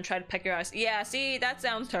swoop down and try to peck your eyes. Yeah, see, that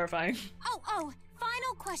sounds terrifying. Oh,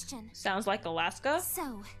 final question. Sounds like Alaska.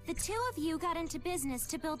 So, the two of you got into business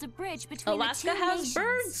to build a bridge between Alaska the two has nations.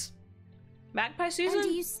 birds. Magpie season. And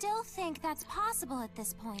do you still think that's possible at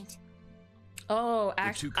this point? Oh, The two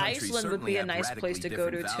actually, countries Iceland would certainly be a have nice place to go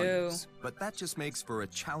to radically too. different values, but that just makes for a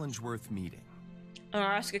challenge worth meeting.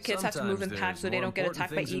 Alaska kids have to move in Sometimes packs so there's they more don't get important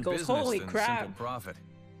attacked by things in eagles. business Holy than crap. simple profit.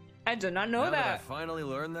 I did not know Now that I that. finally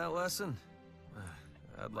learned that lesson,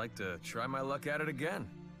 I'd like to try my luck at it again.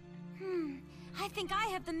 I think I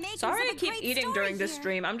have the makings Sorry of I a keep great eating story during this here.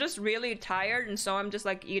 stream. I'm just really tired, and so I'm just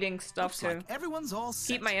like eating stuff Looks to like everyone's all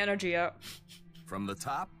set. keep my energy up. From the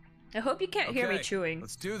top, I hope you can't hear me Okay, chewing.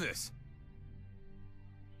 Let's do this.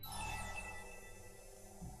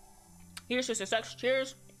 Here's just a sex.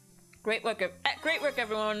 Cheers. Great work, great work,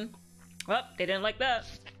 everyone. Well, they didn't like that.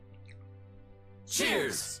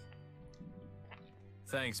 Cheers!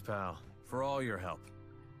 Thanks, pal, for all your help.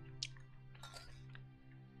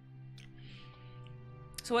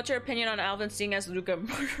 So, what's your opinion on Alvin seeing as Luca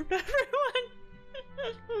murdered everyone?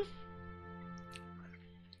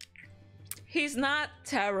 He's not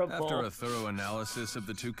terrible. After a thorough analysis of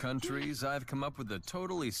the two countries, I've come up with a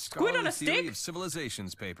totally Squid on a scholarly theory stick? of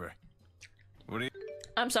civilizations paper.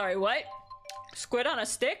 I'm sorry, what? Squid on a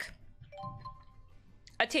stick?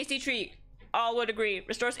 A tasty treat. All would agree.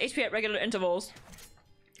 Restores HP at regular intervals.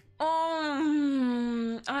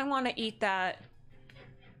 I want to eat that.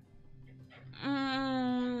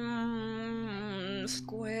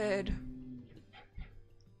 Squid.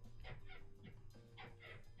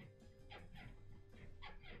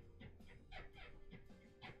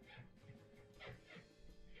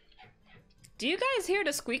 Do you guys hear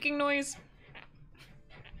the squeaking noise?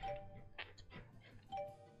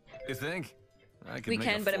 You think? We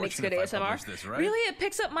can, but it makes good ASMR. This, right? Really? It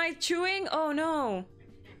picks up my chewing? Oh no.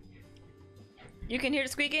 You can hear the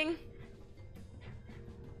squeaking?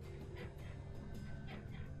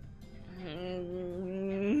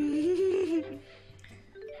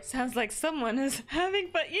 Sounds like someone is having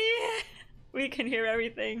fun. Yeah! We can hear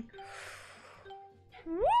everything.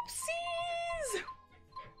 Whoopsies!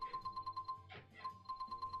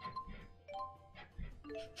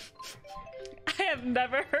 I have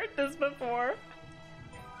never heard this before.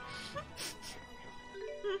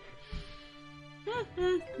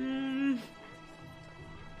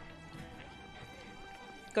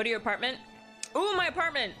 Go to your apartment. Ooh, my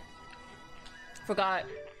apartment! Forgot.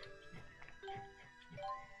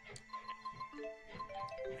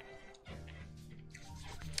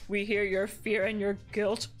 We hear your fear and your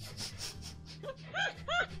guilt.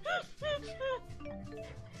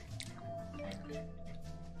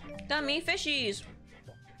 Dummy fishies!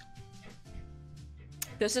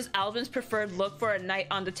 This is Alvin's preferred look for a night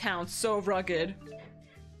on the town. So rugged.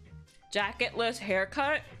 Jacketless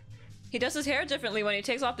haircut? He does his hair differently when he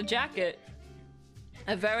takes off the jacket.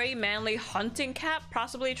 A very manly hunting cap,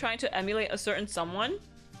 possibly trying to emulate a certain someone.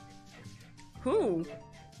 Who?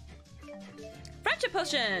 Friendship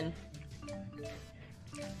potion!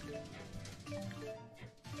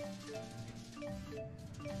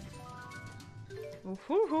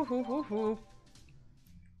 Ooh.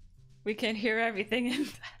 We can hear everything in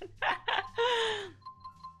that.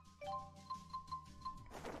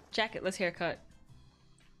 Jacketless haircut.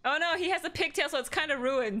 Oh no, he has a pigtail, so it's kind of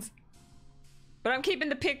ruined. But I'm keeping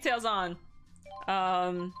the pigtails on.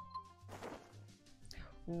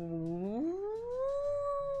 Ooh.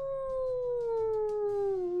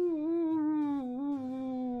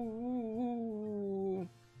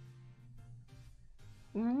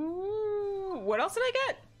 What else did I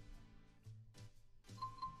get?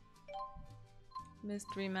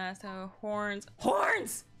 Mystery mask, horns.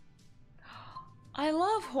 Horns! I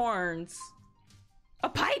love horns. A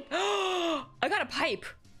pipe! I got a pipe!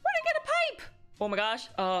 Where'd I get a pipe? Oh my gosh.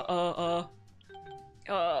 Oh,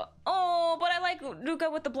 but I like Luca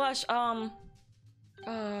with the blush.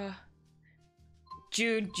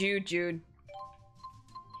 Jude.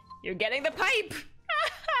 You're getting the pipe!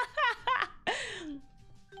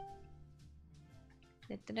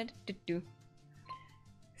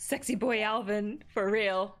 Sexy boy Alvin, for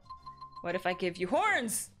real. What if I give you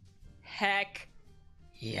horns? Heck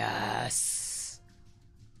yes.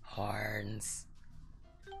 Horns.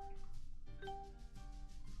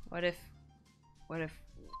 What if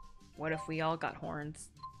we all got horns?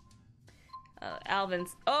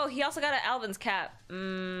 Alvin's. Oh, he also got an Alvin's cap.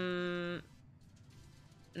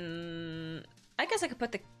 I guess I could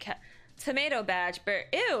put the cap. Tomato badge, but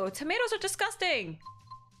ew, tomatoes are disgusting.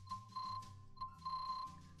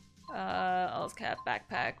 All's cap,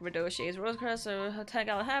 backpack, Radoshi's, Rosecrest,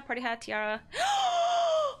 $10 hat, party hat, tiara.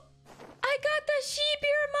 I got the sheep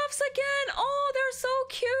earmuffs again! Oh, they're so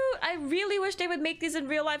cute! I really wish they would make these in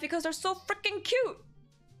real life because they're so freaking cute!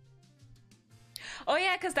 Oh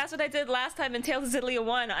yeah, because that's what I did last time in Tales of Xillia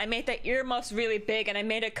 1. I made the earmuffs really big and I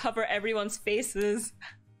made it cover everyone's faces.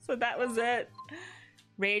 So that was it.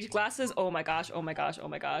 Rage glasses. Oh my gosh, oh my gosh, oh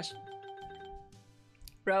my gosh.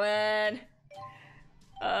 Rowan!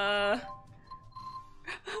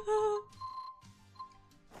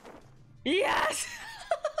 Yes!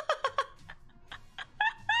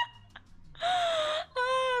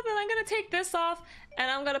 Then I'm gonna take this off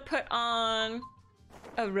and I'm gonna put on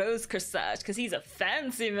a rose corsage because he's a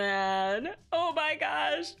fancy man. Oh my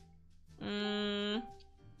gosh.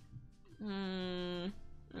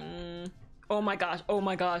 Oh my gosh, oh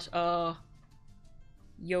my gosh.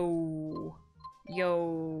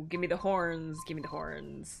 Yo, give me the horns, give me the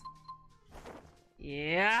horns.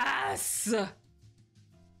 Yes!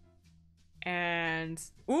 And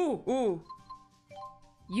ooh.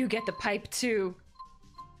 You get the pipe too.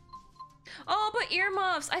 Oh, but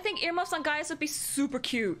earmuffs! I think earmuffs on guys would be super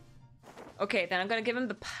cute. Okay, then I'm gonna give him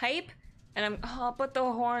the pipe, and but the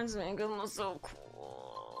horns make them look so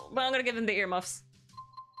cool. But I'm gonna give him the earmuffs.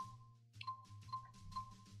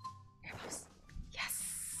 Earmuffs.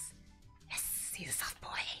 Yes. Yes, he's a soft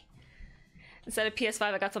boy. Instead of PS5,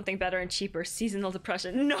 I got something better and cheaper. Seasonal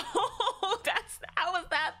depression. No, how was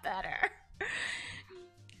that better?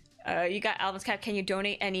 You got Alvin's cat. Can you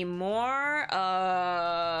donate any more?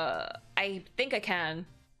 I think I can.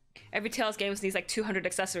 Every Tales game needs like 200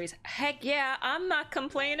 accessories. Heck yeah, I'm not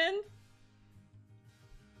complaining.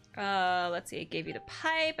 Let's see. I gave you the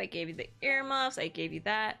pipe. I gave you the earmuffs. I gave you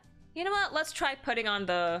that. You know what? Let's try putting on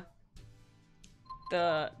the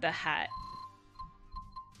hat.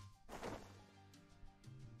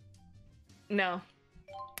 No.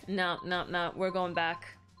 No. We're going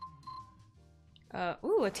back.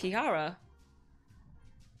 Ooh, a tiara.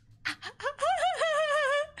 He's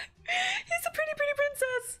a pretty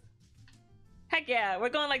princess. Heck yeah, we're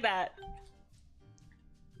going like that.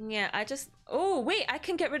 Yeah, oh, wait, I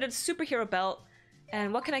can get rid of the superhero belt.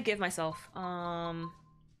 And what can I give myself? I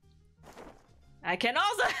can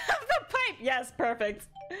also have the pipe. Yes, perfect.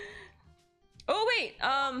 Oh, wait,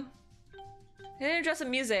 I didn't address a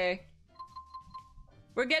Muse.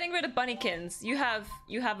 We're getting rid of Bunnykins. You have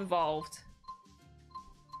evolved.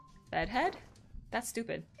 Bedhead? That's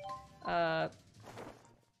stupid. Oh,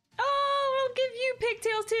 we'll give you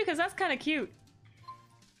pigtails too, because that's kind of cute.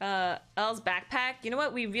 Elle's backpack. You know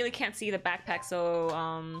what? We really can't see the backpack, so,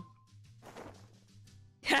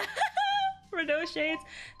 Renault shades.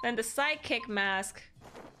 Then the sidekick mask.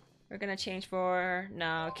 We're gonna change for...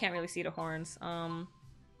 No, can't really see the horns.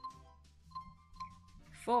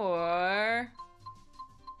 For...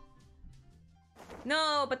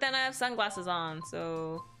 No, but then I have sunglasses on,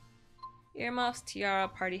 so... Earmuffs, tiara,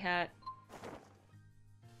 party hat.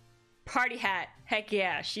 Party hat! Heck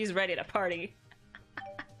yeah, she's ready to party.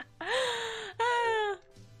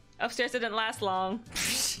 Upstairs didn't last long.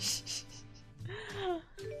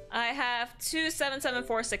 I have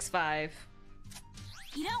 277465.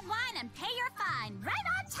 You don't whine and pay your fine right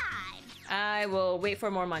on time. I will wait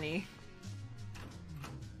for more money.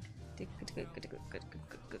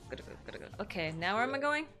 Okay, now where am I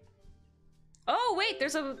going? Oh wait,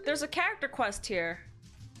 there's a character quest here.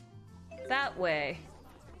 That way.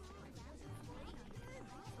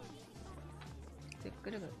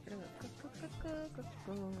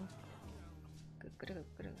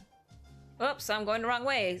 Oops, I'm going the wrong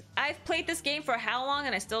way. I've played this game for how long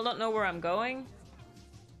and I still don't know where I'm going?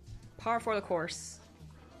 Par for the course.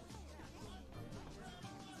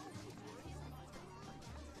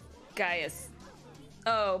 Gaius.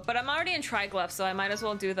 Oh, but I'm already in Triglyph, so I might as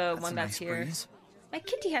well do the one that's here. Breeze. My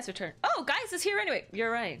kitty has returned. Oh, Gaius is here anyway. You're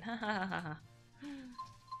right. Ha ha ha ha.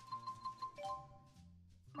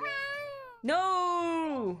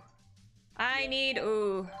 No! I need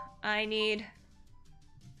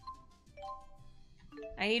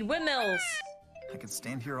windmills. I could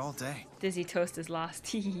stand here all day. Dizzy Toast is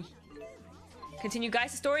lost. Continue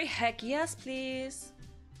Gaius' story? Heck yes, please.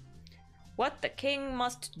 What the king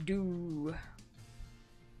must do.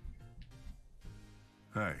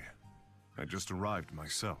 Hey, I just arrived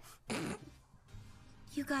myself.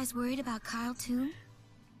 You guys worried about Kyle too?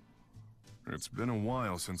 It's been a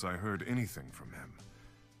while since I heard anything from him.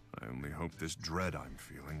 I only hope this dread I'm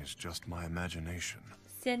feeling is just my imagination.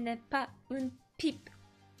 Ce n'est pas un pipe.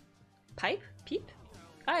 Pipe? Peep?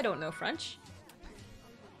 I don't know French.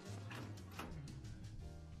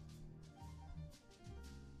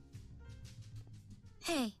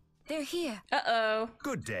 Hey, they're here. Uh-oh.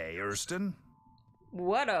 Good day, Erston.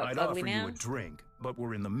 What up, I'd ugly offer man? you a drink, but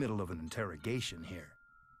we're in the middle of an interrogation here.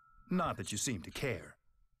 Not that you seem to care.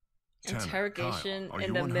 Interrogation Kyle,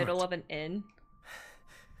 in the middle of an inn?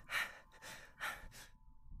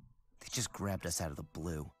 They just grabbed us out of the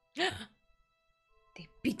blue. They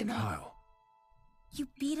beat them up. Kyle. You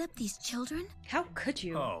beat up these children? How could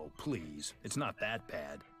you? Oh, please. It's not that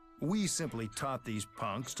bad. We simply taught these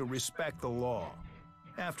punks to respect the law.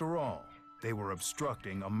 After all, they were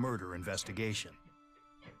obstructing a murder investigation.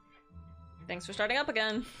 Thanks for starting up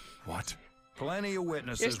again. What? Plenty of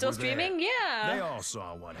witnesses. You're still were there. streaming? Yeah. They all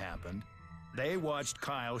saw what happened. They watched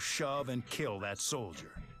Kyle shove and kill that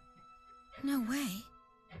soldier. No way.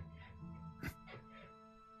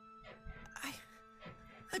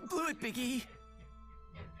 I blew it, Big E.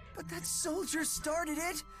 But that soldier started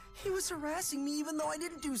it. He was harassing me even though I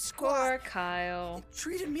didn't do squat. Poor Kyle. He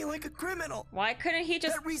treated me like a criminal. Why couldn't he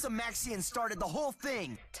just... That Riza Maxian started the whole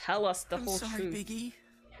thing. Tell us the whole sorry, truth. Big E.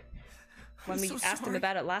 When we asked him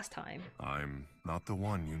about it last time. I'm not the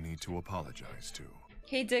one you need to apologize to.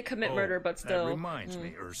 He did commit murder, but still. That reminds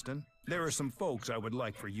me, Erston. There are some folks I would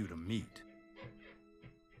like for you to meet.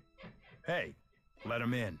 Hey, let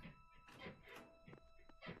them in.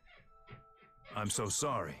 I'm so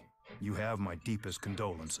sorry. You have my deepest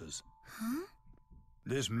condolences. Huh?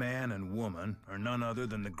 This man and woman are none other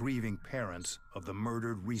than the grieving parents of the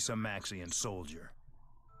murdered Risa soldier.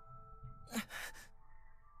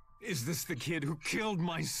 Is this the kid who killed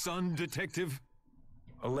my son, Detective?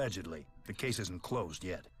 Allegedly. The case isn't closed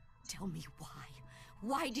yet. Tell me why.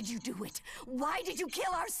 Why did you do it? Why did you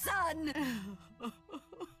kill our son?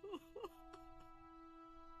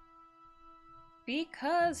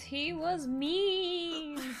 Because he was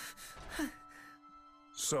mean.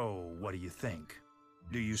 So, what do you think?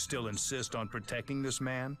 Do you still insist on protecting this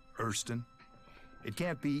man, Hurston? It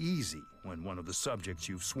can't be easy when one of the subjects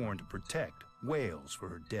you've sworn to protect wails for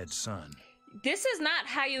her dead son. This is not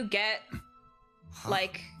how you get,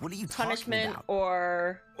 like, what are you punishment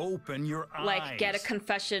or open your like eyes. get a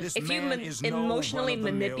confession. This If you man is no emotionally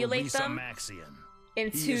run-of-the-mill manipulate them Risa-Maxian.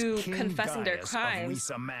 into He is King confessing their Gaius of crimes,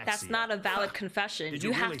 Risa-Maxia. that's not a valid confession. Did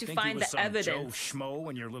You have really to think he find was the some evidence Joe Schmo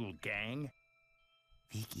in your little gang?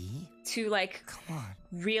 Vicky? to like Come on.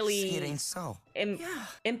 really See, it ain't so.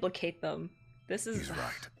 implicate them. This is He's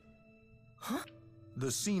right.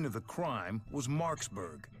 The scene of the crime was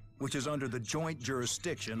Marksburg, which is under the joint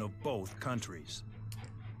jurisdiction of both countries.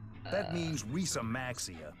 That means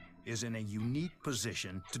Risa-Maxia is in a unique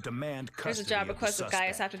position to demand Here's custody a job of the request with suspect.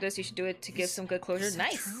 Gaius after this. You should do it to give some good closure.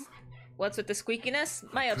 Nice. What's with the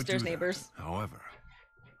squeakiness? My upstairs neighbors. However,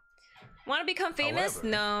 Want to become famous? However,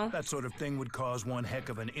 No. that sort of thing would cause one heck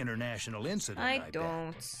of an international incident, I bet.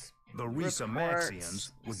 don't. The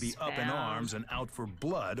Risa-Maxians would be up in arms and out for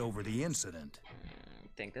blood over the incident. I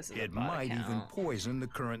think this is It a bot might account. even poison the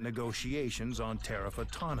current negotiations on tariff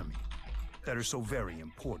autonomy that are so very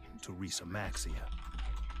important to Risa-Maxia.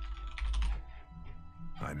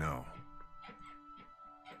 I know.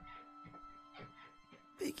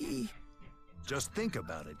 Biggie. Just think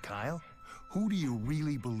about it, Kyle. Who do you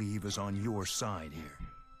really believe is on your side here?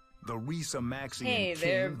 The Risa-Maxian Hey, king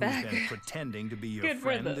they're who's back. been pretending to be your Good for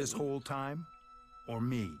friend them. this whole time? Or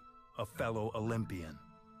me, a fellow Olympian?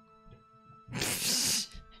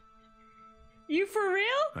 You for real?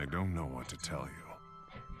 I don't know what to tell you.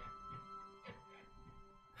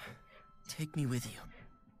 Take me with you.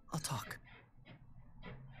 I'll talk.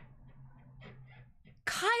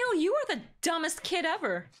 Kyle, you are the dumbest kid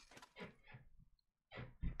ever.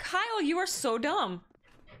 Kyle, you are so dumb.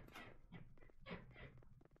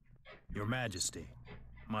 Your Majesty,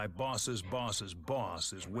 my boss's boss's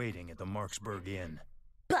boss is waiting at the Marksburg Inn.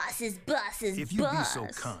 Boss's boss's If you'd boss. be so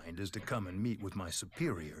kind as to come and meet with my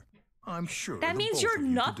superior, I'm sure That the means both you're of you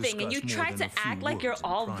could nothing and you discuss more try than to a few act like you're words in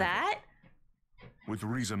all private. that? With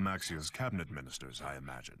Risa-Maxia's cabinet ministers, I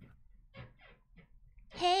imagine.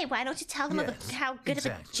 Hey, why don't you tell them Yes, how good of a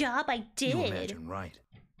exactly. job I did? You imagine right.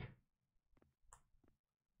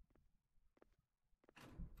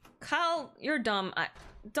 Kyle, you're dumb.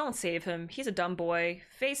 Don't save him. He's a dumb boy.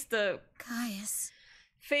 Face the Gaius.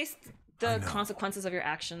 face the consequences of your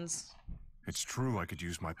actions. It's true I could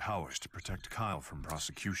use my powers to protect Kyle from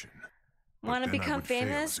prosecution. but Want to then I become would fail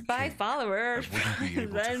famous? as a Buy king. followers, I wouldn't be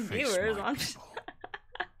able to then face viewers my on. people.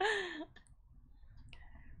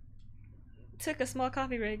 Took a small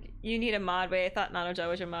coffee rig. You need a mod. Wait, I thought Nanoja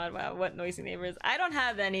was your mod. Wow, what noisy neighbors. I don't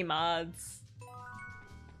have any mods.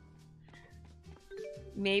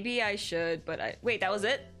 Maybe I should, but I... Wait, that was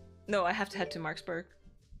it? No, I have to head to Marksburg.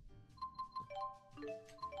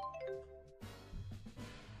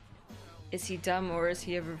 Is he dumb or is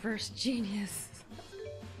he a reverse genius?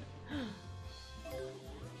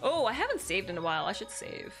 Oh, I haven't saved in a while. I should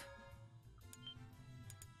save.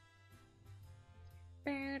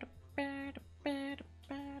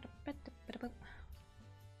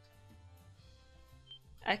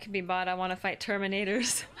 I can be bought. I want to fight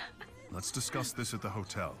Terminators. Let's discuss this at the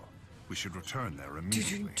hotel. We should return there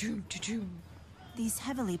immediately. These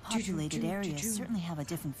heavily populated areas certainly have a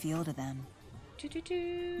different feel to them.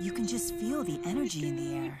 You can just feel the energy in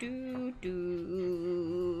the air.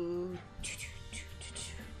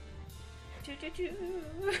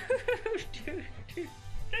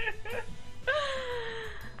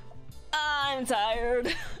 I'm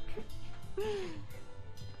tired.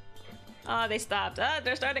 Ah, they stopped.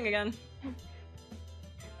 They're starting again.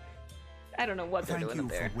 I don't know what they're doing up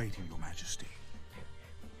there. Thank you for waiting, Your Majesty.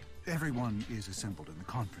 Everyone is assembled in the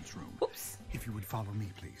conference room. Oops. If you would follow me,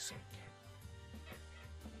 please.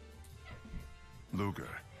 Luger,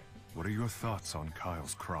 what are your thoughts on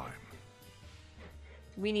Kyle's crime?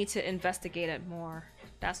 We need to investigate it more.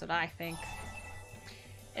 That's what I think.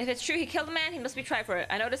 If it's true he killed a man, he must be tried for it.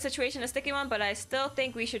 I know the situation is a sticky one, but I still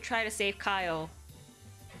think we should try to save Kyle.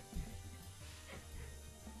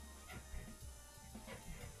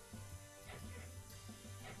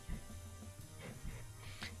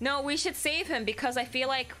 No, we should save him because I feel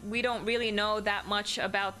like we don't really know that much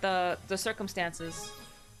about the circumstances.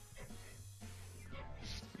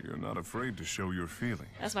 You're not afraid to show your feelings.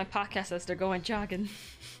 That's my podcast as they're going jogging.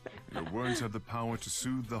 Your words have the power to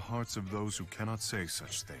soothe the hearts of those who cannot say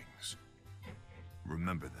such things.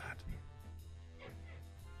 Remember that.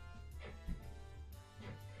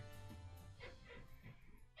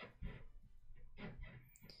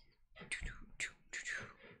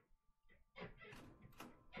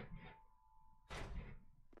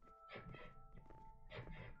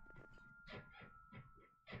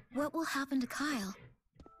 What will happen to Kyle?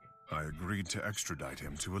 I agreed to extradite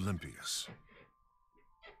him to Olympias.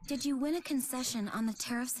 Did you win a concession on the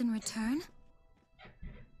tariffs in return?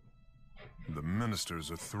 The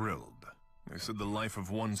ministers are thrilled. They said the life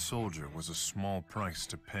of one soldier was a small price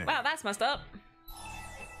to pay. Wow, that's messed up.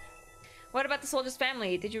 What about the soldier's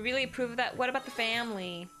family? Did you really approve of that? What about the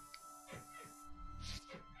family?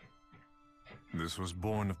 This was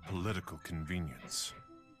born of political convenience.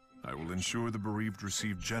 I will ensure the bereaved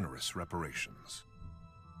receive generous reparations.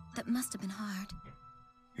 That must have been hard.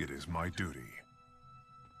 It is my duty.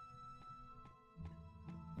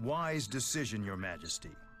 Wise decision, Your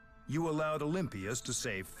Majesty. You allowed Olympias to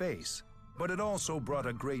save face, but it also brought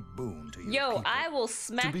a great boon to your people. I will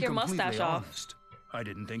smack your mustache off. Honest, I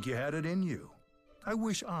didn't think you had it in you. I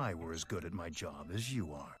wish I were as good at my job as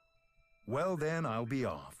you are. Well then, I'll be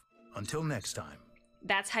off. Until next time.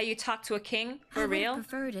 That's how you talk to a king? For real? I would have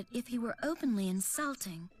preferred it if he were openly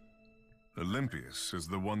insulting. Olympias is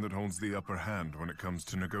the one that holds the upper hand when it comes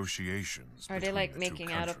to negotiations. Are they like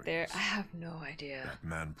making out up there? I have no idea. That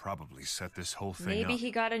man probably set this whole thing Maybe up. he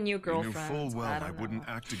got a new girlfriend. He knew full well I don't wouldn't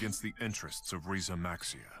act against the interests of Riza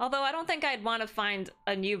Maxia. Although I don't think I'd want to find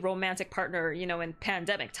a new romantic partner, you know, in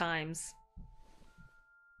pandemic times.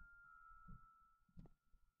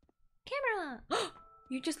 Camera!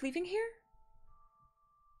 You just leaving here?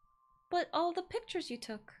 But all the pictures you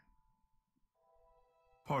took.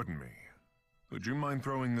 Pardon me. Would you mind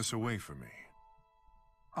throwing this away for me?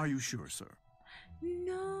 Are you sure, sir?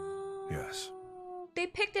 No. Yes. They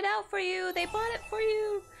picked it out for you. They bought it for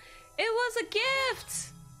you. It was a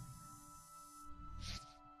gift.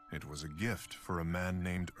 It was a gift for a man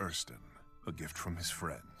named Erston. A gift from his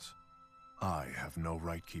friends. I have no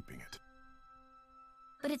right keeping it.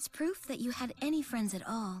 But it's proof that you had any friends at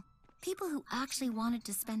all. People who actually wanted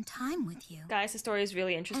to spend time with you. Guys, the story is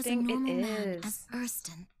really interesting. As a normal it man, is. as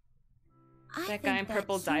Erston. That guy in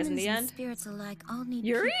purple dies in the end. Spirits alike all need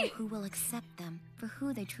Yuri? people who will accept them for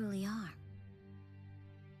who they truly are.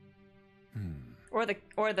 Or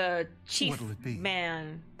the chief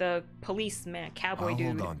man, the policeman, cowboy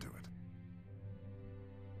dude. Hold on to it.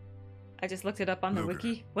 I just looked it up on the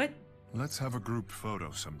wiki. What? Let's have a group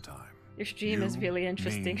photo sometime. Your stream is really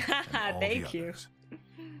interesting. Haha, thank you.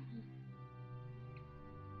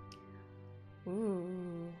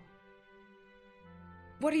 Ooh.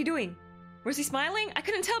 What are you doing? Was he smiling? I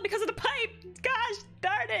couldn't tell because of the pipe! Gosh,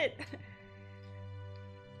 darn it!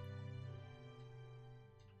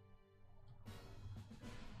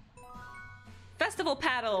 Festival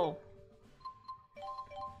paddle!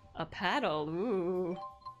 A paddle, ooh.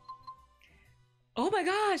 Oh my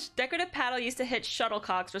gosh! Decorative paddle used to hit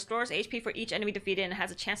shuttlecocks, restores HP for each enemy defeated, and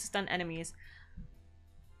has a chance to stun enemies.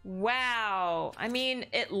 Wow! I mean,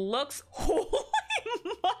 it looks... Holy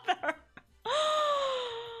mother!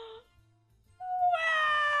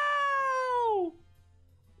 Wow!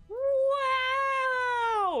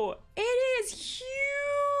 Wow! It is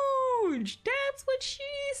huge! That's what she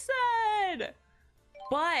said!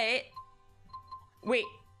 But... Wait.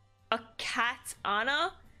 A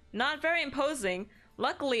katana? Not very imposing.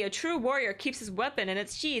 Luckily, a true warrior keeps his weapon in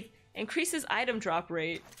its sheath. Increases item drop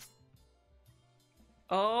rate.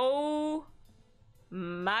 Oh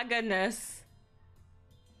my goodness.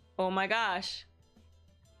 Oh my gosh.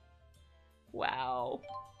 Wow.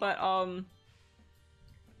 But,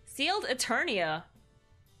 Sealed Eternia.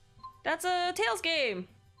 That's a Tails game.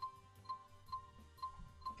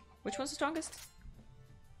 Which one's the strongest?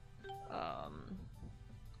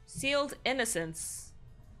 Sealed Innocence.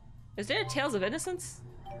 Is there a Tales of Innocence?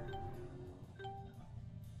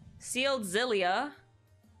 Sealed Xillia.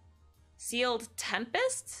 Sealed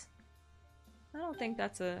Tempest? I don't think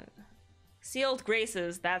that's a... Sealed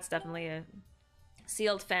Graces, that's definitely a...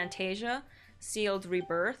 Sealed Fantasia. Sealed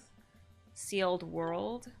Rebirth. Sealed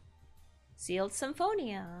World. Sealed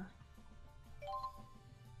Symphonia.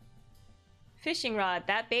 Fishing rod.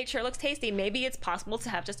 That bait sure looks tasty. Maybe it's possible to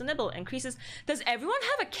have just a nibble. Increases... Does everyone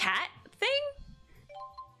have a cat thing?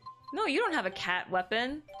 No, you don't have a cat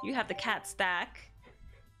weapon. You have the cat stack.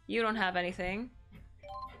 You don't have anything.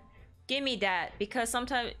 Give me that, because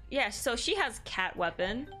sometimes, yeah, so she has cat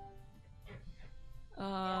weapon.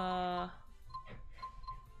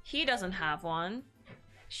 He doesn't have one.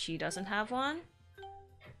 She doesn't have one.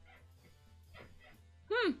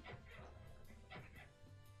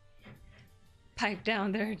 Pipe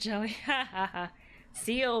down there, Jelly. Ha ha ha.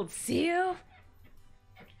 Sealed. Seal?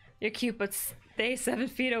 You're cute, but stay 7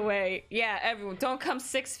 feet away. Yeah, everyone, don't come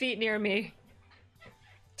 6 feet near me.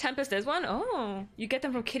 Tempest is one? Oh, you get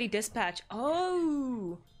them from Kitty Dispatch.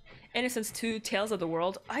 Oh, Innocence 2, Tales of the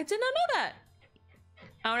World. I did not know that.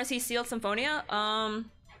 I want to see Sealed Symphonia.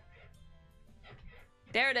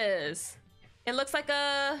 There it is. It looks like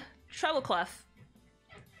a treble clef.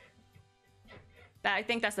 I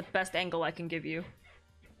think that's the best angle I can give you.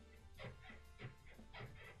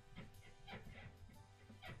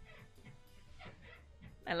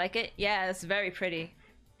 I like it. Yeah, it's very pretty.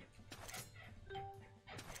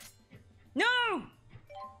 No!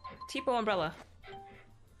 Tipo umbrella.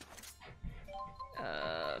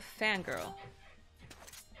 Fangirl.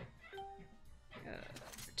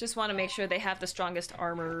 Just want to make sure they have the strongest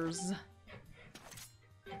armors.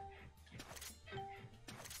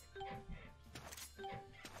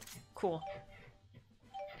 Cool.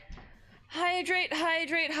 Hydrate,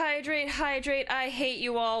 hydrate, hydrate, hydrate. I hate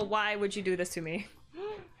you all. Why would you do this to me?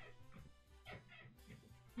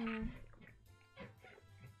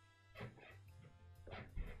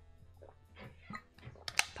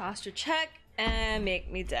 Posture check and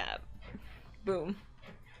make me dab. Boom.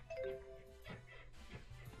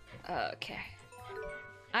 Okay.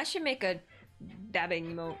 I should make a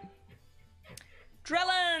dabbing emote.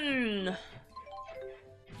 Drellin!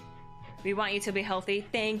 We want you to be healthy.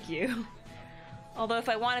 Thank you. Although if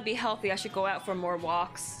I want to be healthy, I should go out for more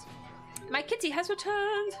walks. My kitty has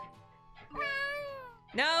returned.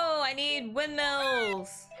 No, I need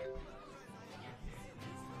windmills.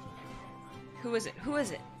 Who is it? Who is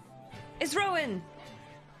it? It's Rowan!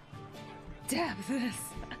 Dab this.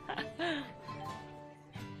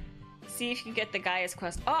 See if you can get the Gaia's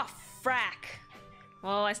quest. Oh, frack!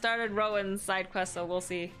 Well, I started Rowan's side quest, so we'll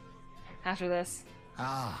see after this.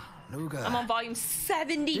 Ah, Luga. I'm on volume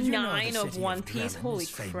 79 of One Piece. Holy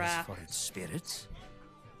crap. For its spirits?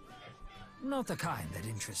 Not the kind that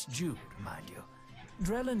interest Jude, mind you.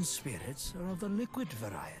 Drellin's spirits are of the liquid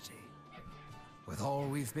variety. With all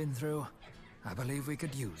we've been through, I believe we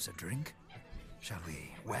could use a drink. Shall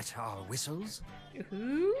we wet our whistles?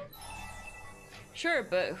 Who? Sure,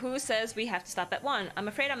 but who says we have to stop at 1? I'm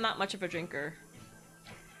afraid I'm not much of a drinker.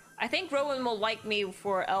 I think Rowan will like me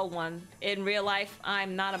for L1. In real life,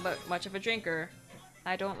 I'm not much of a drinker.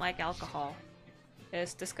 I don't like alcohol.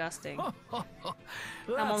 It's disgusting. I'm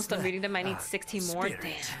almost done reading them. I need 16 more.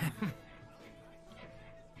 Damn.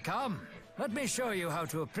 Come, let me show you how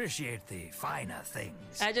to appreciate the finer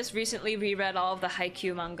things. I just recently reread all of the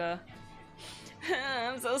Haikyuu manga.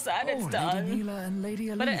 I'm so sad it's done. Lady Mila and Lady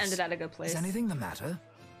Elise. But it ended at a good place. Is anything the matter?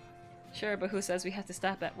 Sure, but who says we have to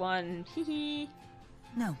stop at 1? Hee hee.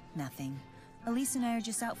 No, nothing. Elise and I are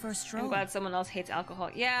just out for a stroll. I'm glad someone else hates alcohol.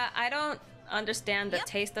 Yeah, I don't understand the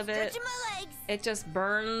taste of it. My legs. It just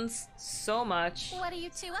burns so much. What are you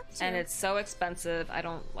two up to? And it's so expensive. I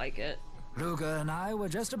don't like it. Luga and I were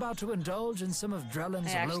just about to indulge in some of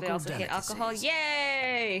Drellin's I actually local also delicacies. hate alcohol.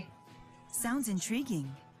 Yay! Sounds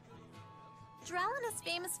intriguing. Drellin is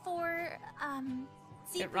famous for,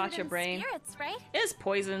 seafood It rots your and brain. spirits, right? It's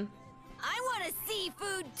poison. I want to see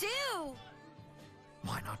food too.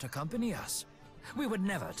 Why not accompany us? We would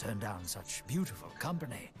never turn down such beautiful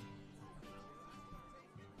company.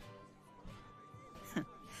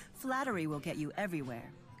 Flattery will get you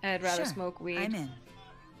everywhere. I'd rather Sure, smoke weed. I'm in.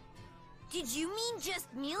 Did you mean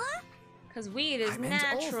just Mila? Because weed is I meant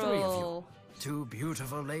all 3 of you. natural. 2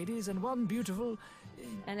 beautiful ladies and 1 beautiful...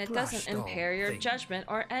 And it plush doesn't doll impair your thing. judgment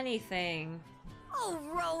or anything. Oh,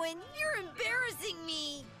 Rowan, you're embarrassing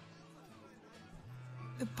me.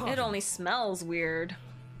 It only smells weird.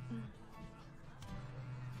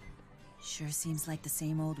 Sure seems like the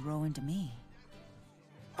same old Rowan to me.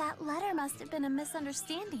 That letter must have been a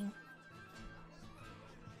misunderstanding.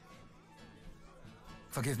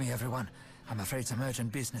 Forgive me, everyone. I'm afraid some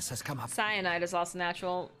urgent business has come up. Cyanide is also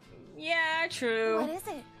natural. Yeah, true. What is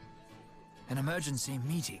it? An emergency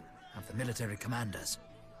meeting of the military commanders.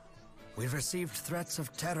 We've received threats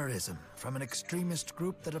of terrorism from an extremist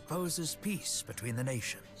group that opposes peace between the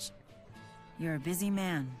nations. You're a busy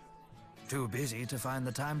man. Too busy to find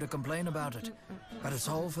the time to complain about it. But it's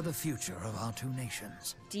all for the future of our 2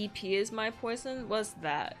 nations. DP is my poison? What's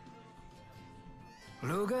that?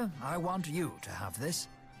 Luga, I want you to have this.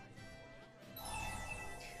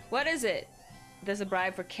 What is it? There's a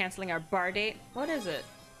bribe for canceling our bar date? What is it?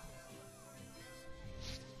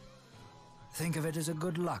 think of it as a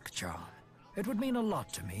good luck charm. It would mean a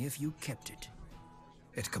lot to me if you kept it.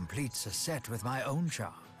 It completes a set with my own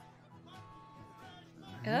charm.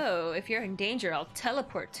 Oh, if you're in danger, I'll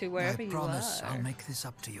teleport to wherever I you promise are. I'll make this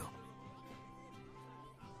up to you.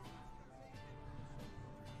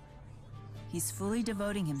 He's fully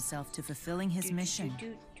devoting himself to fulfilling his mission.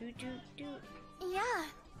 Yeah,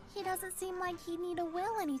 he doesn't seem like he'd need a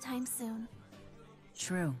will anytime soon.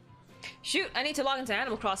 True. Shoot, I need to log into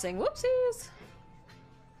Animal Crossing. Whoopsies.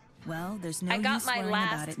 Well, there's no I got use my worrying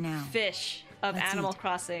last about it now. fish of Let's Animal eat.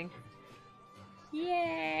 Crossing.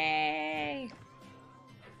 Yay!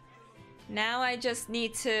 Now I just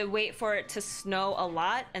need to wait for it to snow a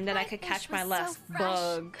lot, and then I could catch my last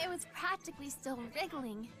bug. It was practically still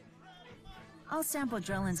wriggling. I'll sample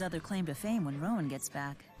Drellin's other claim to fame when Rowan gets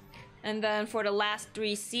back. And then for the last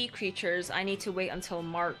 3 sea creatures, I need to wait until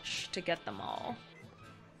March to get them all.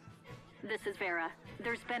 This is Vera.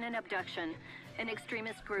 There's been an abduction. An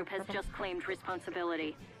extremist group has just claimed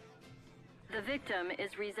responsibility. The victim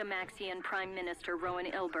is Riza Maxian Prime Minister Rowan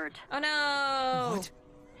Ilbert. Oh no! What?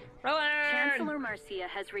 Rowan! Chancellor Marcia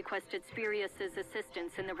has requested Spirius's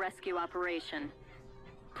assistance in the rescue operation.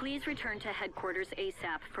 Please return to headquarters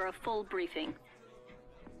ASAP for a full briefing.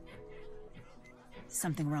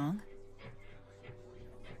 Something wrong?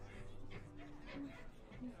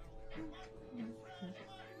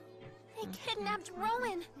 They kidnapped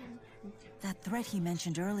Rowan. That threat he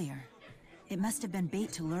mentioned earlier. It must have been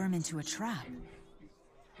bait to lure him into a trap.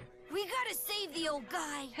 We gotta save the old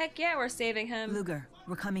guy. Heck yeah, we're saving him. Luger,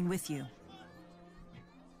 we're coming with you.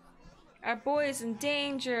 Our boy's in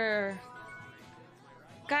danger.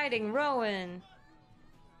 Guiding Rowan.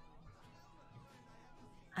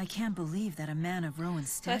 I can't believe that a man of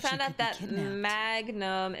Rowan's So I stature found out could be that kidnapped.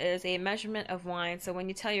 magnum is a measurement of wine. So when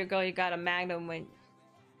you tell your girl you got a magnum,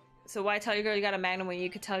 so why tell your girl you got a magnum when you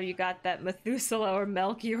could tell her you got that Methuselah or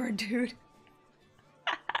Melchior dude?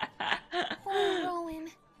 Poor Rowan.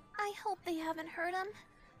 I hope they haven't hurt him.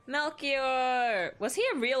 Melchior! Was he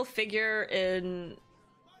a real figure in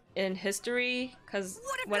history? Because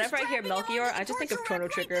whenever I hear Melchior, I just think of Chrono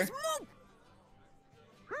Trigger.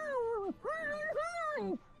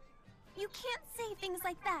 You can't say things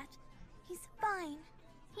like that. He's fine.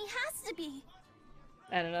 He has to be.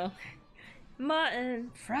 I don't know.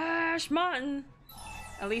 Mutton! Fresh mutton!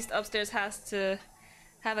 At least upstairs has to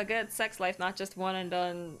have a good sex life, not just one and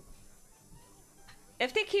done.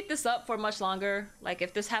 If they keep this up for much longer, like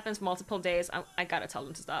if this happens multiple days, I gotta tell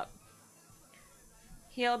them to stop.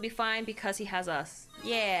 He'll be fine because he has us.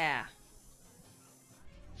 Yeah!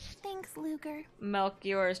 Thanks, Luger.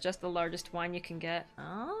 Melchior is just the largest wine you can get.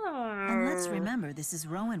 Oh. And let's remember, this is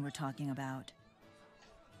Rowan we're talking about.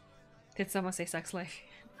 Did someone say sex life?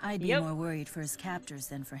 I'd be more worried for his captors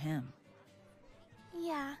than for him.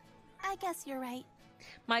 Yeah, I guess you're right.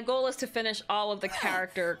 My goal is to finish all of the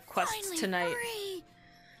character quests tonight.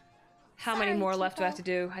 How many more left do I have to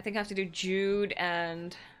do? I think I have to do Jude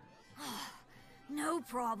and... No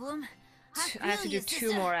problem. I have to do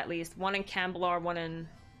 2 more at least. One in Cambelar, one in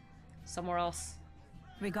somewhere else.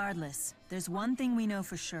 Regardless, there's one thing we know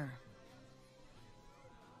for sure.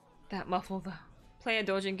 That muffled. Play a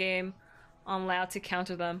Dojin game on loud to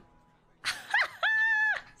counter them.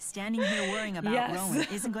 Standing here worrying about Yes. Rowan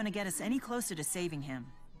isn't going to get us any closer to saving him.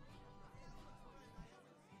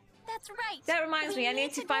 That's right. That reminds me, I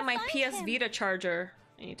need to find my PS him. Vita charger.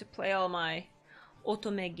 I need to play all my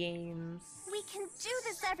Otome games. We can do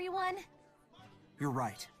this, everyone. You're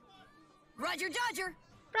right. Roger Dodger.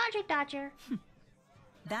 Roger Dodger.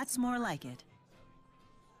 That's more like it.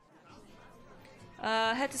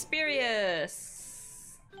 Head to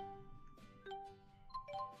Spirius.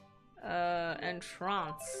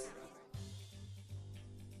 Entrance.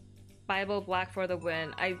 Bible Black for the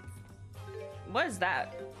win. What is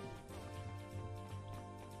that?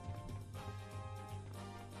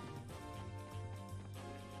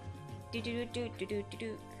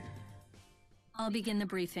 I'll begin the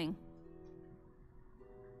briefing.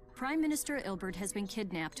 Prime Minister Ilbert has been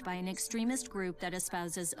kidnapped by an extremist group that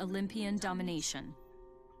espouses Olympian domination.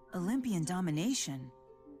 Olympian domination?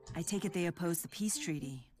 I take it they oppose the peace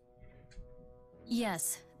treaty.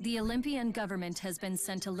 Yes, the Olympian government has been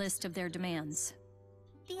sent a list of their demands.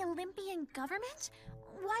 The Olympian government?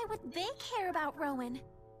 Why would they care about Rowan?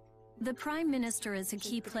 The Prime Minister is a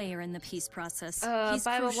key player in the peace process. He's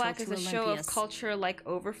Bible crucial Black is to a show of Olympius. culture like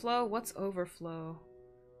Overflow. What's Overflow?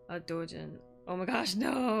 A Dojin. Oh my gosh,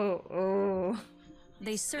 no! Oh.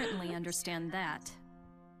 They certainly understand that.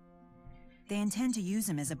 They intend to use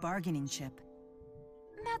him as a bargaining chip.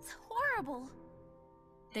 That's horrible.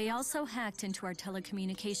 They also hacked into our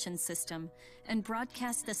telecommunications system and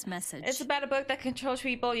broadcast this message. It's about a book that controls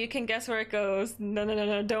people. You can guess where it goes. No, no, no,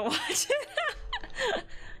 no, don't watch it.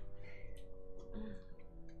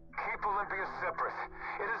 Keep Olympia separate.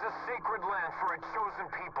 It is a sacred land for a chosen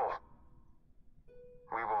people.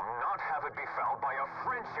 We will not have it be fouled by a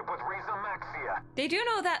friendship with Riza Maxia. They do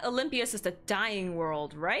know that Olympias is the dying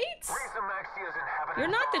world, right? Riza Maxia's inhabitants.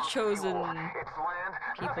 You're not the chosen Its land,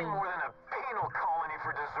 nothing people. more than a penal colony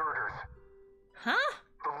for deserters. Huh?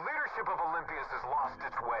 The leadership of Olympias has lost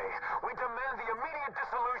its way. We demand the immediate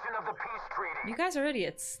dissolution of the peace treaty. You guys are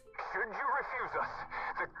idiots. Should you refuse us,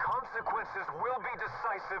 the consequences will be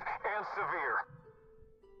decisive and severe.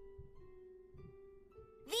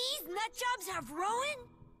 These nutjobs have Rowan?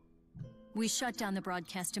 We shut down the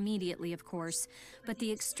broadcast immediately, of course, but the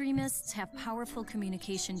extremists have powerful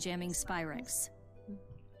communication jamming Spyrex.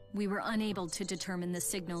 We were unable to determine the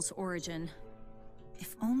signal's origin.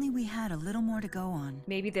 If only we had a little more to go on.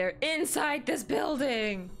 Maybe they're inside this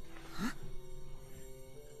building.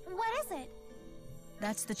 What is it?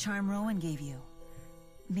 That's the charm Rowan gave you.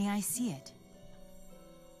 May I see it?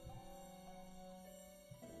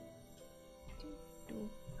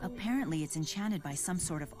 Apparently it's enchanted by some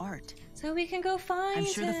sort of art. So we can go find I'm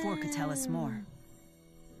sure the four could tell us more.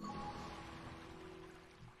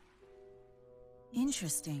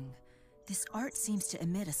 Interesting. This art seems to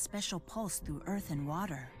emit a special pulse through earth and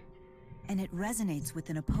water. And it resonates with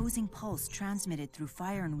an opposing pulse transmitted through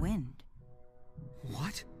fire and wind.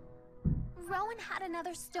 What? Rowan had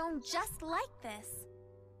another stone just like this.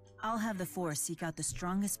 I'll have the four seek out the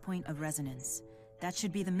strongest point of resonance. That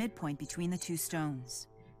should be the midpoint between the two stones.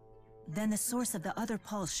 Then the source of the other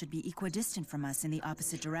pulse should be equidistant from us in the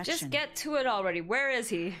opposite direction. Just get to it already. Where is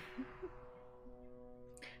he?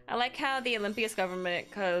 I like how the Olympias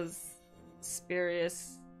government calls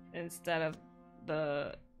Spirius instead of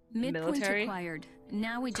the Midpoint military. acquired.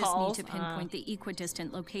 Now we just need to pinpoint the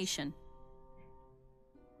equidistant location.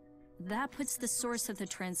 That puts the source of the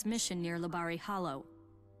transmission near Labari Hollow.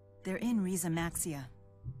 They're in Riza Maxia.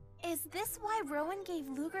 Is this why Rowan gave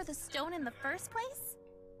Luger the stone in the first place?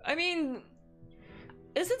 I mean,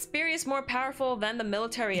 isn't Spirius more powerful than the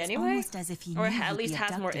military It's anyway? almost as if he or knew at he'd least be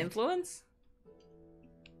has more abducted. influence?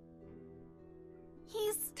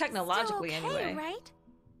 He's Technologically, still okay, anyway. right?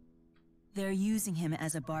 They're using him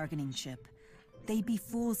as a bargaining chip. They'd be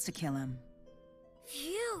fools to kill him.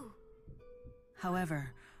 Phew!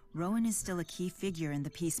 However, Rowan is still a key figure in the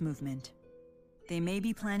peace movement. They may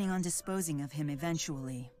be planning on disposing of him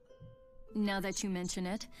eventually. Now that you mention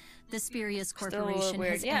it, the Spirius Still a little Corporation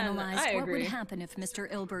weird. has Yeah, analyzed I what would agree. happen if Mr.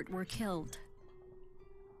 Ilbert were killed.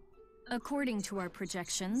 According to our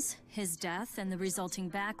projections, his death and the resulting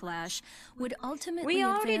backlash would ultimately We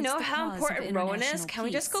already advance know the how cause of important Rowan is. international Can we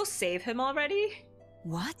just peace. go save him already?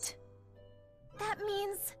 What? That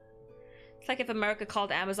means It's like if America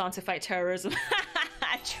called Amazon to fight terrorism.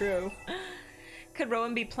 True. Could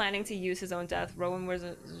Rowan be planning to use his own death? Rowan was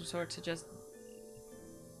a sort to just...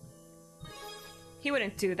 He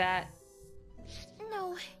wouldn't do that.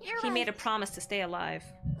 no, you're He right. made a promise to stay alive.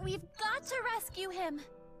 We've got to rescue him.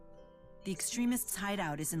 The extremists'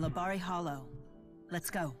 hideout is in Labari Hollow.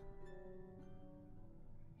 Let's go.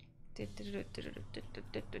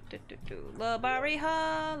 Labari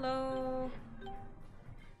Hollow.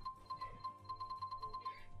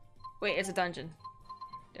 Wait, it's a dungeon.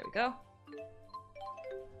 There we go.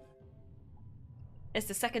 It's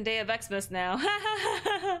the second day of Xmas now.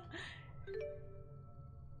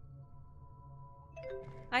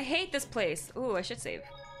 I hate this place. Ooh, I should save.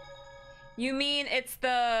 You mean it's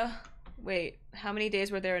the... Wait, how many days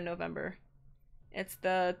were there in November? It's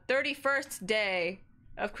the 31st day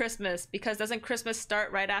of Christmas, because doesn't Christmas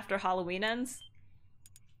start right after Halloween ends?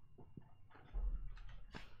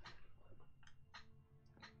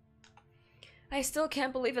 I still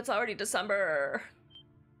can't believe it's already December.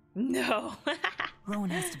 No. Rowan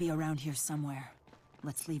has to be around here somewhere.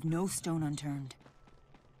 Let's leave no stone unturned.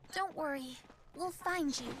 Don't worry. We'll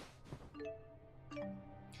find you.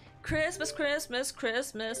 Christmas, Christmas,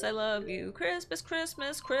 Christmas, I love you. Christmas,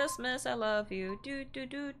 Christmas, Christmas, I love you. Do, do,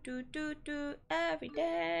 do, do, do, do, every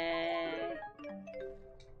day.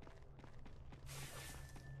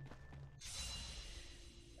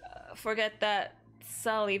 Forget that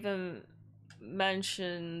Sal even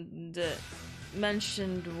mentioned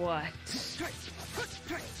what?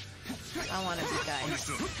 I want to be guys.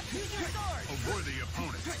 Understood. A worthy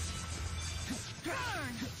opponent.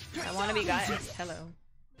 I want to be guys. Hello.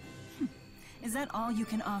 Is that all you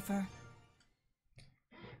can offer?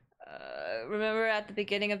 Remember at the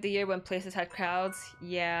beginning of the year when places had crowds?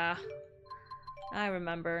 Yeah. I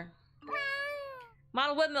remember.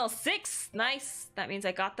 Model windmill 6. Nice. That means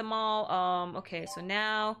I got them all. Okay, so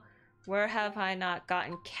now where have I not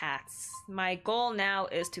gotten cats? My goal now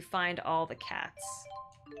is to find all the cats.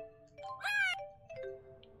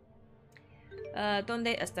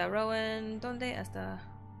 ¿Dónde está Rowan? ¿Dónde está?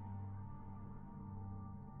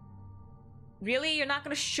 Really? You're not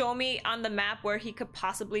gonna show me on the map where he could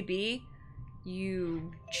possibly be?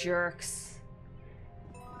 You jerks.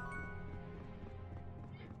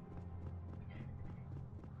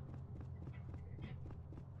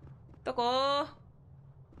 Toko.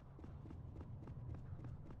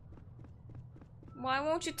 Why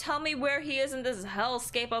won't you tell me where he is in this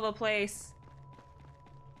hellscape of a place?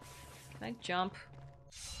 Can I jump?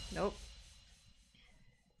 Nope.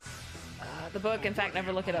 The book, in fact,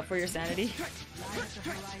 never look it up for your sanity.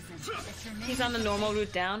 He's on the normal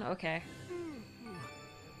route down? Okay.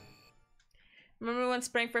 Remember when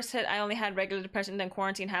spring first hit, I only had regular depression, then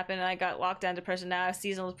quarantine happened and I got lockdown depression, now I have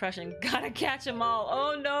seasonal depression. Gotta catch them all.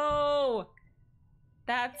 Oh no!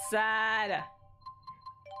 That's sad.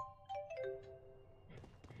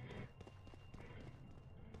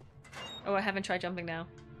 Oh, I haven't tried jumping now.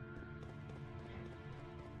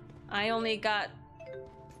 I only got...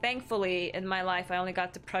 Thankfully, in my life, I only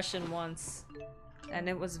got depression once. And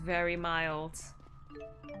it was very mild.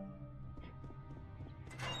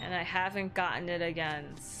 And I haven't gotten it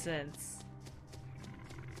again since.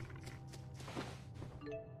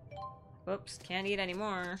 Whoops, can't eat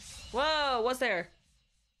anymore. Whoa, what's there?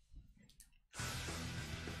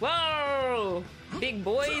 Whoa! Big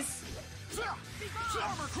boys!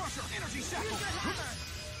 Armor crusher! Energy shackle!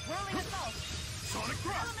 Whirling assault! Sonic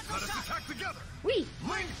breath! Let us attack together! Wee!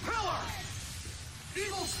 Link pillar!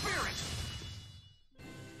 Evil spirit!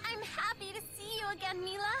 I'm happy to see you again,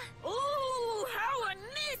 Mila. Ooh, how I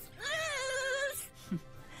miss this!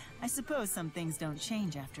 I suppose some things don't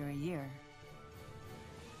change after a year.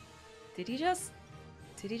 Did he just...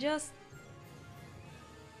 Did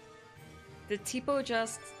Tipo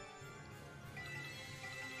just...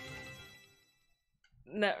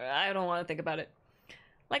 No, I don't want to think about it.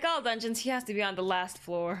 Like all dungeons, he has to be on the last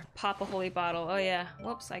floor. Pop a holy bottle. Oh yeah.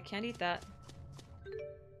 Whoops, I can't eat that.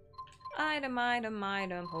 Item, item,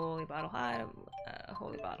 item. Holy bottle. Item,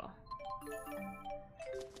 holy bottle.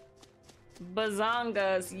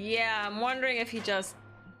 Bazongas. Yeah, I'm wondering if he just...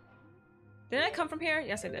 Did I come from here?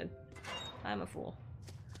 Yes, I did. I'm a fool.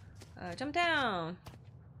 Jump down.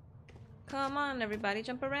 Come on, everybody.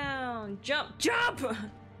 Jump around. Jump! Jump!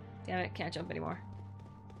 Damn it, can't jump anymore.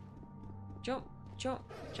 Jump, jump,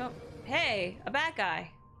 jump. Hey, a bad guy.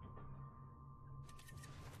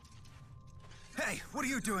 Hey, what are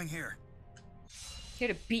you doing here? Here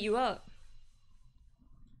to beat you up.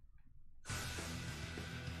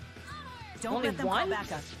 Don't Only let them one? call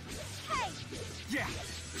back up. Hey! Yeah.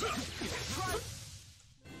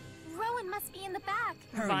 Rowan must be in the back.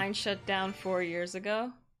 Vine shut down 4 years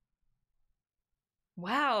ago.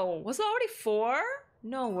 Wow, was it already 4?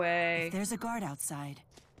 No way. If there's a guard outside.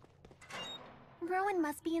 Rowan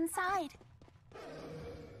must be inside.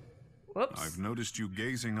 Whoops. I've noticed you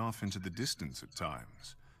gazing off into the distance at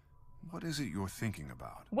times. What is it you're thinking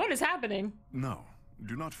about? What is happening? No,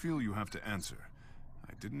 do not feel you have to answer.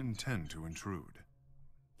 I didn't intend to intrude.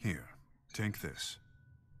 Here, take this.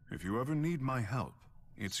 If you ever need my help,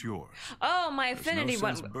 it's yours. Oh, my There's affinity no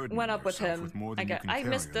sense burdening went up with yourself him. with more than you can I carry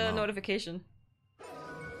missed the alone. notification.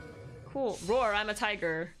 Cool. Roar, I'm a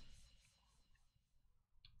tiger.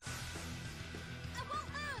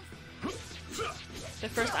 The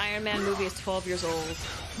first Iron Man movie is 12 years old.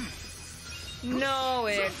 No,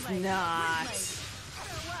 it's not.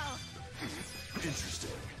 Interesting.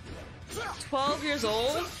 12 years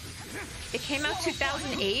old? It came out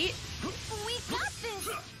 2008? We got this!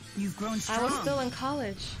 You've grown strong. I was still in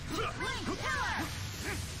college.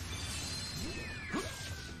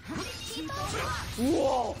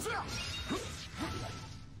 Whoa!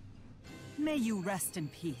 May you rest in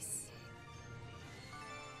peace.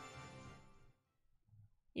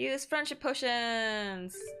 Use friendship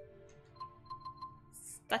potions.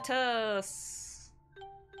 Status.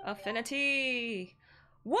 Affinity.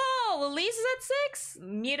 Whoa! Elise is at 6?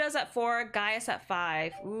 Mita's at 4. Gaius at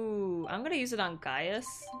 5. Ooh, I'm gonna use it on Gaius.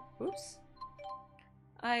 Oops.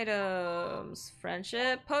 Items.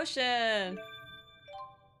 Friendship potion.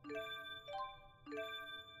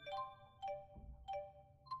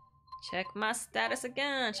 Check my status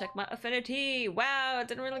again. Check my affinity. Wow, it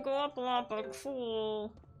didn't really go up a lot, but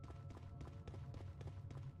cool.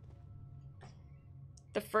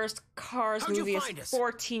 The first Cars How'd you movie is find us?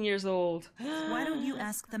 14 years old. Why don't you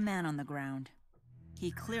ask the man on the ground?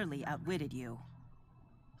 He clearly outwitted you.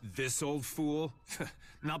 This old fool?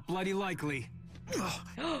 Not bloody likely.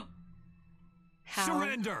 How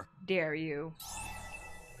Surrender! dare you?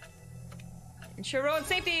 Ensure road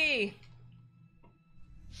safety!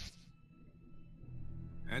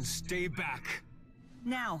 And stay back.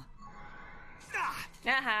 Now.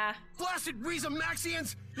 Aha! Blasted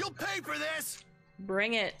Maxians! You'll pay for this!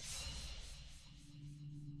 Bring it.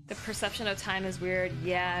 The perception of time is weird.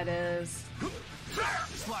 Yeah, it is.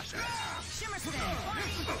 Slash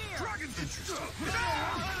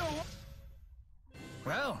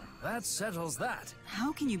Well, that settles that.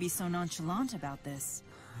 How can you be so nonchalant about this?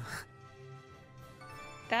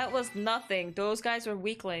 That was nothing. Those guys were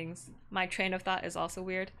weaklings. My train of thought is also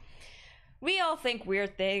weird. We all think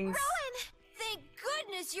weird things. Rowan! Thank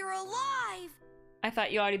goodness you're alive! I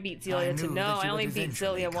thought you already beat Xillia too. No, I only beat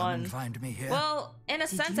Xillia once. Well, in a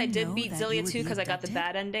sense, I did beat Xillia too because I got the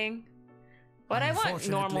bad ending. But I want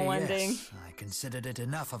normal ending. Yes. I considered it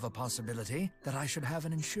enough of a possibility that I should have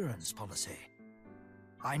an insurance policy.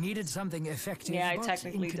 I needed something effective, yeah, I but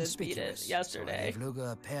technically did beat it inconspicuous, yesterday. So I gave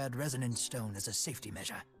Luga a paired resonance stone as a safety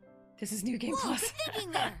measure. This is New Game Plus.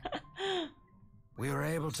 We were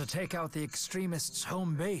able to take out the extremists'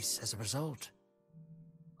 home base as a result.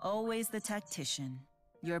 Always the tactician.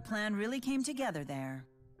 Your plan really came together there.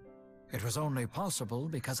 It was only possible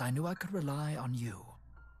because I knew I could rely on you.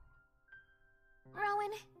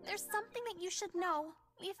 Rowan, there's something that you should know.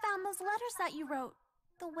 We found those letters that you wrote.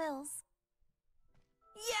 The wills.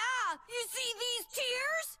 Yeah! You see these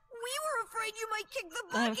tears? We were afraid you might kick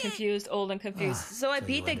the I'm bucket! confused, old and confused. So I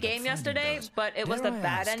beat the game yesterday, but it was the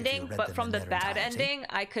bad ending. But from the bad ending,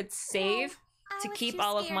 I could save to keep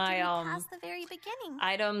all of my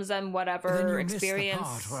items and whatever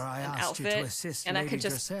experience and outfit, and I could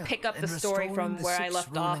just pick up the story from where I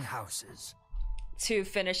left off to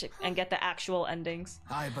finish it and get the actual endings.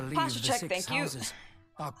 I believe Posture the check, 6 thank you. houses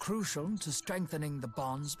are crucial to strengthening the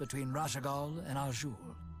bonds between Rashagal and Arjul.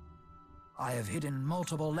 I have hidden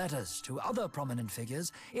multiple letters to other prominent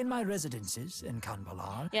figures in my residences in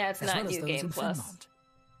Kanbalar, Yeah, it's as not well as New those Game in Plus. Fremont.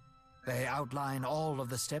 They outline all of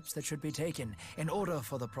the steps that should be taken in order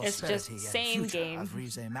for the It's just prosperity and same future game. of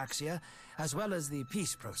Rize Maxia, as well as the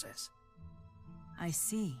peace process. I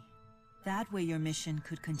see. That way your mission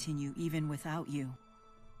could continue even without you.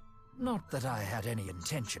 Not that I had any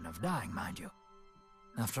intention of dying, mind you.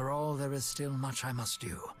 After all, there is still much I must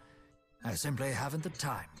do. I simply haven't the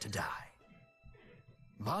time to die.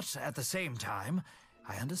 But at the same time,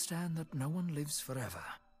 I understand that no one lives forever.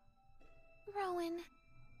 Rowan.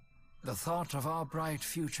 The thought of our bright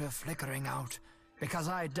future flickering out because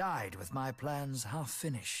I died with my plans half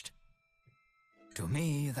finished. To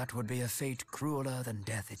me, that would be a fate crueler than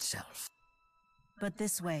death itself. But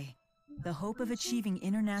this way, the hope of achieving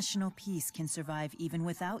international peace can survive even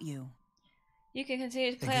without you. You can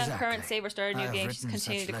continue to play on current save or start a new game. Just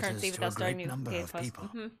continue to current save without starting a new game plus.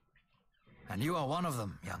 And you are one of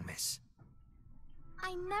them, young miss.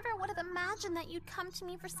 I never would have imagined that you'd come to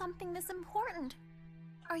me for something this important.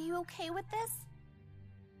 Are you okay with this?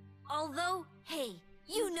 Although, hey,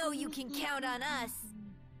 you know you can count on us.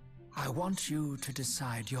 I want you to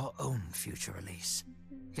decide your own future, Elise.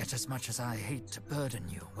 Yet as much as I hate to burden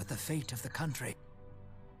you with the fate of the country,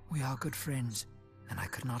 we are good friends, and I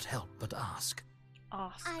could not help but ask.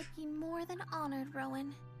 I'd be more than honored,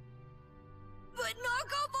 Rowan. But knock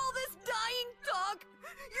off all this dying talk!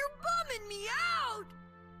 You're bumming me out!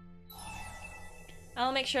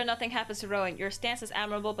 I'll make sure nothing happens to Rowan. Your stance is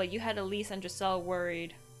admirable, but you had Elise and Giselle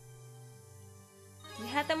worried. You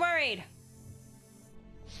had them worried!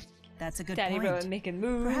 That's a good Daddy point. Rowan making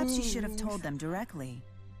moves. Perhaps you should have told them directly.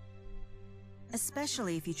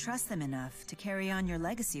 Especially if you trust them enough to carry on your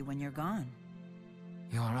legacy when you're gone.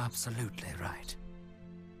 You are absolutely right.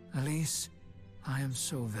 Elise, I am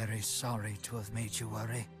so very sorry to have made you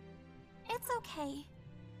worry. It's okay.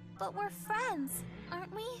 But we're friends,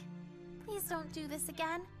 aren't we? Please don't do this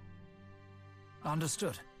again.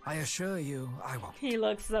 Understood. I assure you, I won't. He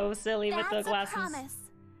looks so silly with the glasses. That's a promise.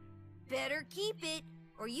 Better keep it,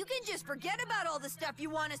 or you can just forget about all the stuff you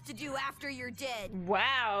want us to do after you're dead.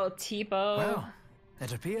 Wow, Tipo. Well,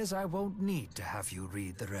 it appears I won't need to have you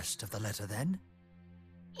read the rest of the letter then.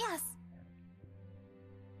 Yes.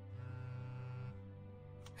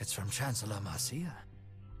 It's from Chancellor Marcia.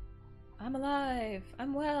 I'm alive.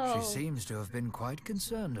 I'm well. She seems to have been quite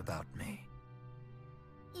concerned about me.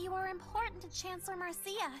 You are important to Chancellor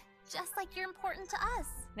Marcia, just like you're important to us.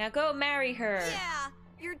 Now go marry her. Yeah,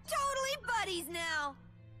 you're totally buddies now.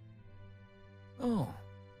 Oh,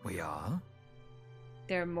 we are?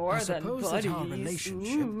 They're more than I suppose buddies. that our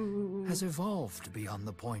relationship has evolved beyond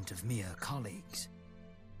the point of mere colleagues.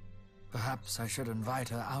 Perhaps I should invite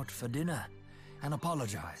her out for dinner. and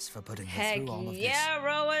apologize for putting her Heck through all of yeah,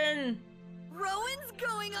 Rowan! Rowan's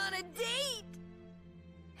going on a date!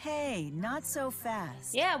 Hey, not so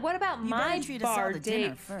fast. Yeah, what about You my better treat us all bar to dinner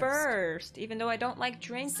date first. even though I don't like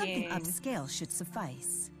drinking? Something upscale should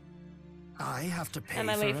suffice. I have to pay Am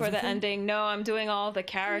I late for the everything? ending? No, I'm doing all the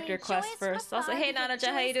character May quests joys first. from Also, afar hey beget Nanaja,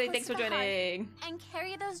 how you joys doing? close Thanks for to the heart, joining. And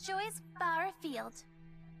carry those joys far afield.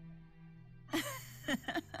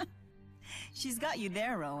 She's got you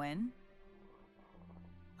there, Rowan.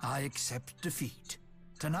 I accept defeat.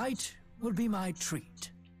 Tonight will be my treat.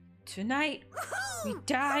 Tonight, we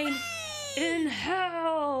dine in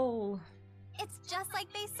hell! It's just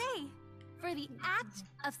like they say. For the act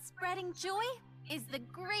of spreading joy is the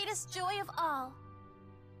greatest joy of all.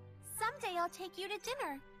 Someday I'll take you to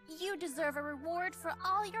dinner. You deserve a reward for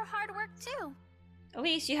all your hard work too. At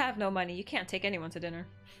least you have no money. You can't take anyone to dinner.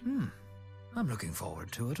 I'm looking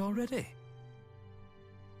forward to it already.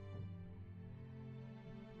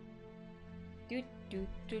 Do, do,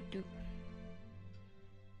 do, do.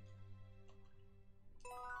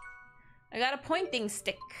 I got a pointing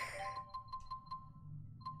stick.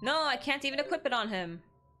 No, I can't even equip it on him.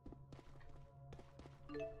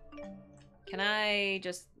 Can I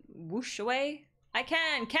just whoosh away? I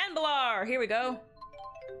can! Candelar! Here we go.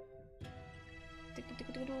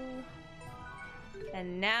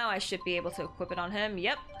 And now I should be able to equip it on him.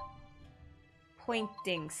 Yep.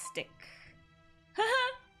 Pointing stick.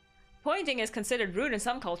 Haha! Pointing is considered rude in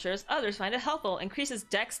some cultures. Others find it helpful. Increases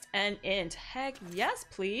dex and int. Heck yes,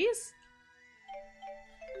 please.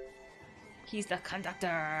 He's the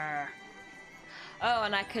conductor. Oh,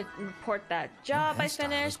 and I could report that job I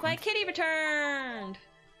finished. My kitty returned.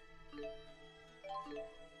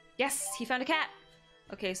 Yes, he found a cat.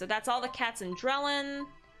 Okay, so that's all the cats in Drellin.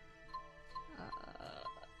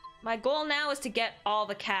 My goal now is to get all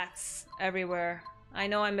the cats everywhere. I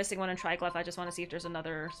know I'm missing one in Triglyph. I just want to see if there's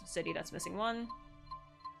another city that's missing one.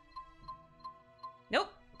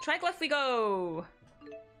 Nope. Triglyph we go.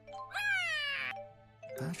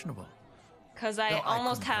 Fashionable. Because I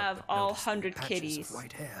almost have all 100 kitties.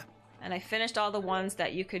 White hair. And I finished all the ones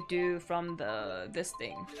that you could do from this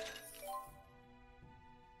thing.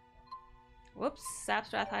 Whoops,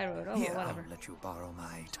 Sapstrath High Road. Oh, Here, well, whatever. I'll let you borrow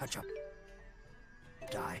my touch-up.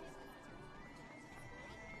 Die.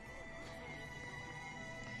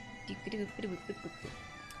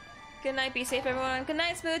 Good night, be safe everyone. Good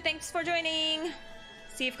night, Smooth. Thanks for joining.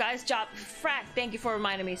 See if guys job. Frack, thank you for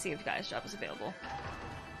reminding me. See if guys job is available.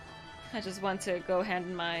 I just want to go hand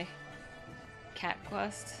in my cat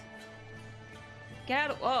quest. Get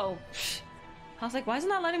out of. Oh. I was like, why is it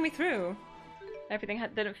not letting me through? Everything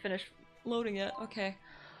didn't finish loading yet. Okay.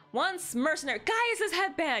 Once mercenary. Gaius'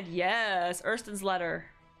 headband. Yes. Erston's letter.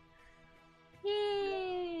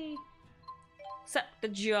 Yay. Accept the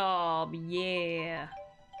job. Yeah.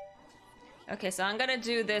 Okay, so I'm gonna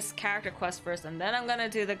do this character quest first, and then I'm gonna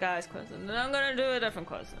do the guy's quest, and then I'm gonna do a different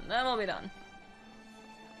quest, and then we'll be done.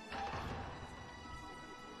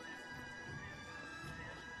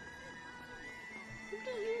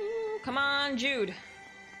 Come on, Jude.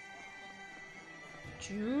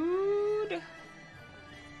 Jude.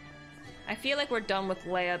 I feel like we're done with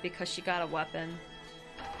Leia because she got a weapon.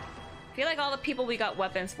 I feel like all the people we got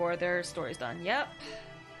weapons for, their story's done. Yep.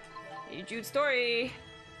 Hey, Jude's story.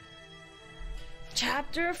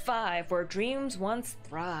 Chapter 5, Where Dreams Once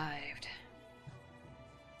Thrived.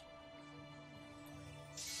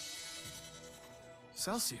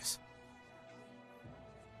 Celsius.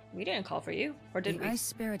 We didn't call for you, or did we? The ice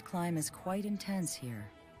spirit climb is quite intense here.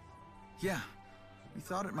 Yeah, we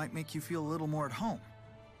thought it might make you feel a little more at home.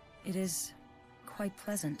 It is quite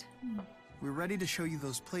pleasant. We're ready to show you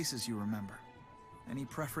those places you remember. Any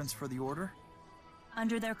preference for the order?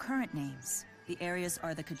 Under their current names, the areas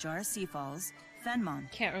are the Kajara Sea Falls,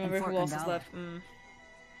 Fenmon, Can't remember and who Fort else is Gandala. left.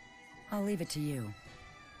 I'll leave it to you.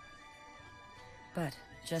 But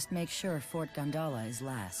just make sure Fort Gandala is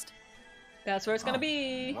last. That's where it's gonna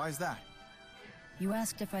be. Why is that? You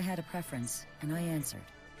asked if I had a preference, and I answered.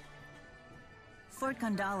 Fort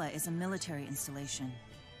Gandala is a military installation.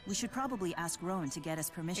 We should probably ask Rowan to get us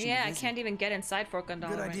permission Yeah, to I visit. can't even get inside Fort Gandala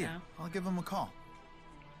Good right idea. now. I'll give him a call.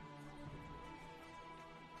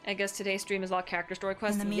 I guess today's stream is all character story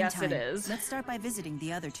quests. In the Yes, meantime, it is. let's start by visiting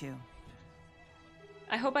the other two.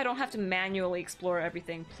 I hope I don't have to manually explore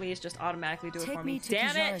everything. Please just automatically do it Take for me me. to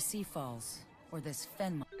Damn Kajara it! Sea Falls, or this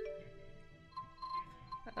Fenmon.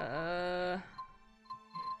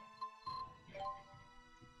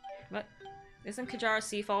 What? Isn't Kajara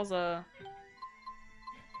Sea Falls a...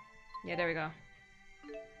 Yeah, there we go.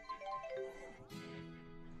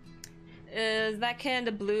 Is that can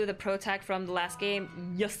the blue the protag from the last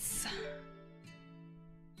game? Yes!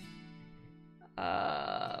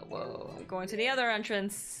 Whoa, I'm going to the other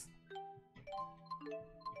entrance.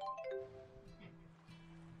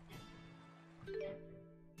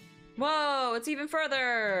 Whoa, it's even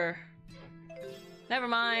further. Never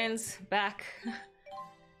mind. Back.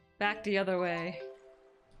 Back the other way.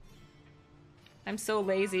 I'm so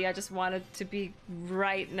lazy, I just wanted to be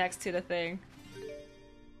right next to the thing.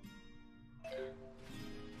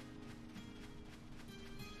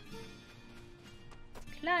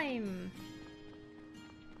 Climb.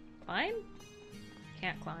 Climb?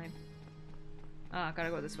 Can't climb. Ah, gotta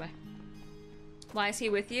go this way. Why is he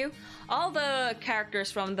with you? All the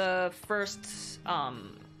characters from the first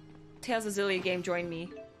Tales of Xillia game joined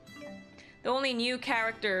me. The only new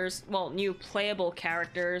characters, well, new playable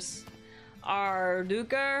characters, are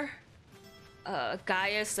Luger,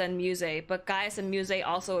 Gaius, and Muse. But Gaius and Muse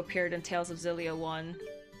also appeared in Tales of Xillia 1.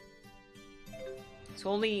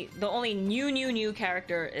 So the only new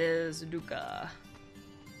character is Luca.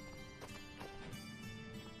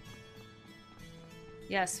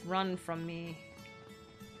 Yes, run from me.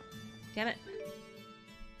 Damn it.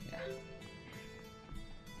 Yeah.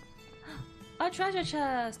 A treasure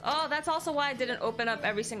chest! Oh, that's also why I didn't open up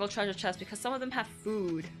every single treasure chest, because some of them have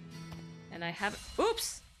food. And I haven't—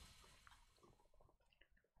 oops!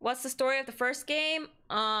 What's the story of the first game?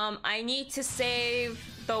 I need to save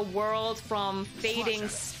the world from fading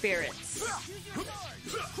spirits.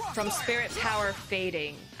 From spirit power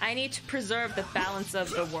fading. I need to preserve the balance of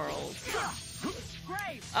the world.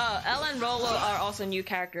 Elle and Rolo are also new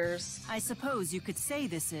characters. I suppose you could say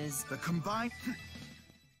this is the combined.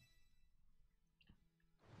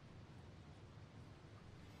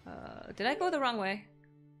 Did I go the wrong way?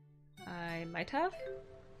 I might have.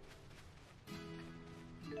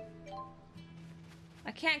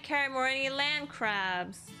 I can't carry more any land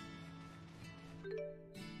crabs.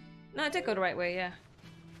 No, I did go the right way, yeah.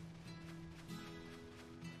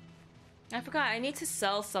 I forgot, I need to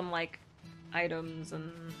sell some, like, items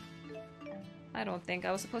and... I don't think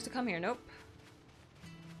I was supposed to come here, nope.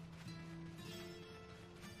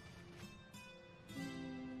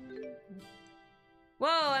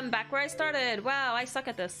 Whoa, I'm back where I started! Wow, I suck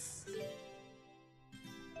at this.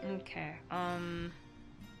 Okay,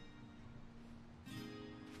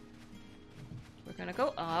 we're gonna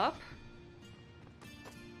go up.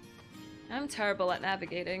 I'm terrible at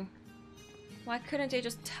navigating. Why couldn't they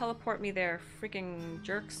just teleport me there, freaking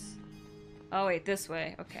jerks? Oh wait, this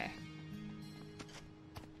way, okay.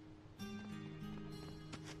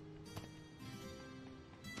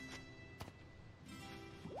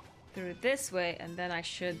 Through this way, and then I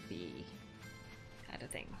should be at a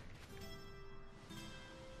thing.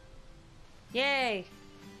 Yay!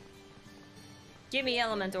 Give me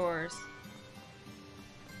element ores.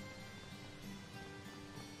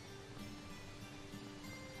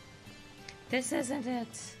 This isn't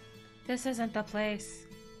it. This isn't the place.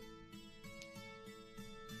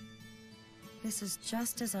 This is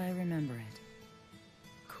just as I remember it.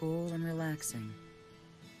 Cool and relaxing.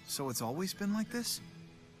 So it's always been like this?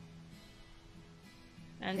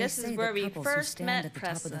 And They this say is where that we couples who first stand met at the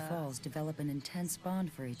top of the Pressa. falls develop an intense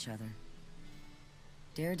bond for each other.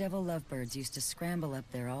 Daredevil lovebirds used to scramble up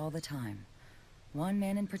there all the time. One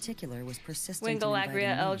man in particular was persistent Wingle, in inviting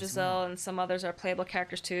Agria, me El as Giselle, well. and some others are playable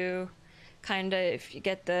characters too. Kinda if you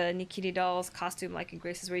get the Nikiti Doll's costume like in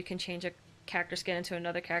Grace's, where you can change a character skin into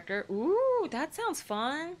another character. Ooh, that sounds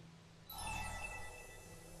fun.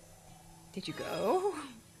 Did you go?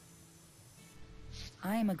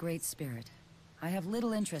 I am a great spirit. I have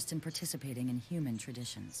little interest in participating in human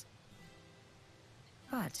traditions.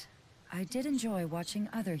 But I did enjoy watching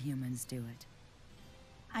other humans do it.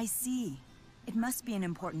 I see. It must be an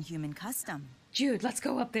important human custom. Jude, let's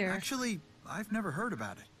go up there. Actually, I've never heard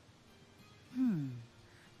about it.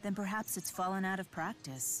 Then perhaps it's fallen out of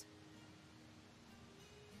practice.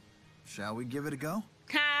 Shall we give it a go?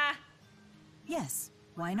 Ha! Yes,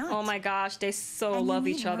 why not? Oh my gosh, they so And love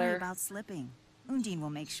you each needn't worry other. about slipping. Undine will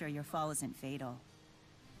make sure your fall isn't fatal.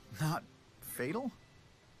 Not fatal?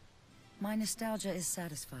 My nostalgia is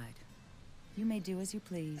satisfied. You may do as you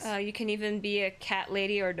please. You can even be a cat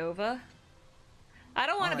lady or Nova. I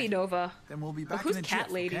don't want to be Alright, Nova. Then we'll be But back who's in a cat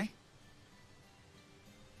jiff, lady? okay?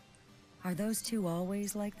 Are those two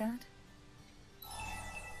always like that?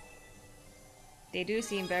 They do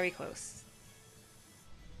seem very close.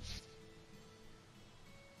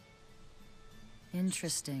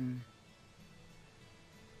 Interesting.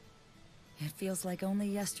 It feels like only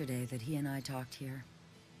yesterday that he and I talked here.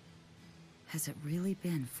 Has it really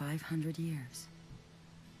been 500 years?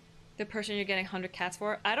 The person you're getting 100 cats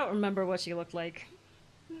for? I don't remember what she looked like.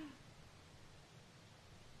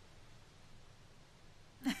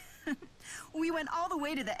 We went all the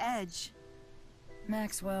way to the edge.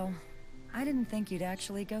 Maxwell, I didn't think you'd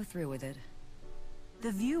actually go through with it.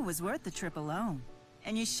 The view was worth the trip alone.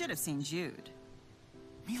 And you should have seen Jude.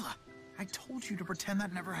 Mila, I told you to pretend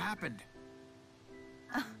that never happened.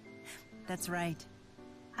 That's right.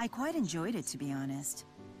 I quite enjoyed it, to be honest.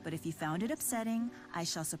 But if you found it upsetting, I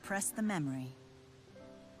shall suppress the memory.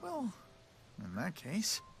 Well, in that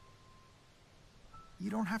case... You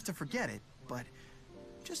don't have to forget it, but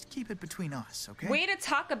just keep it between us, okay? Way to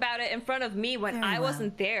talk about it in front of me when Very I well.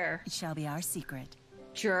 wasn't there. It shall be our secret.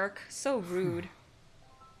 Jerk. So rude.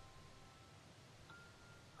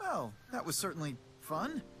 Well, that was certainly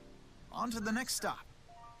fun. On to the next stop.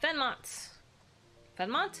 Fenmont.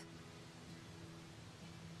 Fenmont?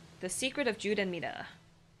 The Secret of Jude and Mita.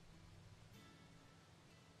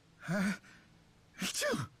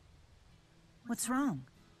 What's wrong?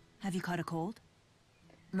 Have you caught a cold?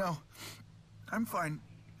 No, I'm fine.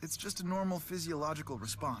 It's just a normal physiological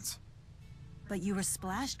response. But you were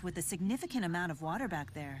splashed with a significant amount of water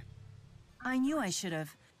back there. I knew I should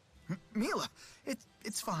have... Mila,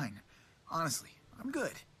 it's fine. Honestly, I'm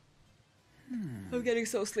good. I'm getting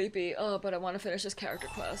so sleepy. Oh, but I want to finish this character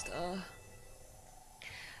quest. What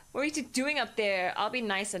were you doing up there? I'll be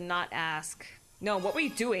nice and not ask. No, what were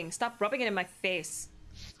you doing? Stop rubbing it in my face.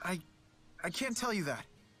 I can't tell you that.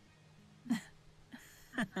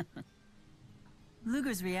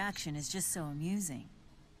 Luger's reaction is just so amusing.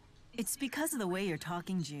 It's because of the way you're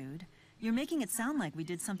talking, Jude. You're making it sound like we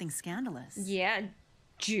did something scandalous. Yeah,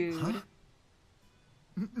 Jude. Huh?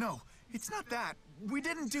 No, it's not that. We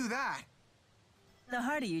didn't do that. The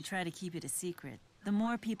harder you try to keep it a secret, the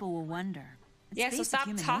more people will wonder. It's Yeah, so basic stop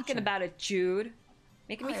human talking nature. about it, Jude.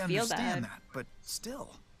 Making me I feel understand bad. that, but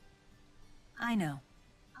still. I know.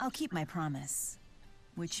 I'll keep my promise.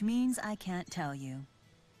 Which means I can't tell you.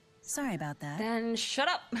 Sorry about that. Then shut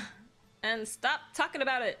up and stop talking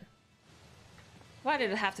about it. Why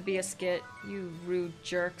did it have to be a skit, you rude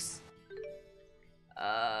jerks?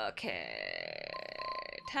 Okay.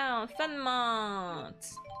 Town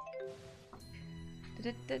Fenmont.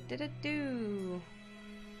 Do.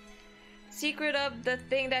 Secret of the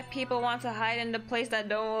thing that people want to hide in the place that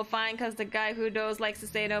no one will find because the guy who knows likes to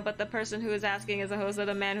say no, but the person who is asking is a host of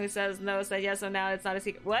the man who says no said yes, so now it's not a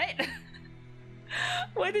secret. What?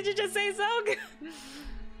 What did you just say, Zog?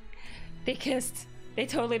 They kissed. They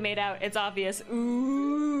totally made out. It's obvious.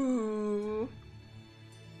 Ooh.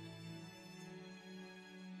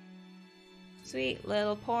 Sweet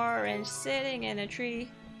little orange sitting in a tree.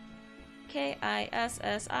 Kissing.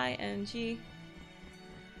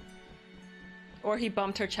 Or he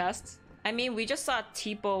bumped her chest. I mean, we just saw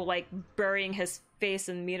Tipo, like, burying his face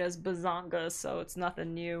in Mita's bazonga, so it's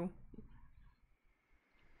nothing new.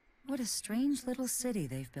 What a strange little city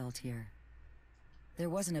they've built here. There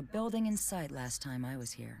wasn't a building in sight last time I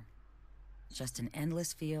was here. Just an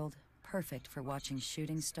endless field, perfect for watching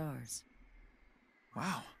shooting stars.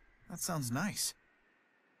 Wow, that sounds nice.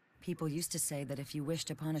 People used to say that if you wished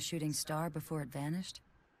upon a shooting star before it vanished,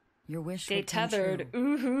 your wish They would come tethered. true.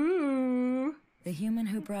 Ooh-hoo. The human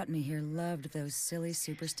who brought me here loved those silly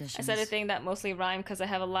superstitions. I said a thing that mostly rhymed because I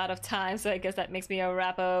have a lot of time, so I guess that makes me a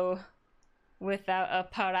rappo without a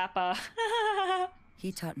parappa.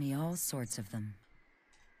 He taught me all sorts of them.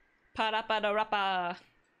 Parappa da rappa.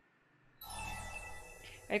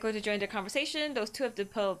 Are you going to join the conversation? Those two have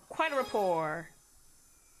developed quite a rapport.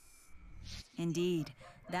 Indeed,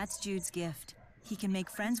 that's Jude's gift. He can make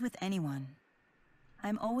friends with anyone.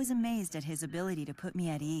 I'm always amazed at his ability to put me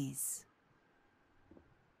at ease.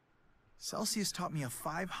 Celsius taught me a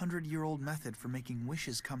 500-year-old method for making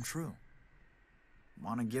wishes come true.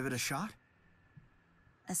 Want to give it a shot?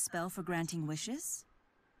 A spell for granting wishes?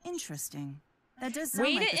 Interesting. That does sound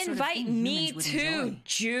Way like to the sort of invite thing me humans would too, enjoy.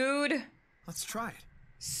 Jude. Let's try it.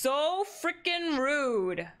 So freaking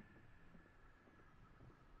rude.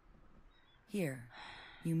 Here,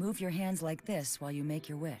 you move your hands like this while you make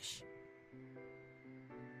your wish.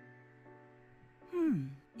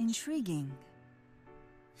 Intriguing.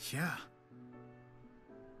 Yeah.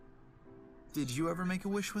 Did you ever make a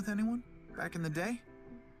wish with anyone? Back in the day?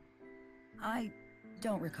 I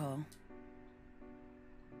don't recall.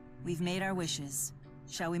 We've made our wishes.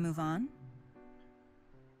 Shall we move on?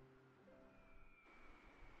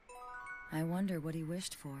 I wonder what he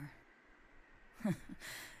wished for.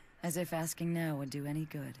 As if asking now would do any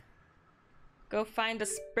good. Go find the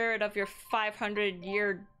spirit of your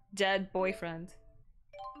 500-year dead boyfriend.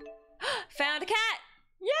 Found a cat!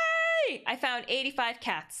 Yay! I found 85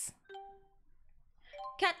 cats.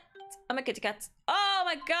 Cat! I'm a kitty cat. Oh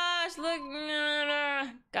my gosh, look.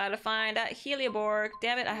 Gotta find that Xillia Borg.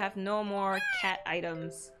 Damn it, I have no more cat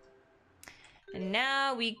items. And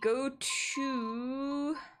now we go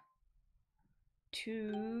to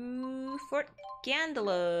Fort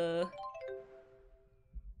Gandala.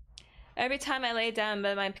 Every time I lay down in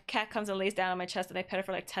bed, my cat comes and lays down on my chest and I pet her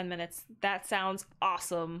for like 10 minutes. That sounds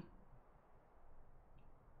awesome.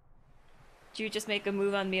 Do you just make a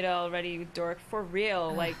move on Mira already, you dork? For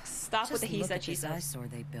real, like, stop with the he said, she said. Eyesore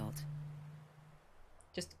they built.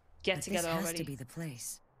 Just get together already. This has to be the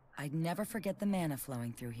place. I'd never forget the mana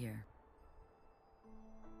flowing through here.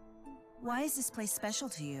 Why is this place special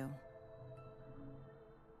to you?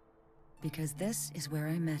 Because this is where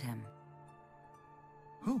I met him.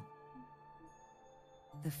 Who?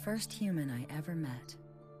 The first human I ever met.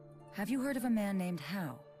 Have you heard of a man named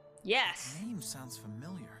Hao? Yes. The name sounds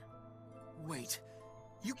familiar. Wait,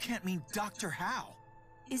 you can't mean Dr. Hao.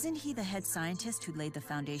 Isn't he the head scientist who laid the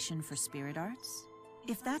foundation for spirit arts?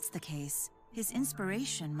 If that's the case, his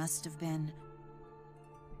inspiration must have been...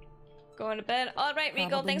 Going to bed. All right,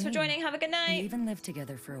 Regal, thanks for joining. Have a good night. We even lived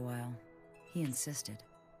together for a while. He insisted.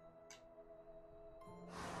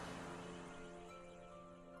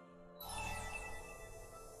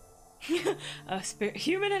 A spirit,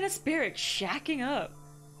 human and a spirit shacking up.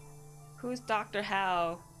 Who's Dr.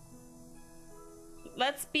 Hao?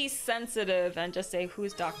 Let's be sensitive and just say,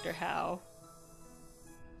 who's Dr. Hao?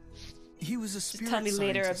 He was a spirit just tell me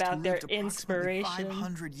later scientist about who their lived approximately inspiration.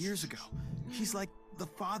 500 years ago. He's like the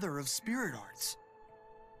father of spirit arts.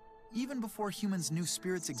 Even before humans knew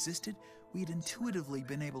spirits existed, we'd intuitively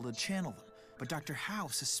been able to channel them, but Dr. Hao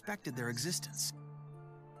suspected their existence.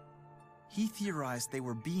 He theorized they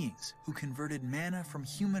were beings who converted mana from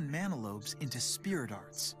human mana lobes into spirit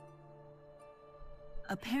arts.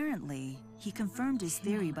 Apparently, he confirmed his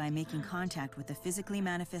theory by making contact with a physically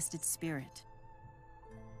manifested spirit.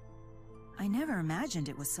 I never imagined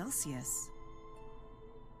it was Celsius.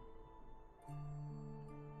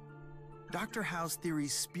 Dr. Hao's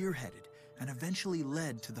theories spearheaded and eventually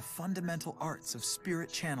led to the fundamental arts of spirit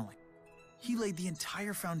channeling. He laid the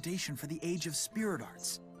entire foundation for the age of spirit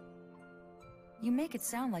arts. You make it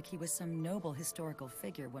sound like he was some noble historical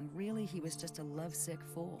figure when really he was just a lovesick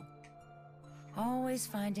fool. Always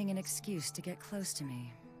finding an excuse to get close to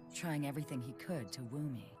me, trying everything he could to woo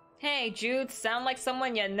me. Hey, Jude, sound like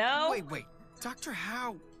someone you know? Wait. Dr.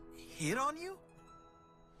 Hao hit on you?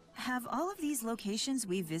 Have all of these locations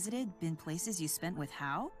we visited been places you spent with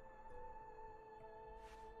Hao?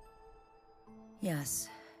 Yes,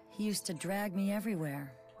 he used to drag me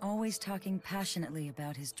everywhere, always talking passionately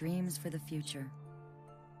about his dreams for the future.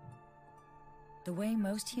 The way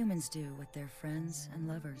most humans do with their friends and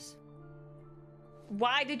lovers.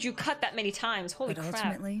 Why did you cut that many times? Holy crap. But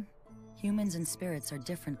ultimately, humans and spirits are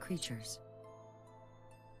different creatures.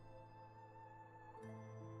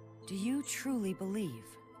 Do you truly believe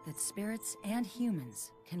that spirits and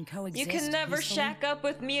humans can coexist? You can never peacefully? shack up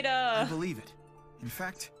with Mita. I believe it. In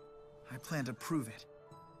fact, I plan to prove it.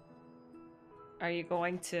 Are you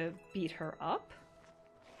going to beat her up?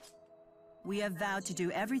 We have vowed to do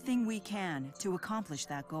everything we can to accomplish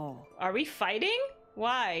that goal. Are we fighting?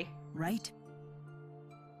 Why? Right?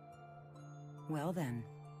 Well then,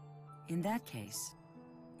 in that case...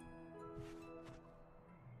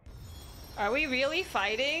 Are we really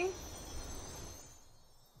fighting?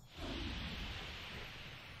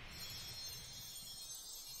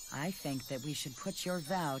 I think that we should put your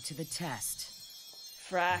vow to the test.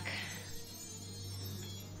 Frack.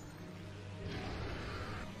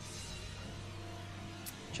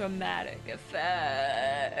 Dramatic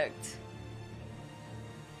effect.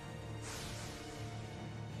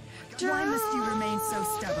 Why must you remain so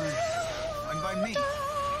stubborn? Fine by me. We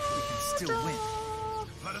can still win.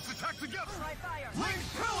 Let us attack together! Ring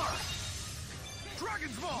Pillar!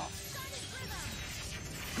 Dragon's Ball!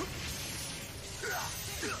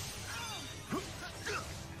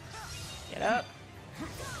 Get up.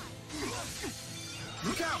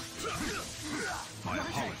 Look out! My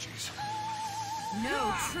apologies.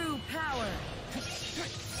 No true power!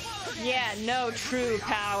 Yeah, no true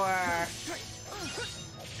power.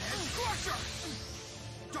 Crusher!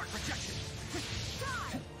 Dark projection!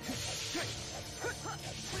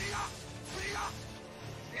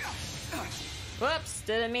 Whoops,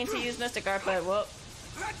 didn't mean to use Mystic Art, but whoop.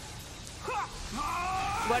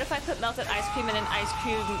 What if I put melted ice cream in an ice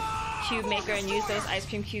cube maker and use those ice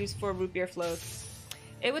cream cubes for root beer floats?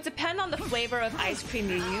 It would depend on the flavor of ice cream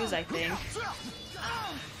you use, I think.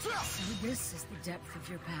 So this is the depth of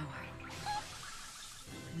your power.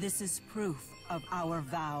 This is proof of our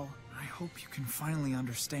vow. I hope you can finally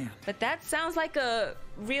understand. But that sounds like a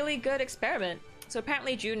really good experiment. So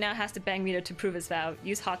apparently Jude now has to bang Mita to prove his vow.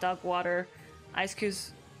 Use hot dog water, ice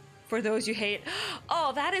cubes For those you hate.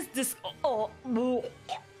 Oh, that is this. Oh,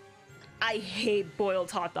 I hate boiled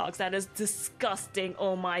hot dogs. That is disgusting.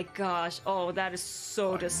 Oh my gosh. Oh, that is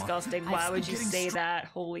so disgusting. Why would you say that?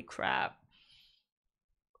 Holy crap.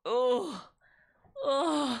 Oh.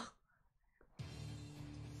 Oh.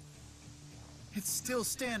 It's still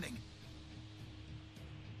standing.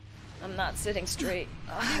 I'm not sitting straight.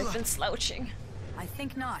 I've been slouching. I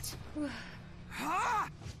think not.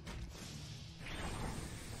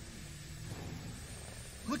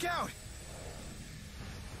 Look out!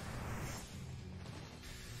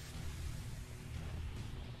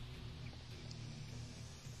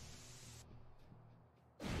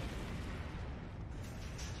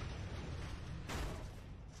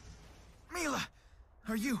 Mila!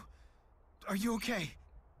 Are you okay?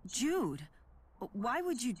 Jude, why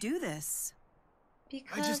would you do this?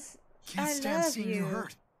 Because I just can't stand seeing you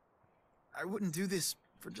hurt. I wouldn't do this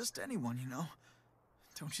for just anyone, you know.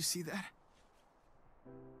 Don't you see that?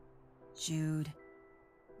 Jude,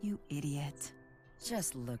 you idiot.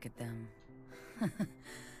 Just look at them.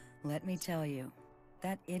 Let me tell you,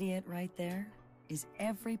 that idiot right there is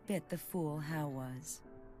every bit the fool Hal was.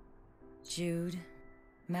 Jude,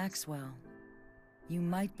 Maxwell, you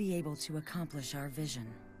might be able to accomplish our vision.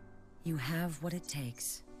 You have what it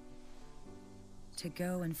takes to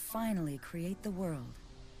go and finally create the world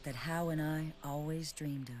that Hal and I always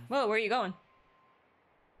dreamed of. Whoa, where are you going?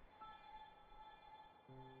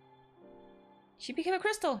 She became a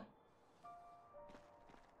crystal.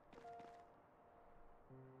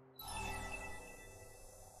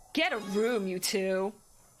 Get a room, you two.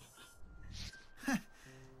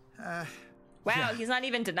 Wow, yeah. He's not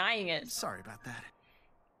even denying it. Sorry about that.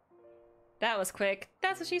 That was quick.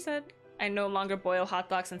 That's what she said. I no longer boil hot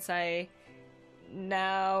dogs since I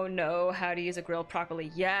now know how to use a grill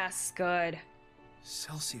properly. Yes, good.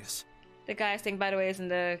 Celsius. The guy's thing, by the way, is in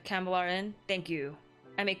the Cambelar Inn. Thank you.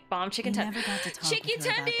 I make bomb chicken tendies. Chicken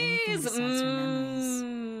tendies!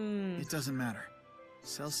 It doesn't matter.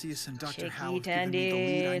 Celsius and Dr. Howe have given me the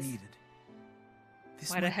lead I needed. This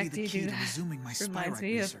Why the might heck be the key to resuming my spyrite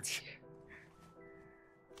research.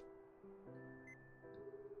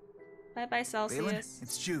 Bye-bye, Celsius. Balin,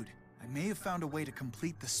 it's Jude. I may have found a way to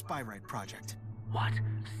complete the spyrite project. What?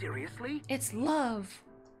 Seriously? It's love.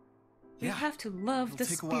 You have to love the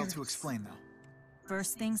spirits. It'll take a while to explain, though.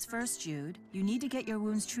 First things first, Jude. You need to get your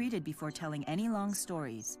wounds treated before telling any long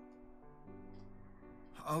stories.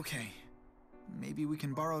 Okay. Maybe we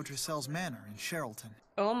can borrow Drissel's manor in Sherrilton.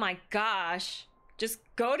 Oh my gosh. Just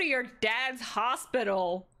go to your dad's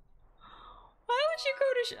hospital. Why would you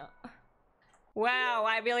go to Wow,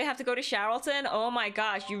 I really have to go to Sherrilton? Oh my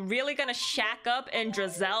gosh, you really gonna shack up in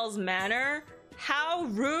Drissel's manor? How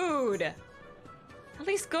rude. At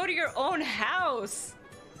least go to your own house.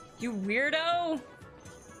 You weirdo.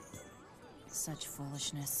 Such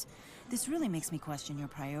foolishness. This really makes me question your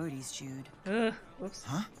priorities, Jude. Ugh, whoops.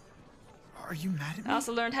 Huh? Are you mad at me? I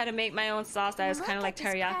also learned how to make my own sauce that is kind of like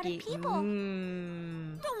teriyaki.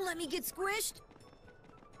 Don't let me get squished.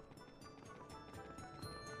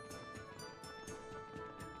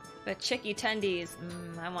 But chicky tendies.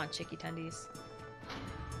 I want chicky tendies.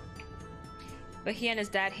 But he and his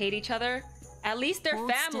dad hate each other. At least they're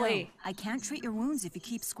family. Still. I can't treat your wounds if you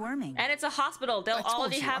keep squirming. And it's a hospital. They'll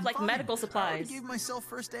already have like medical supplies. I gave myself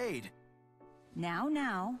first aid.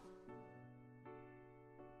 Now.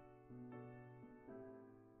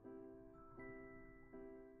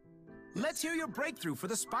 Let's hear your breakthrough for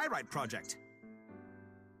the Spyrite project.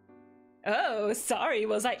 Oh, sorry.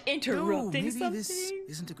 Was I interrupting maybe something? This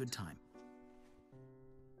isn't a good time.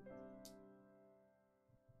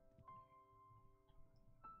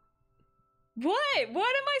 What?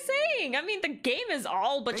 What am I saying? I mean, the game is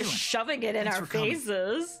all but just shoving it in our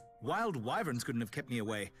faces. Wild wyverns couldn't have kept me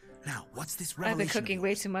away. Now, what's this I've revelation? been cooking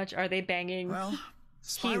way too much. Are they banging? Well, he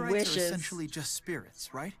spyrites wishes. are essentially just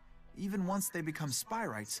spirits, right? Even once they become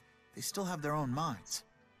spyrites, they still have their own minds.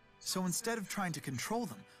 So instead of trying to control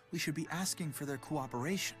them, we should be asking for their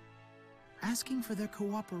cooperation. Asking for their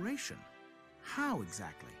cooperation? How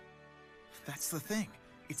exactly? That's the thing.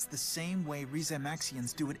 It's the same way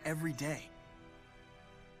Rizamaxians do it every day.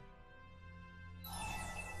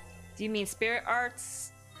 Do you mean spirit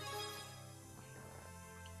arts?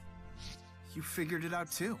 You figured it out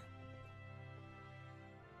too.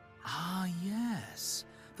 Ah, yes.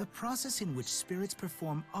 The process in which spirits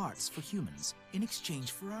perform arts for humans in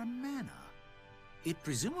exchange for our mana. It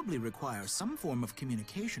presumably requires some form of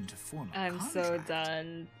communication to form a contract. So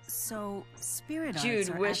done. So, spirit Jude arts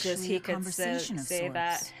are wishes actually he a could conversation of say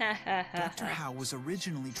sorts. that. Dr. Howe was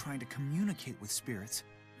originally trying to communicate with spirits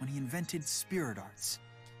when he invented spirit arts.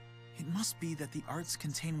 It must be that the arts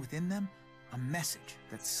contain within them a message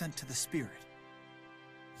that's sent to the spirit.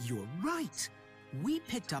 You're right. We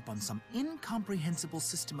picked up on some incomprehensible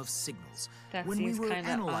system of signals That when we seems were kinda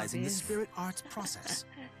analyzing obvious. the spirit arts process.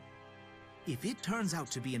 If it turns out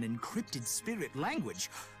to be an encrypted spirit language,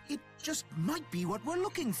 it just might be what we're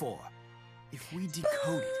looking for. If we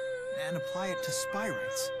decode it and apply it to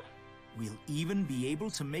Spyrites, we'll even be able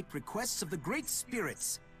to make requests of the great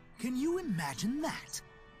spirits. Can you imagine that?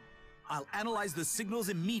 I'll analyze the signals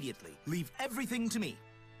immediately. Leave everything to me.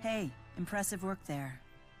 Hey, impressive work there.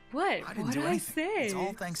 What? I didn't What do did I anything. say? It's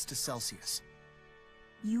all thanks to Celsius.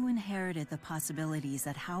 You inherited the possibilities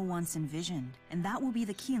that Hal once envisioned, and that will be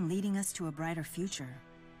the key in leading us to a brighter future.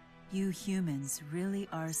 You humans really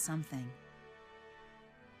are something.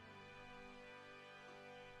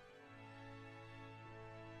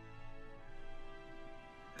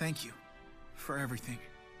 Thank you for everything.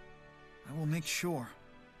 I will make sure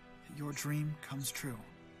that your dream comes true.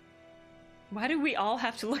 Why do we all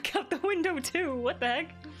have to look out the window too? What the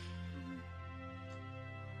heck?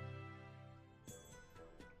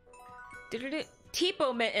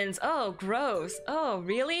 Tipo mittens. Oh, gross. Oh,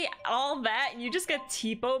 really? All that? And you just get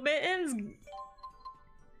Tipo mittens?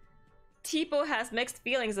 Tipo has mixed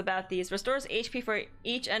feelings about these. Restores HP for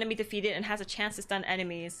each enemy defeated and has a chance to stun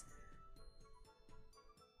enemies.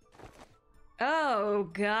 Oh,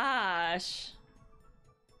 gosh.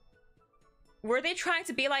 Were they trying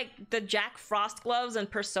to be like the Jack Frost gloves in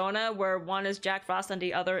Persona, where one is Jack Frost and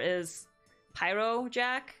the other is Pyro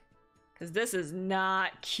Jack? Because this is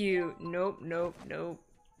not cute. Nope, nope, nope.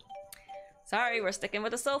 Sorry, we're sticking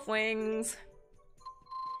with the Sylph Wings.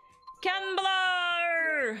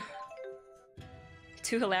 Kembler!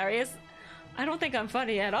 Too hilarious? I don't think I'm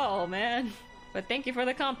funny at all, man. But thank you for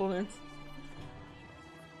the compliments.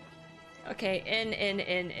 Okay, in.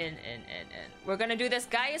 We're gonna do this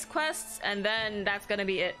Gaius quests, and then that's gonna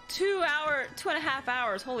be it. 2.5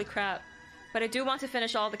 hours, holy crap. But I do want to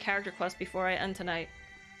finish all the character quests before I end tonight.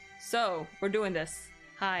 So, we're doing this.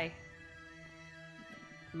 Hi.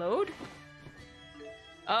 Load?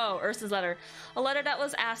 Oh, Erston's letter. A letter that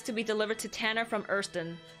was asked to be delivered to Tanner from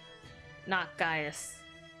Erston. Not Gaius.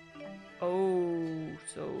 Oh,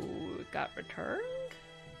 so it got returned?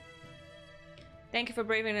 Thank you for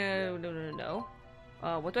braving no.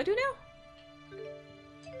 What do I do now?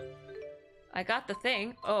 I got the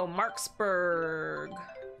thing. Oh, Marksburg.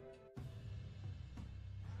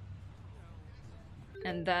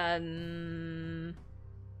 And then...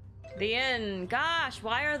 the inn. Gosh,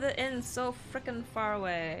 why are the inns so frickin' far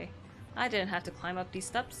away? I didn't have to climb up these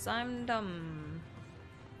steps. I'm dumb.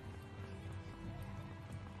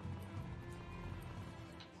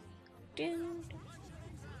 Ding.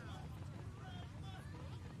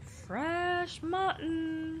 Fresh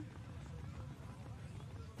mutton.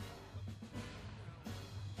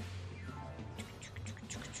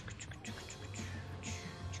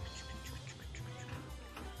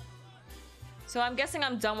 So I'm guessing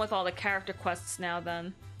I'm done with all the character quests now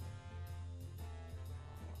then.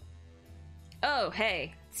 Oh,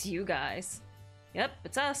 hey, it's you guys. Yep,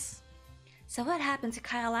 it's us. So what happened to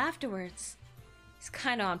Kyle afterwards? He's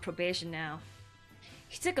kinda on probation now.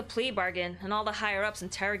 He took a plea bargain, and all the higher-ups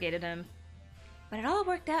interrogated him. But it all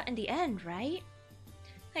worked out in the end, right?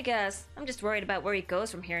 I guess. I'm just worried about where he goes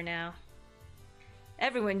from here now.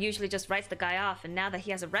 Everyone usually just writes the guy off, and now that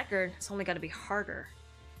he has a record, it's only gonna be harder.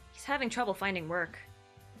 He's having trouble finding work.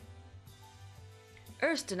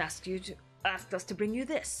 Erston asked us to bring you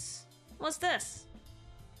this. What's this?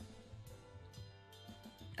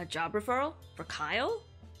 A job referral? For Kyle?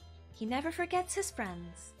 He never forgets his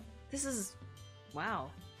friends. This is...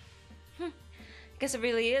 wow. Guess it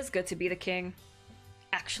really is good to be the king.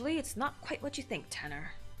 Actually, it's not quite what you think,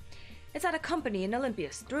 Tanner. It's at a company in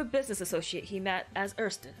Olympias through a business associate he met as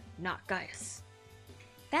Erston, not Gaius.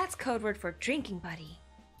 That's code word for drinking buddy.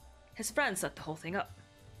 His friend set the whole thing up.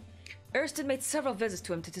 Erston made several visits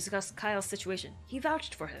to him to discuss Kyle's situation. He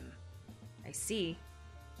vouched for him. I see.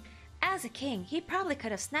 As a king, he probably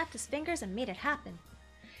could have snapped his fingers and made it happen.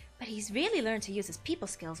 But he's really learned to use his people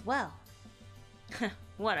skills well.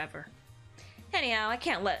 Whatever. Anyhow, I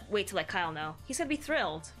can't wait to let Kyle know. He's gonna be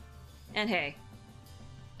thrilled. And hey,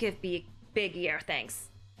 give Big E our thanks.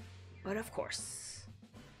 But of course.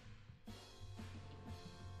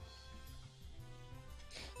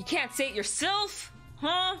 You can't say it yourself?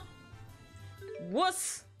 Huh?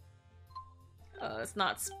 Wuss? It's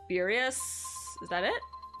not spurious. Is that it?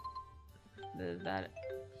 Is that it?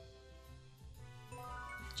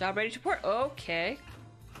 Job ready to report? Okay.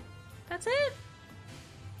 That's it?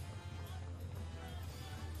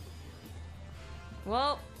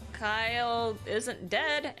 Well, Kyle isn't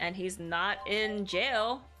dead and he's not in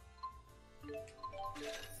jail.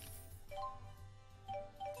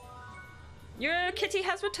 Your kitty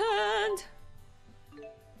has returned!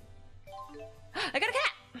 I got a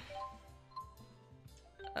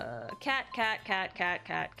cat!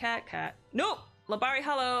 Cat. Nope! Labari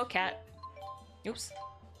Hollow, cat. Oops.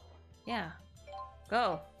 Yeah.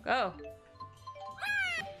 Go.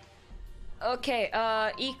 Okay,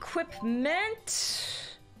 equipment.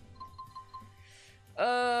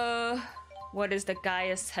 What is the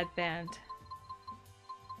Gaius headband?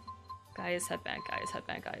 Gaius headband.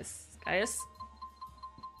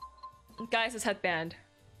 Gaius' headband.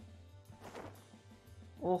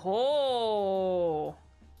 Oh-ho!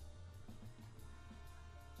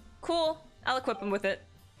 Cool. I'll equip him with it.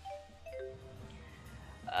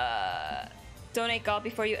 Donate gold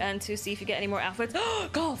before you end to see if you get any more outfits.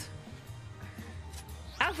 Gold!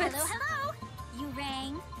 Outfits! Hello! You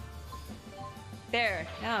rang? There.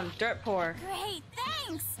 Now I'm dirt poor. Great,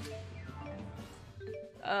 thanks!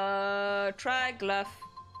 Try Gluff.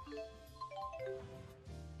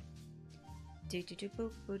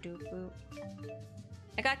 Do-do-do-boop-boop-boop-boop.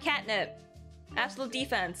 I got catnip. Absolute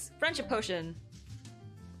defense. Friendship potion.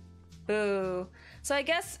 Boo. So I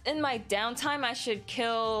guess in my downtime I should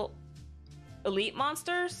kill elite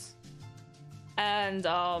monsters and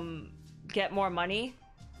get more money.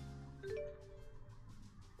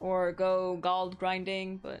 Or go gold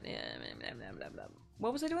grinding, but yeah.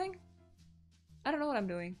 What was I doing? I don't know what I'm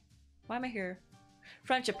doing. Why am I here?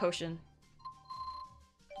 Friendship potion.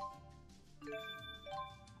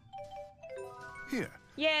 Here.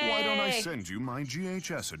 Yay! Why don't I send you my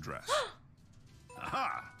GHS address?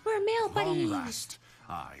 Aha! We're mail buddies! Long last,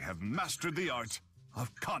 I have mastered the art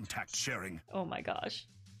of contact sharing. Oh my gosh.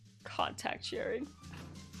 Contact sharing.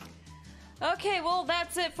 Okay, well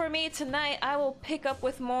that's it for me tonight. I will pick up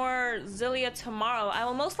with more Xillia tomorrow. I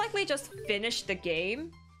will most likely just finish the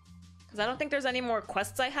game, because I don't think there's any more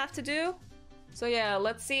quests I have to do. So yeah,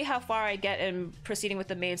 let's see how far I get in proceeding with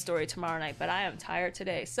the main story tomorrow night, but I am tired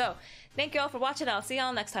today. So, thank you all for watching. I'll see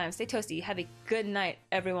y'all next time. Stay toasty. Have a good night,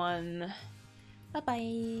 everyone.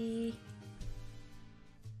 Bye-bye.